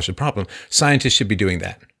to acknowledge the problem. Scientists should be doing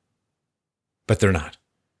that. but they're not.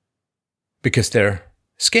 Because they're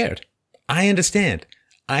scared. I understand.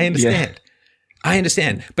 Yeah. I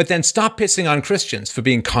understand. But then stop pissing on Christians for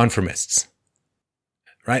being conformists.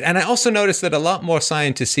 Right? And I also noticed that a lot more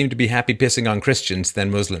scientists seem to be happy pissing on Christians than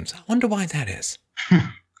Muslims. I wonder why that is.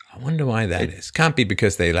 Can't be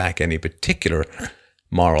because they lack any particular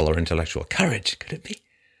moral or intellectual courage, could it be?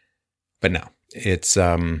 But no, it's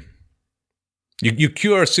you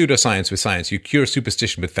cure pseudoscience with science. You cure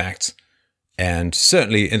superstition with facts. And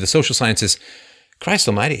certainly in the social sciences, Christ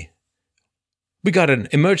almighty, we got an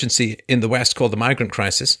emergency in the West called the migrant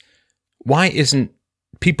crisis. Why isn't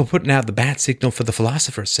people putting out the bat signal for the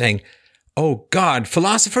philosophers saying, oh God,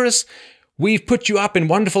 philosophers, we've put you up in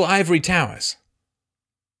wonderful ivory towers.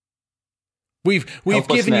 We've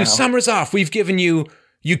given you summers off. We've given you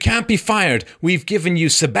can't be fired. We've given you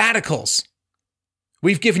sabbaticals.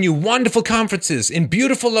 We've given you wonderful conferences in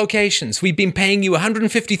beautiful locations. We've been paying you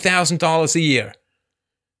 $150,000 a year.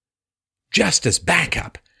 Just as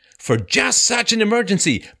backup for just such an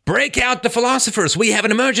emergency. Break out the philosophers. We have an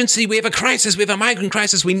emergency. We have a crisis. We have a migrant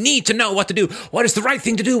crisis. We need to know what to do. What is the right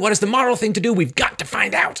thing to do? What is the moral thing to do? We've got to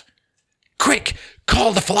find out. Quick,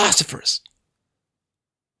 call the philosophers.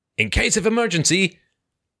 In case of emergency,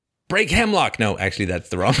 break hemlock. No, actually, that's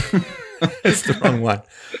the wrong. It's the wrong one.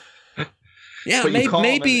 Yeah,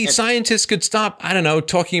 maybe scientists could stop, I don't know,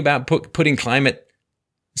 talking about putting climate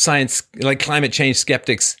science, like climate change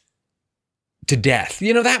skeptics to death.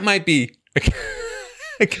 You know, that might be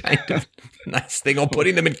a kind of nice thing, or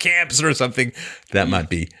putting them in camps or something. That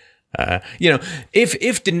might be,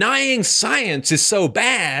 if denying science is so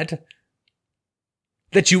bad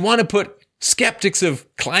that you want to put skeptics of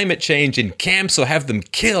climate change in camps or have them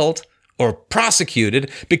killed or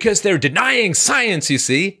prosecuted because they're denying science, you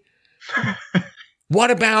see. What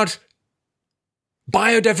about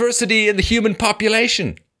biodiversity in the human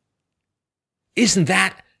population? Isn't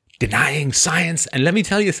that denying science? And let me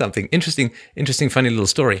tell you something interesting, funny little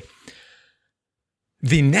story.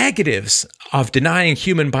 The negatives of denying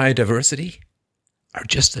human biodiversity are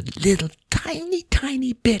just a little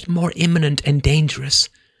tiny bit more imminent and dangerous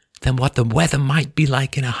than what the weather might be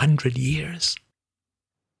like in 100 years.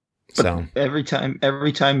 But so every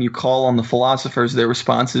time you call on the philosophers, their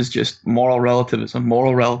response is just moral relativism.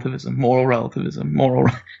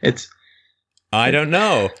 It's. I don't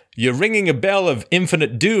know. You're ringing a bell of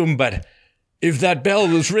infinite doom, but if that bell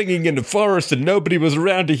was ringing in the forest and nobody was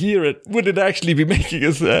around to hear it, would it actually be making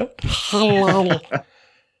a sound?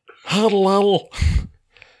 Huddle.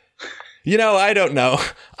 You know, I don't know.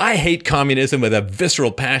 I hate communism with a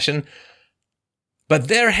visceral passion. But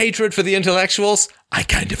their hatred for the intellectuals, I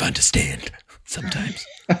kind of understand sometimes.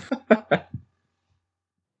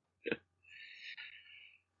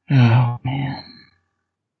 Oh, man.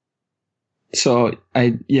 So,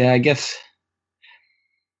 I guess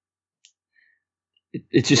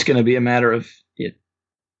it's just going to be a matter of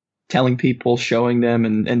telling people, showing them,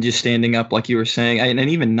 and just standing up like you were saying. And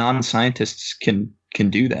even non-scientists can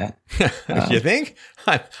do that. You think?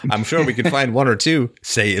 I'm sure we could find one or two,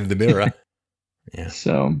 say, in the mirror. Yeah.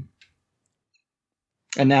 So,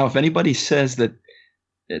 and now if anybody says that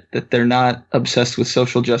they're not obsessed with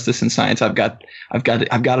social justice and science, I've got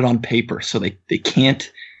it on paper, so they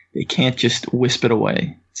can't just wisp it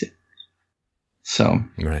away. So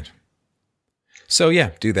right. So yeah,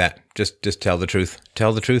 do that. Just tell the truth.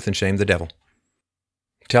 Tell the truth and shame the devil.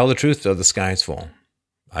 Tell the truth or the skies fall.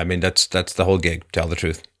 I mean, that's the whole gig. Tell the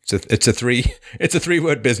truth. It's a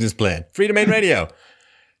 3-word business plan. Free Domain Radio.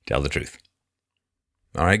 Tell the truth.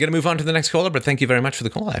 All right, going to move on to the next caller, but thank you very much for the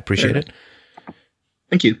call. I appreciate it.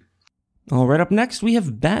 Thank you. All right, up next, we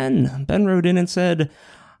have Ben. Ben wrote in and said,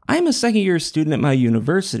 I'm a second-year student at my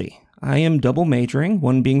university. I am double majoring,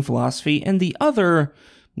 one being philosophy and the other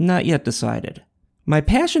not yet decided. My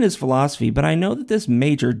passion is philosophy, but I know that this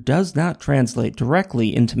major does not translate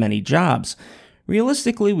directly into many jobs.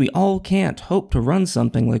 Realistically, we all can't hope to run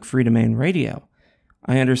something like Free Domain Radio.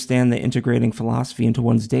 I understand that integrating philosophy into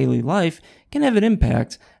one's daily life can have an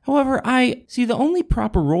impact. However, I see the only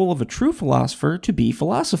proper role of a true philosopher to be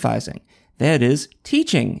philosophizing. That is,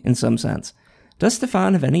 teaching in some sense. Does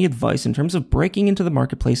Stefan have any advice in terms of breaking into the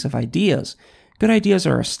marketplace of ideas? Good ideas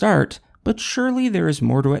are a start, but surely there is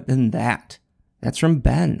more to it than that. That's from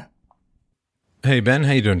Ben. Hey, Ben,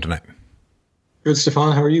 how you doing tonight? Good,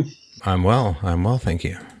 Stefan. How are you? I'm well, thank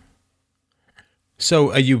you.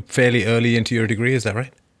 So, are you fairly early into your degree? Is that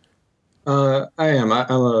right? I am.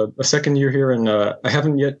 I'm a second year here, and I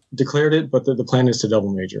haven't yet declared it, but the plan is to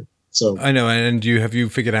double major. So I know. And have you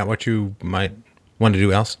figured out what you might want to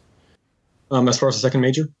do else? As far as the second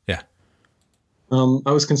major? Yeah.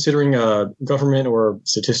 I was considering government or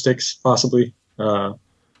statistics, possibly.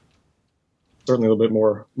 Certainly a little bit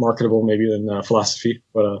more marketable maybe than philosophy.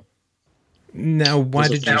 But now, why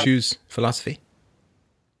did you choose philosophy?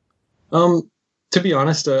 To be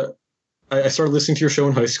honest, I started listening to your show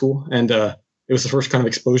in high school, and it was the first kind of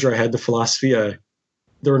exposure I had to philosophy.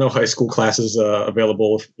 There were no high school classes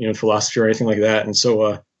available, in philosophy or anything like that. And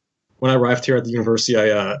so when I arrived here at the university,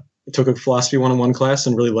 I took a philosophy 101 class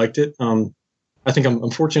and really liked it. I think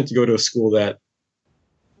I'm fortunate to go to a school that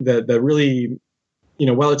really,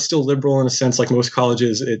 while it's still liberal in a sense, like most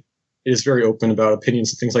colleges, it is very open about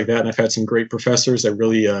opinions and things like that. And I've had some great professors that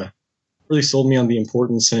really sold me on the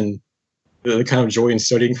importance and the kind of joy in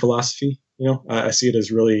studying philosophy. I see it as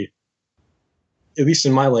really, at least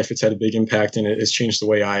in my life, it's had a big impact, and it has changed the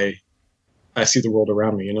way I see the world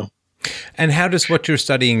around me. And how does what you're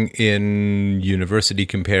studying in university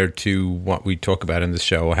compare to what we talk about in this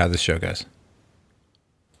show, or how this show goes?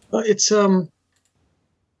 It's in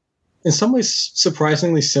some ways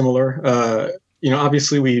surprisingly similar.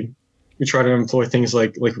 Obviously we try to employ things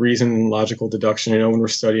like reason and logical deduction. When we're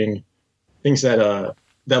studying things that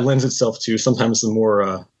lends itself to sometimes the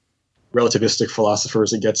more relativistic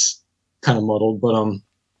philosophers, it gets kind of muddled. But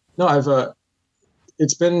no,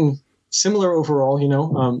 it's been similar overall.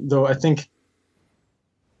 Though I think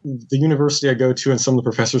the university I go to and some of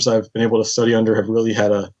the professors I've been able to study under have really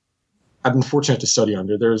I've been fortunate to study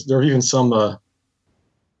under. There are even some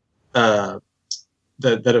that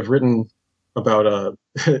have written about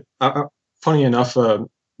funny enough,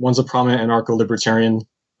 one's a prominent anarcho-libertarian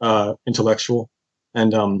intellectual,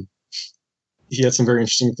 and he had some very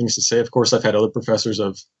interesting things to say. Of course, I've had other professors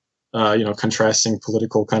of contrasting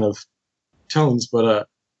political kind of tones, but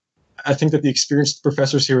I think that the experienced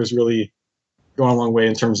professors here has really gone a long way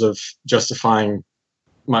in terms of justifying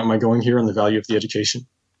my going here and the value of the education.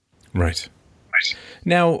 Right.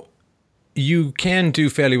 Now, you can do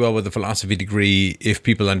fairly well with a philosophy degree if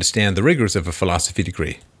people understand the rigors of a philosophy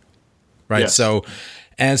degree, right? Yes. So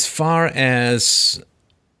as far as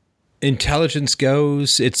intelligence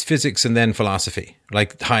goes, it's physics and then philosophy,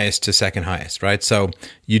 like highest to second highest, right? So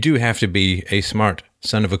you do have to be a smart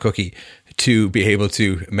son of a cookie to be able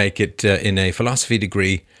to make it in a philosophy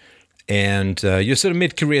degree. And your sort of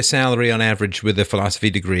mid-career salary on average with a philosophy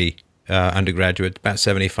degree, undergraduate, about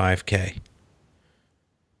 $75K.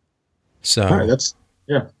 So all right, that's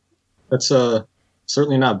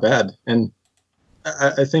certainly not bad, and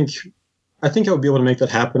I think I would be able to make that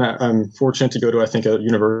happen. I'm fortunate to go to, I think, a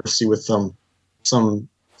university with some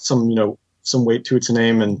weight to its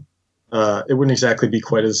name, and it wouldn't exactly be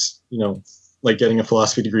quite as like getting a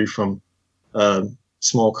philosophy degree from a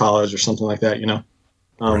small college or something like that.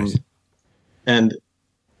 Right. And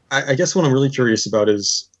I guess what I'm really curious about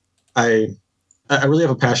is I really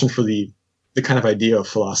have a passion for the kind of idea of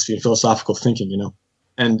philosophy and philosophical thinking,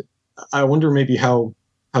 and I wonder maybe how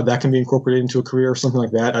that can be incorporated into a career or something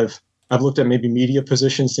like that. I've looked at maybe media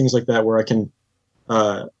positions, things like that, where I can,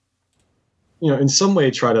 in some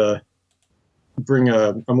way try to bring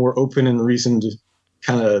a more open and reasoned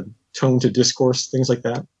kind of tone to discourse, things like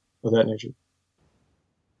that, of that nature.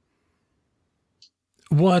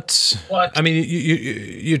 What? I mean,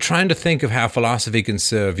 you're trying to think of how philosophy can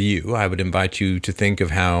serve you. I would invite you to think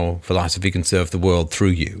of how philosophy can serve the world through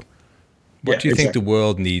you. What do you think the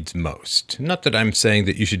world needs most? Not that I'm saying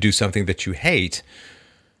that you should do something that you hate,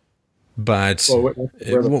 but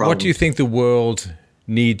what do you think the world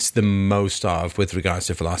needs the most of with regards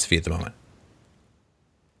to philosophy at the moment?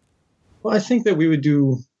 Well, I think that we would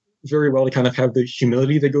do very well to kind of have the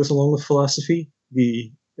humility that goes along with philosophy.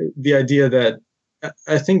 The idea that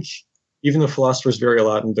I think even though philosophers vary a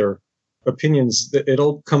lot in their opinions, it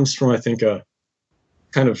all comes from, I think, a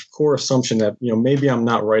kind of core assumption that, maybe I'm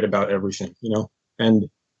not right about everything, and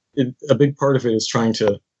a big part of it is trying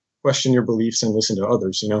to question your beliefs and listen to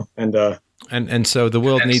others, and so the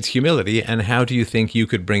world needs humility. And how do you think you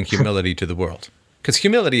could bring humility to the world? Because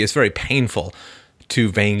humility is very painful to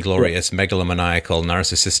vainglorious, megalomaniacal,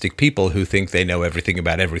 narcissistic people who think they know everything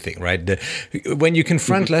about everything, right? When you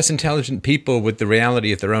confront less intelligent people with the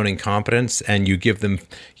reality of their own incompetence and you give them,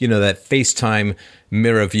 that FaceTime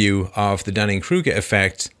mirror view of the Dunning-Kruger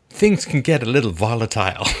effect, things can get a little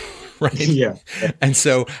volatile, right? Yeah. And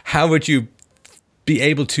so how would you be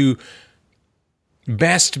able to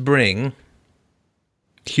best bring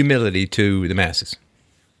humility to the masses?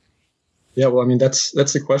 Yeah, well, I mean, that's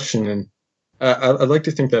the question. And I'd like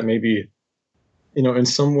to think that maybe, in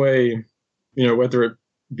some way, whether it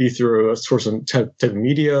be through a source of type of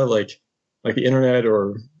media, like the internet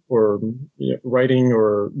or writing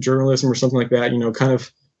or journalism or something like that, kind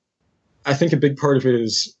of, I think a big part of it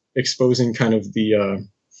is exposing kind of the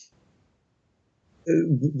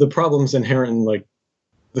the problems inherent in like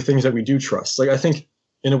the things that we do trust. Like I think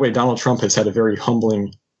in a way Donald Trump has had a very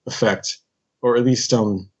humbling effect, or at least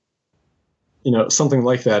something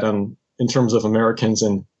like that in terms of Americans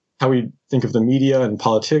and how we think of the media and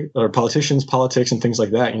politicians, politics, and things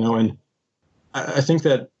like that. And I think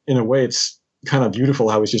that in a way it's kind of beautiful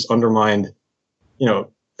how it's just undermined,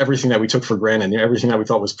 everything that we took for granted, everything that we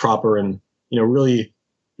thought was proper, and really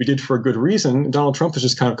we did for a good reason. Donald Trump has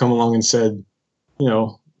just kind of come along and said,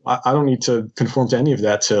 I don't need to conform to any of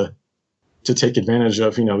that to take advantage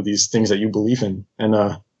of, these things that you believe in. And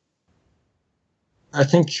I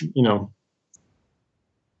think,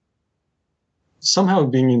 somehow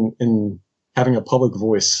being in having a public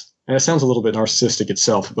voice, and it sounds a little bit narcissistic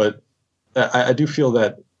itself, but I do feel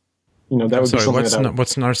that, that would be something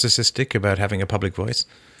what's narcissistic about having a public voice?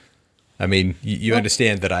 I mean, you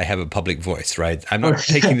understand that I have a public voice, right? I'm not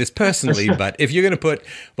taking this personally, but if you're going to put,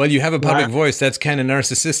 well, you have a public voice, that's kind of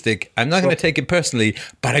narcissistic. I'm not going to take it personally,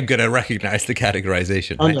 but I'm going to recognize the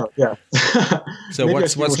categorization. Right? No, yeah. So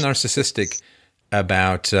what's narcissistic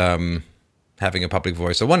about having a public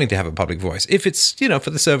voice or wanting to have a public voice, if it's,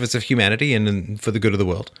 for the service of humanity and for the good of the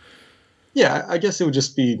world? Yeah, I guess it would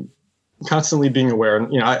just be constantly being aware.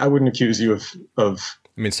 And, I wouldn't accuse you of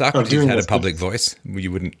I mean, Socrates had a public voice.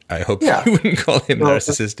 You wouldn't. I hope you wouldn't call him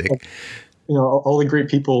narcissistic. All the great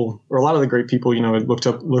people, or a lot of the great people, looked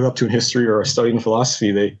up to in history or studied in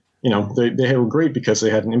philosophy. They were great because they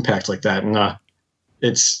had an impact like that. And I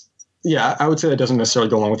would say that doesn't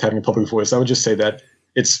necessarily go along with having a public voice. I would just say that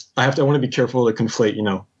I want to be careful to conflate,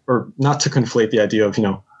 or not to conflate the idea of,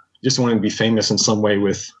 just wanting to be famous in some way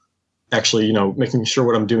with actually, making sure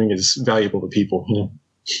what I'm doing is valuable to people.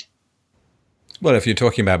 Well, if you're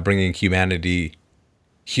talking about bringing humility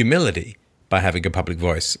by having a public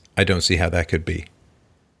voice, I don't see how that could be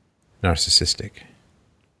narcissistic.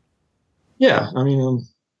 Yeah, I mean,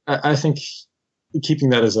 I think keeping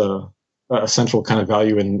that as a central kind of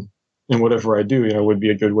value in whatever I do, would be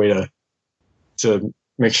a good way to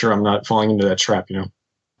make sure I'm not falling into that trap,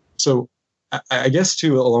 So I guess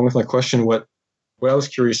too, along with my question, what I was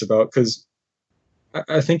curious about, because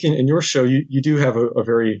I think in your show you do have a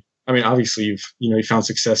very, I mean, obviously you found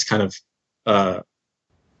success kind of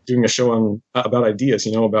doing a show about ideas,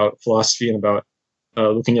 about philosophy and about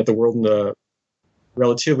looking at the world in a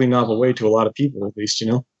relatively novel way to a lot of people, at least,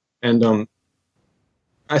 And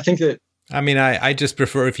I think that, I mean, I just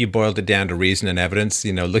prefer if you boiled it down to reason and evidence,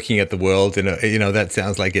 looking at the world, that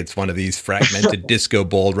sounds like it's one of these fragmented disco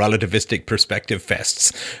ball relativistic perspective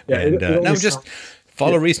fests. Yeah, and just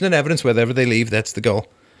follow reason and evidence wherever they leave. That's the goal.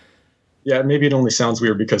 Yeah, maybe it only sounds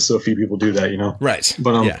weird because so few people do that, Right.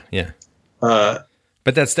 But yeah.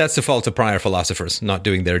 But that's the fault of prior philosophers not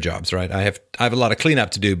doing their jobs, right? I have a lot of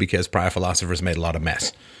cleanup to do because prior philosophers made a lot of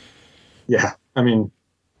mess. Yeah, I mean,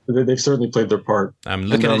 they've certainly played their part. I'm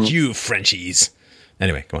looking at you, Frenchies.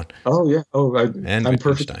 Anyway, come on. Oh yeah. Oh, I'm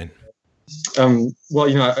perfect. Well,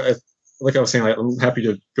 like I was saying, I'm happy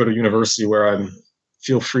to go to university where I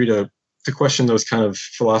feel free to question those kind of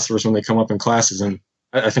philosophers when they come up in classes, and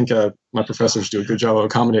I think my professors do a good job of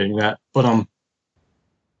accommodating that.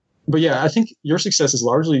 But yeah, I think your success is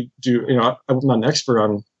largely due. I'm not an expert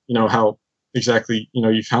on how exactly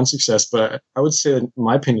you found success, but I would say that, in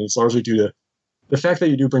my opinion, it's largely due to the fact that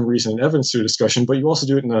you do bring reason and evidence to a discussion, but you also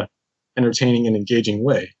do it in an entertaining and engaging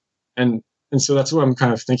way. And so that's what I'm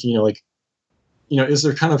kind of thinking. Is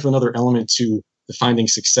there kind of another element to the finding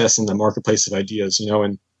success in the marketplace of ideas?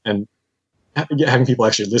 And having people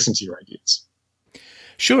actually listen to your ideas.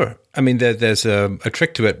 Sure. I mean, there's a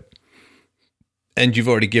trick to it, and you've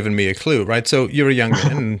already given me a clue, right? So you're a young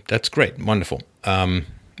man, and that's great, wonderful.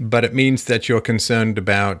 But it means that you're concerned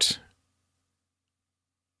about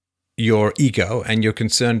your ego, and you're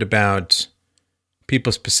concerned about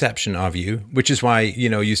people's perception of you, which is why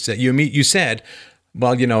you said,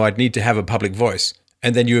 well, I'd need to have a public voice,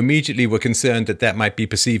 and then you immediately were concerned that might be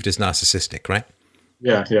perceived as narcissistic, right?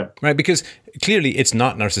 Yeah. Right, because clearly it's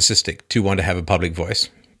not narcissistic to want to have a public voice.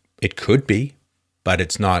 It could be, but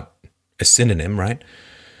it's not a synonym, right?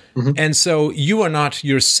 Mm-hmm. And so you are not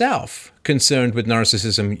yourself concerned with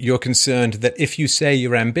narcissism. You're concerned that if you say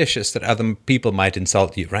you're ambitious, that other people might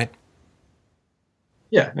insult you, right?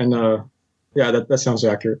 Yeah, and that sounds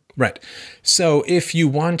accurate. Right. So if you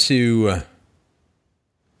want to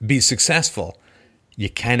be successful, you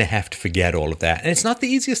kind of have to forget all of that. And it's not the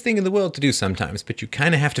easiest thing in the world to do sometimes, but you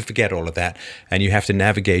kind of have to forget all of that, and you have to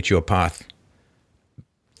navigate your path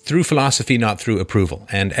through philosophy, not through approval.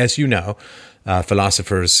 And as you know,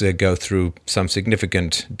 philosophers go through some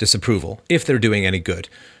significant disapproval, if they're doing any good,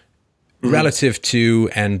 relative to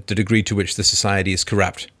and the degree to which the society is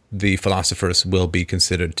corrupt the philosophers will be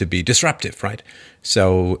considered to be disruptive, right?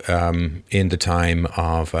 So in the time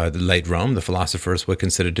of the late Rome, the philosophers were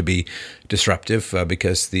considered to be disruptive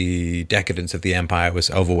because the decadence of the empire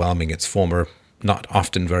was overwhelming its former, not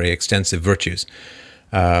often very extensive virtues.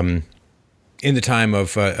 In the time of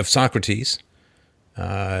Socrates,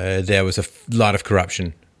 there was a lot of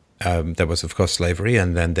corruption. There was, of course, slavery,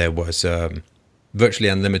 and then there was virtually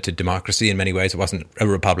unlimited democracy. In many ways, it wasn't a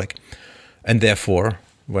republic. And therefore,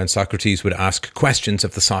 when Socrates would ask questions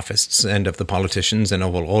of the sophists and of the politicians and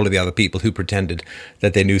of all of the other people who pretended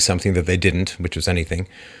that they knew something that they didn't, which was anything,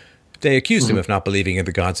 they accused him of not believing in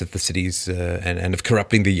the gods of the cities and of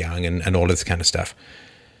corrupting the young and all this kind of stuff.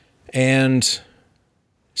 And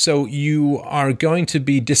so you are going to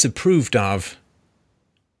be disapproved of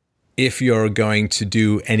if you're going to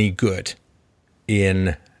do any good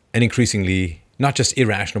in an increasingly not just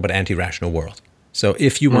irrational but anti-rational world. So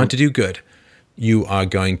if you want to do good, you are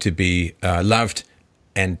going to be loved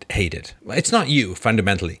and hated. It's not you,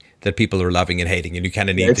 fundamentally, that people are loving and hating, and you kind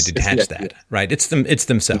of need to detach that, right? It's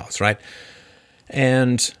themselves, right?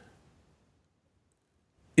 And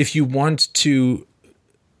if you want to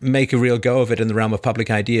make a real go of it in the realm of public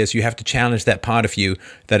ideas, you have to challenge that part of you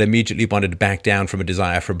that immediately wanted to back down from a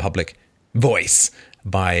desire for public voice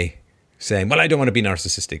by saying, well, I don't want to be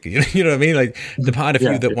narcissistic. You know what I mean? Like the part of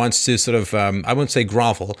you that wants to sort of, I won't say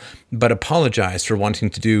grovel, but apologize for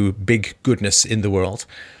wanting to do big goodness in the world.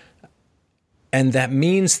 And that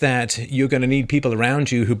means that you're going to need people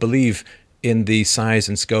around you who believe in the size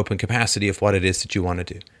and scope and capacity of what it is that you want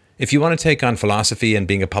to do. If you want to take on philosophy and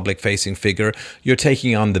being a public-facing figure, you're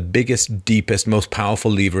taking on the biggest, deepest, most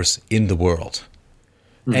powerful levers in the world.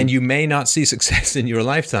 Mm-hmm. And you may not see success in your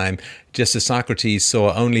lifetime, just as Socrates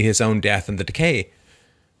saw only his own death and the decay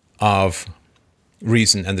of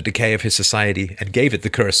reason and the decay of his society and gave it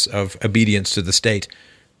the curse of obedience to the state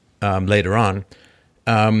later on.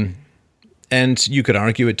 And you could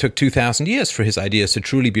argue it took 2,000 years for his ideas to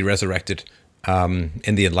truly be resurrected in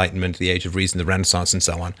the Enlightenment, the Age of Reason, the Renaissance, and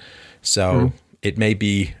so on. So it may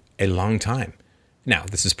be a long time. Now,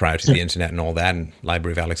 this is prior to the internet and all that, and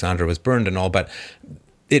Library of Alexandria was burned and all, but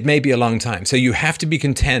it may be a long time. So you have to be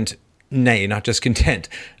content, nay, not just content,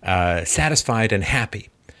 satisfied and happy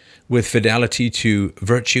with fidelity to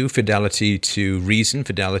virtue, fidelity to reason,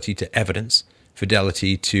 fidelity to evidence,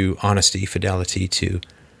 fidelity to honesty, fidelity to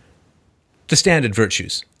the standard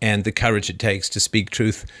virtues, and the courage it takes to speak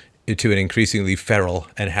truth to an increasingly feral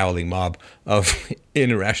and howling mob of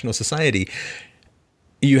irrational society.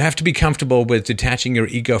 You have to be comfortable with detaching your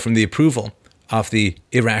ego from the approval of the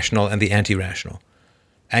irrational and the anti-rational.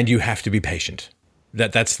 And you have to be patient.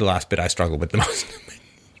 That's the last bit I struggle with the most.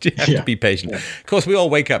 You have to be patient. Yeah. Of course, we all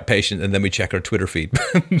wake up patient and then we check our Twitter feed.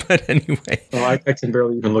 But anyway. Oh, I can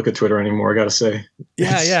barely even look at Twitter anymore, I got to say.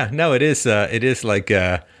 Yeah. No, it is like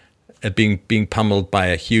being pummeled by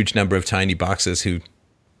a huge number of tiny boxes who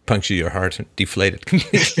puncture your heart and deflate it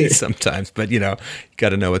completely sometimes. But, you got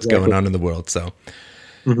to know what's going on in the world. So,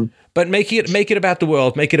 But make it about the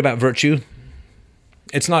world. Make it about virtue.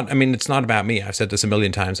 It's not about me. I've said this a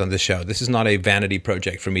million times on this show. This is not a vanity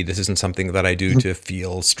project for me. This isn't something that I do to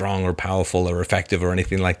feel strong or powerful or effective or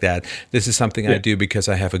anything like that. This is something I do because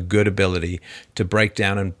I have a good ability to break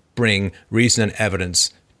down and bring reason and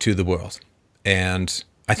evidence to the world. And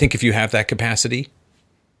I think if you have that capacity,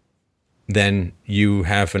 then you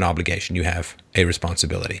have an obligation. You have a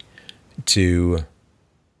responsibility to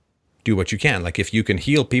do what you can. Like if you can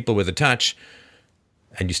heal people with a touch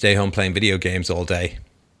and you stay home playing video games all day,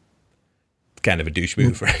 kind of a douche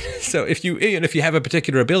move, right? So if you have a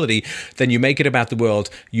particular ability, then you make it about the world.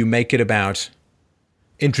 You make it about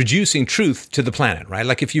introducing truth to the planet, right?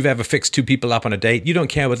 Like if you've ever fixed two people up on a date, you don't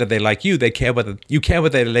care whether they like you. They care whether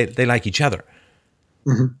they like each other,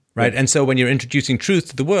 right? And so when you're introducing truth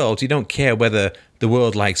to the world, you don't care whether the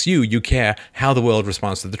world likes you. You care how the world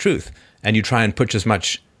responds to the truth, and you try and put as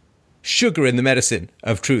much sugar in the medicine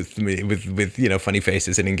of truth with funny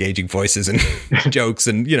faces and engaging voices and jokes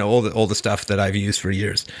and all the stuff that I've used for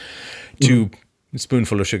years to a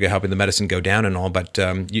spoonful of sugar helping the medicine go down and all. But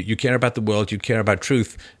you care about the world, you care about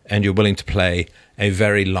truth, and you're willing to play a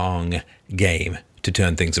very long game to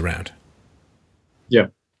turn things around.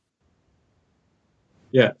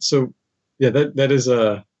 So that is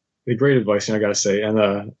a great advice, I gotta say,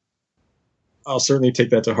 and I'll certainly take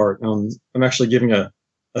that to heart. I'm actually giving a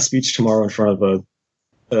speech tomorrow in front of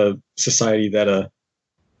a society that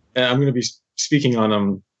and I'm going to be speaking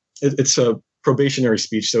on it's a probationary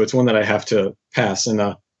speech, so it's one that I have to pass, and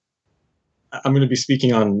I'm going to be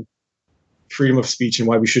speaking on freedom of speech and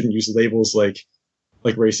why we shouldn't use labels like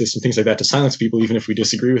racist and things like that to silence people even if we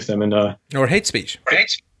disagree with them, and or hate speech.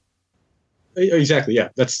 Exactly. Yeah.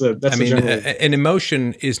 That's the general. An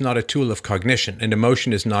emotion is not a tool of cognition. An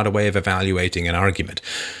emotion is not a way of evaluating an argument.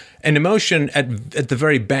 An emotion, at the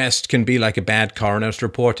very best, can be like a bad coroner's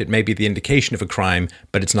report. It may be the indication of a crime,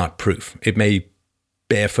 but it's not proof. It may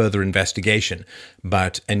bear further investigation.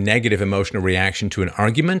 But a negative emotional reaction to an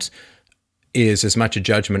argument is as much a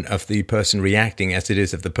judgment of the person reacting as it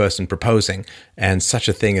is of the person proposing. And such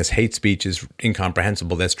a thing as hate speech is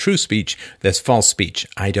incomprehensible. There's true speech, there's false speech.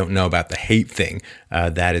 I don't know about the hate thing.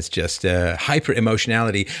 That is just hyper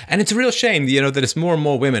emotionality. And it's a real shame, that as more and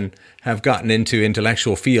more women have gotten into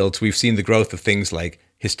intellectual fields, we've seen the growth of things like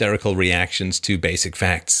hysterical reactions to basic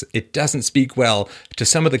facts. It doesn't speak well to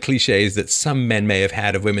some of the cliches that some men may have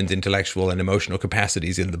had of women's intellectual and emotional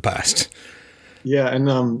capacities in the past. Yeah,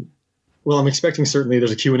 and well, I'm expecting certainly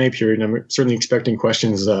there's a Q&A period, and I'm certainly expecting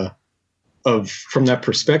questions from that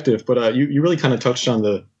perspective. But you really kind of touched on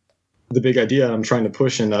the big idea I'm trying to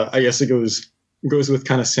push, and I guess it goes with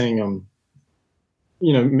kind of saying,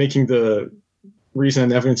 making the reason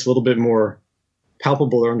and evidence a little bit more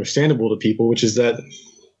palpable or understandable to people, which is that,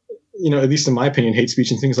 at least in my opinion, hate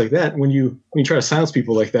speech and things like that, when you try to silence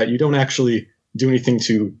people like that, you don't actually do anything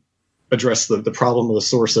to address the problem or the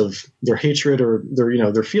source of their hatred or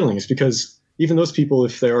their feelings, because even those people,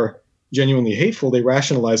 if they're genuinely hateful, they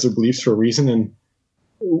rationalize their beliefs for a reason. And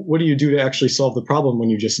what do you do to actually solve the problem when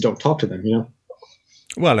you just don't talk to them,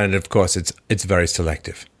 Well, and of course it's very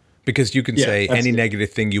selective, because you can say any negative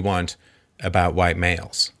thing you want about white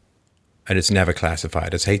males, and it's never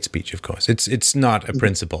classified as hate speech. Of course, it's not a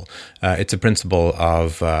principle. It's a principle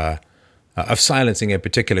of silencing a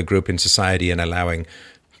particular group in society and allowing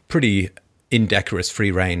pretty indecorous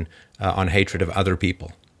free reign on hatred of other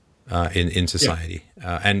people in society.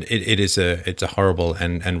 And it's a horrible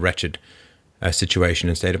and wretched situation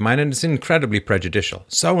and state of mind, and it's incredibly prejudicial.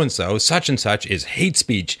 So-and-so, such and such is hate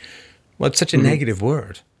speech. Well, it's such a negative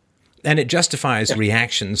word. And it justifies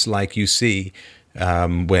reactions like you see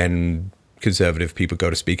when conservative people go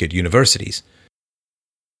to speak at universities.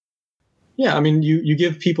 Yeah, I mean, you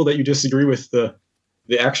give people that you disagree with the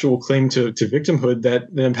actual claim to victimhood that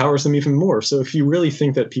empowers them even more. So if you really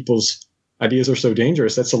think that people's ideas are so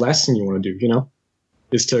dangerous, that's the last thing you want to do,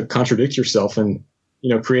 is to contradict yourself and,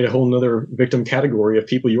 create a whole nother victim category of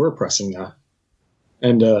people you're oppressing now.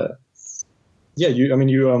 And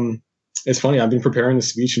it's funny, I've been preparing the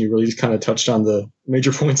speech and you really just kind of touched on the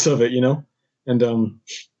major points of it, and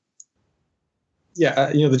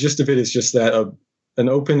the gist of it is just that an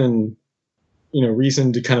open and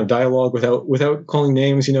reason to kind of dialogue without calling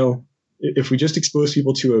names. If we just expose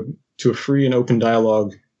people to a free and open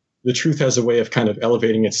dialogue, the truth has a way of kind of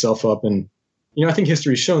elevating itself up. And I think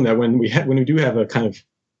history's shown that when we do have a kind of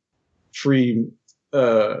free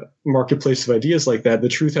marketplace of ideas like that, the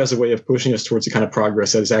truth has a way of pushing us towards a kind of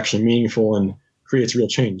progress that is actually meaningful and creates real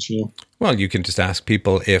change. Well, you can just ask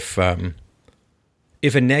people if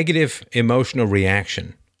a negative emotional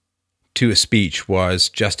reaction to a speech was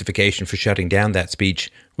justification for shutting down that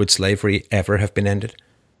speech, would slavery ever have been ended?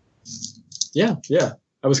 Yeah.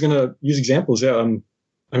 I was going to use examples. Yeah.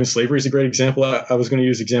 Slavery is a great example. I was going to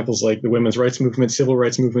use examples like the women's rights movement, civil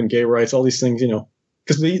rights movement, gay rights, all these things,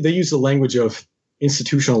 because they use the language of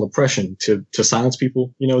institutional oppression to silence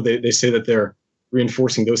people. They say that they're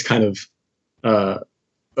reinforcing those kind of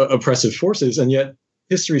oppressive forces. And yet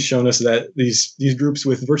history's shown us that these groups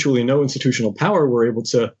with virtually no institutional power were able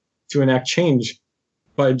to enact change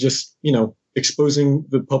by just, exposing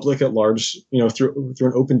the public at large, through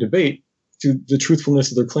an open debate to the truthfulness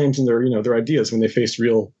of their claims and their ideas when they faced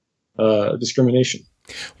real discrimination.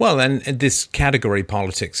 Well, and this category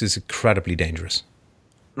politics is incredibly dangerous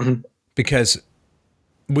because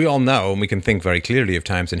we all know, and we can think very clearly of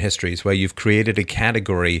times in histories where you've created a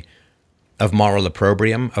category of moral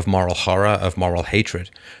opprobrium, of moral horror, of moral hatred.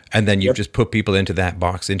 And then you've just put people into that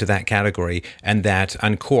box, into that category, and that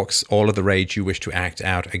uncorks all of the rage you wish to act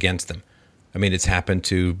out against them. I mean, it's happened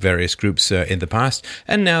to various groups in the past.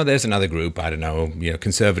 And now there's another group, I don't know,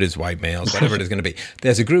 conservatives, white males, whatever it is going to be.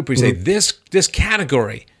 There's a group who say this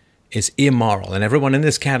category is immoral, and everyone in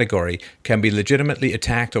this category can be legitimately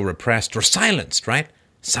attacked or repressed or silenced, right?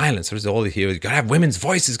 Silenced. There's all here. You've got to have women's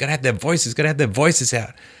voices, got to have their voices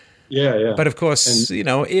out. Yeah. But of course,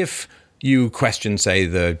 if you question, say,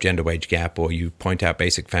 the gender wage gap, or you point out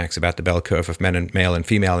basic facts about the bell curve of male and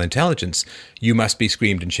female intelligence, you must be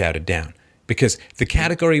screamed and shouted down. Because the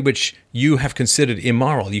category which you have considered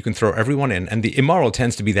immoral, you can throw everyone in, and the immoral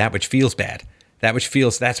tends to be that which feels bad, that which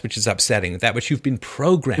is upsetting, that which you've been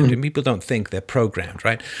programmed, and people don't think they're programmed,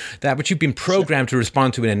 right? That which you've been programmed to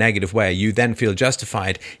respond to in a negative way, you then feel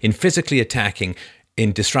justified in physically attacking,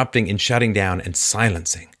 in disrupting, in shutting down, and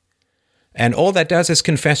silencing. And all that does is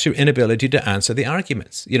confess your inability to answer the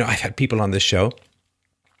arguments. You know, I've had people on this show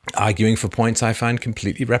arguing for points I find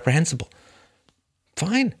completely reprehensible.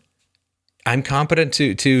 Fine. I'm competent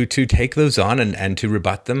to take those on and to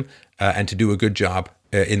rebut them and to do a good job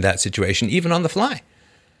in that situation, even on the fly.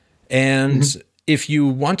 And if you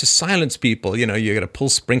want to silence people, you know, you're going to pull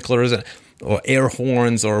sprinklers or air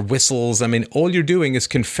horns or whistles. I mean, all you're doing is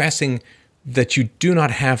confessing that you do not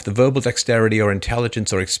have the verbal dexterity or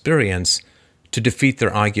intelligence or experience to defeat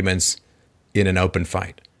their arguments in an open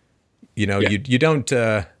fight. You know, you don't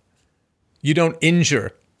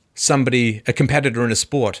injure somebody, a competitor in a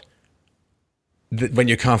sport, when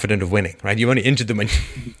you're confident of winning, right? You only injure them when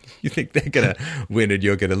you think they're going to win and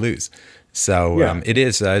you're going to lose. So it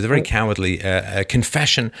is it's a very cowardly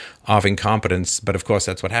confession of incompetence. But of course,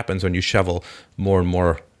 that's what happens when you shovel more and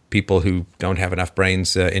more people who don't have enough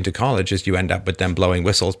brains into college, is you end up with them blowing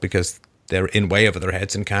whistles because they're in way over their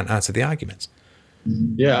heads and can't answer the arguments.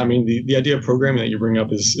 Yeah, I mean, the idea of programming that you bring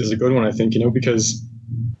up is a good one, I think, you know, because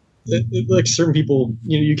like certain people,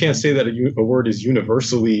 you know, you can't say that a word is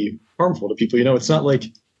universally harmful to people. You know, it's not like,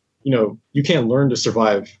 you know, you can't learn to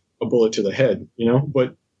survive a bullet to the head, you know,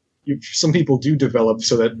 but some people do develop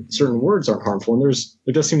so that certain words aren't harmful. And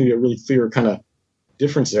there does seem to be a really clear kind of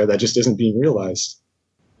difference there that just isn't being realized.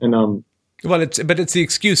 And well, it's the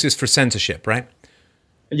excuses for censorship, right?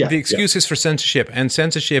 Yeah, the excuses for censorship, and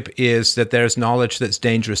censorship is that there's knowledge that's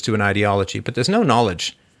dangerous to an ideology, but there's no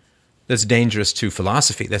knowledge that's dangerous to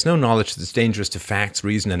philosophy. There's no knowledge that's dangerous to facts,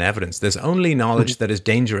 reason, and evidence. There's only knowledge that is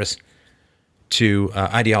dangerous to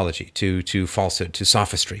ideology, to falsehood, to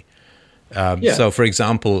sophistry. So, for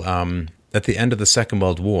example, at the end of the Second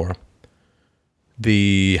World War,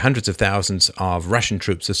 the hundreds of thousands of Russian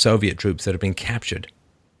troops, the Soviet troops that had been captured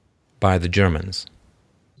by the Germans,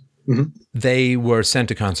 they were sent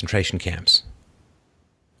to concentration camps.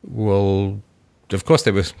 Well, of course,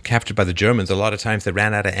 they were captured by the Germans. A lot of times they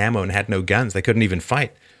ran out of ammo and had no guns. They couldn't even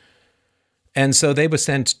fight. And so they were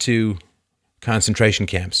sent to concentration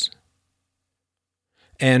camps.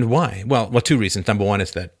 And why? Well, two reasons. Number one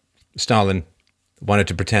is that Stalin wanted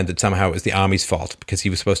to pretend that somehow it was the army's fault because he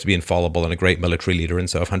was supposed to be infallible and a great military leader. And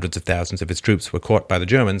so if hundreds of thousands of his troops were caught by the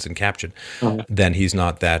Germans and captured, then he's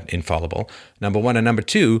not that infallible. Number one. And number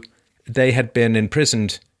two, they had been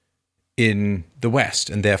imprisoned in the West,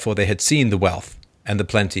 and therefore they had seen the wealth and the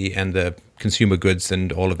plenty and the consumer goods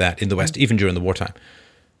and all of that in the West, even during the wartime.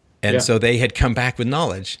 And so they had come back with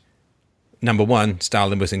knowledge. Number one,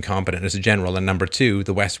 Stalin was incompetent as a general, and number two,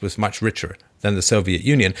 the West was much richer than the Soviet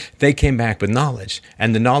Union. They came back with knowledge,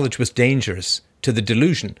 and the knowledge was dangerous to the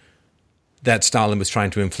delusion that Stalin was trying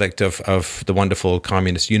to inflict of the wonderful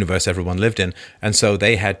communist universe everyone lived in. And so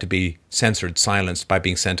they had to be censored, silenced by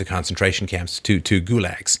being sent to concentration camps, to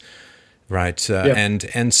gulags, right?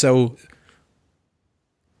 And so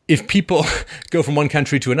if people go from one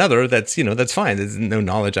country to another, that's fine. There's no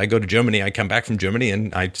knowledge. I go to Germany, I come back from Germany,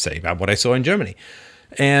 and I say about what I saw in Germany.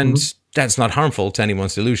 And that's not harmful to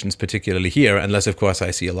anyone's delusions, particularly here, unless, of course, I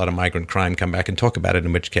see a lot of migrant crime come back and talk about it,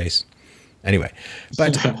 in which case... Anyway,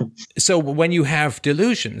 but so when you have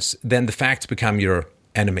delusions, then the facts become your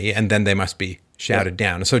enemy, and then they must be shouted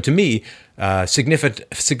down. So to me,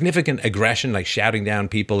 significant aggression, like shouting down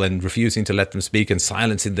people and refusing to let them speak and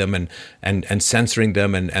silencing them and censoring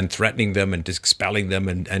them and threatening them and expelling them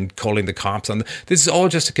and calling the cops on them, this is all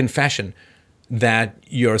just a confession that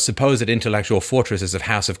your supposed intellectual fortress is a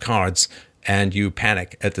house of cards, and you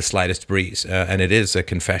panic at the slightest breeze. And it is a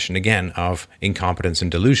confession, again, of incompetence and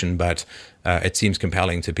delusion, but it seems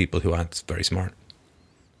compelling to people who aren't very smart.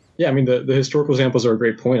 Yeah, I mean, the historical examples are a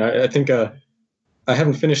great point. I think I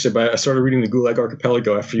haven't finished it, but I started reading the Gulag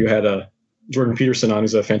Archipelago after you had Jordan Peterson on,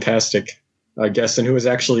 who's a fantastic guest and who was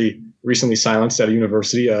actually recently silenced at a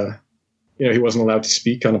university. He wasn't allowed to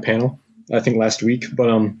speak on a panel, I think last week.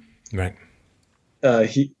 But right.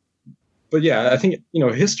 But yeah, I think,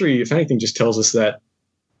 history, if anything, just tells us that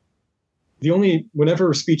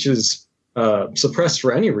whenever speech is suppressed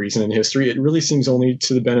for any reason in history, it really seems only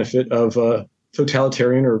to the benefit of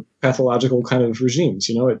totalitarian or pathological kind of regimes.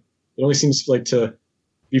 It only seems like to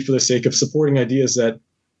be for the sake of supporting ideas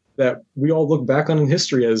that we all look back on in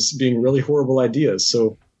history as being really horrible ideas.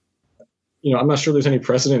 So, I'm not sure there's any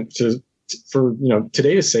precedent for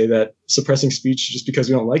today to say that suppressing speech just because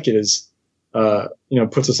we don't like it is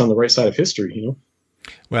puts us on the right side of history,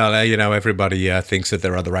 Well, everybody thinks that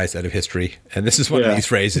they're on the right side of history. And this is one of these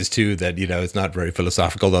phrases, too, that, it's not very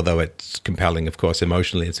philosophical, although it's compelling, of course,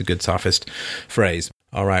 emotionally. It's a good sophist phrase.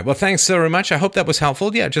 All right. Well, thanks so very much. I hope that was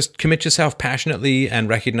helpful. Yeah, just commit yourself passionately and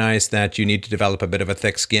recognize that you need to develop a bit of a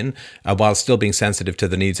thick skin while still being sensitive to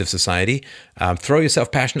the needs of society. Throw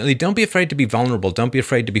yourself passionately. Don't be afraid to be vulnerable. Don't be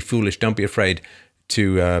afraid to be foolish. Don't be afraid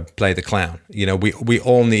to play the clown. You know, we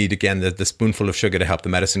all need, again, the spoonful of sugar to help the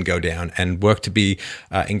medicine go down, and work to be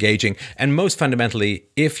engaging. And most fundamentally,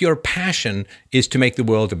 if your passion is to make the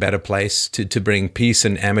world a better place, to bring peace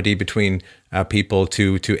and amity between people,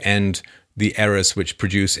 to end the errors which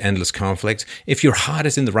produce endless conflict, if your heart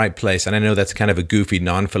is in the right place, and I know that's kind of a goofy,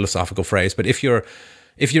 non-philosophical phrase, but if your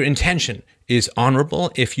intention is honorable,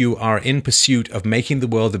 if you are in pursuit of making the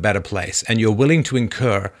world a better place, and you're willing to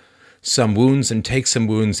incur some wounds and take some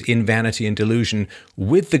wounds in vanity and delusion,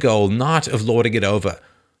 with the goal not of lording it over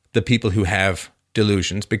the people who have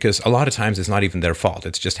delusions, because a lot of times it's not even their fault.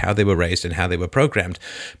 It's just how they were raised and how they were programmed.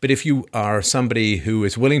 But if you are somebody who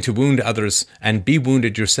is willing to wound others and be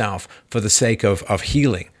wounded yourself for the sake of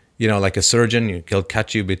healing, you know, like a surgeon, he'll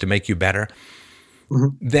cut you to make you better,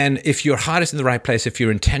 then if your heart is in the right place, if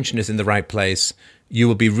your intention is in the right place, you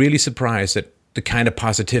will be really surprised at the kind of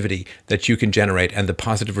positivity that you can generate and the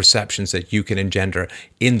positive receptions that you can engender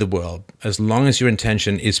in the world. As long as your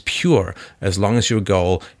intention is pure, as long as your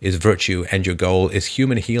goal is virtue and your goal is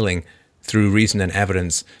human healing through reason and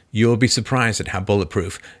evidence, you'll be surprised at how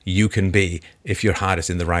bulletproof you can be if your heart is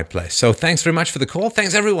in the right place. So thanks very much for the call.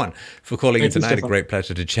 Thanks everyone for calling in tonight. A great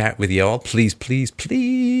pleasure to chat with you all. Please, please,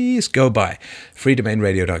 please go by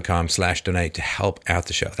freedomainradio.com/donate to help out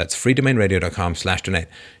the show. That's freedomainradio.com/donate.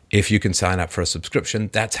 If you can sign up for a subscription,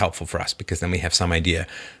 that's helpful for us, because then we have some idea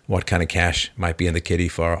what kind of cash might be in the kitty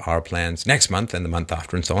for our plans next month and the month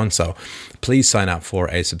after and so on. So please sign up for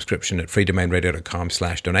a subscription at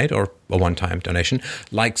freedomainradio.com/donate, or a one-time donation.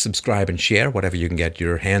 Like, subscribe, and share whatever you can get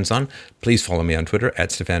your hands on. Please follow me on Twitter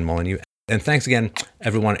at Stefan Molyneux. And thanks again,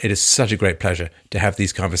 everyone. It is such a great pleasure to have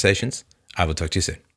these conversations. I will talk to you soon.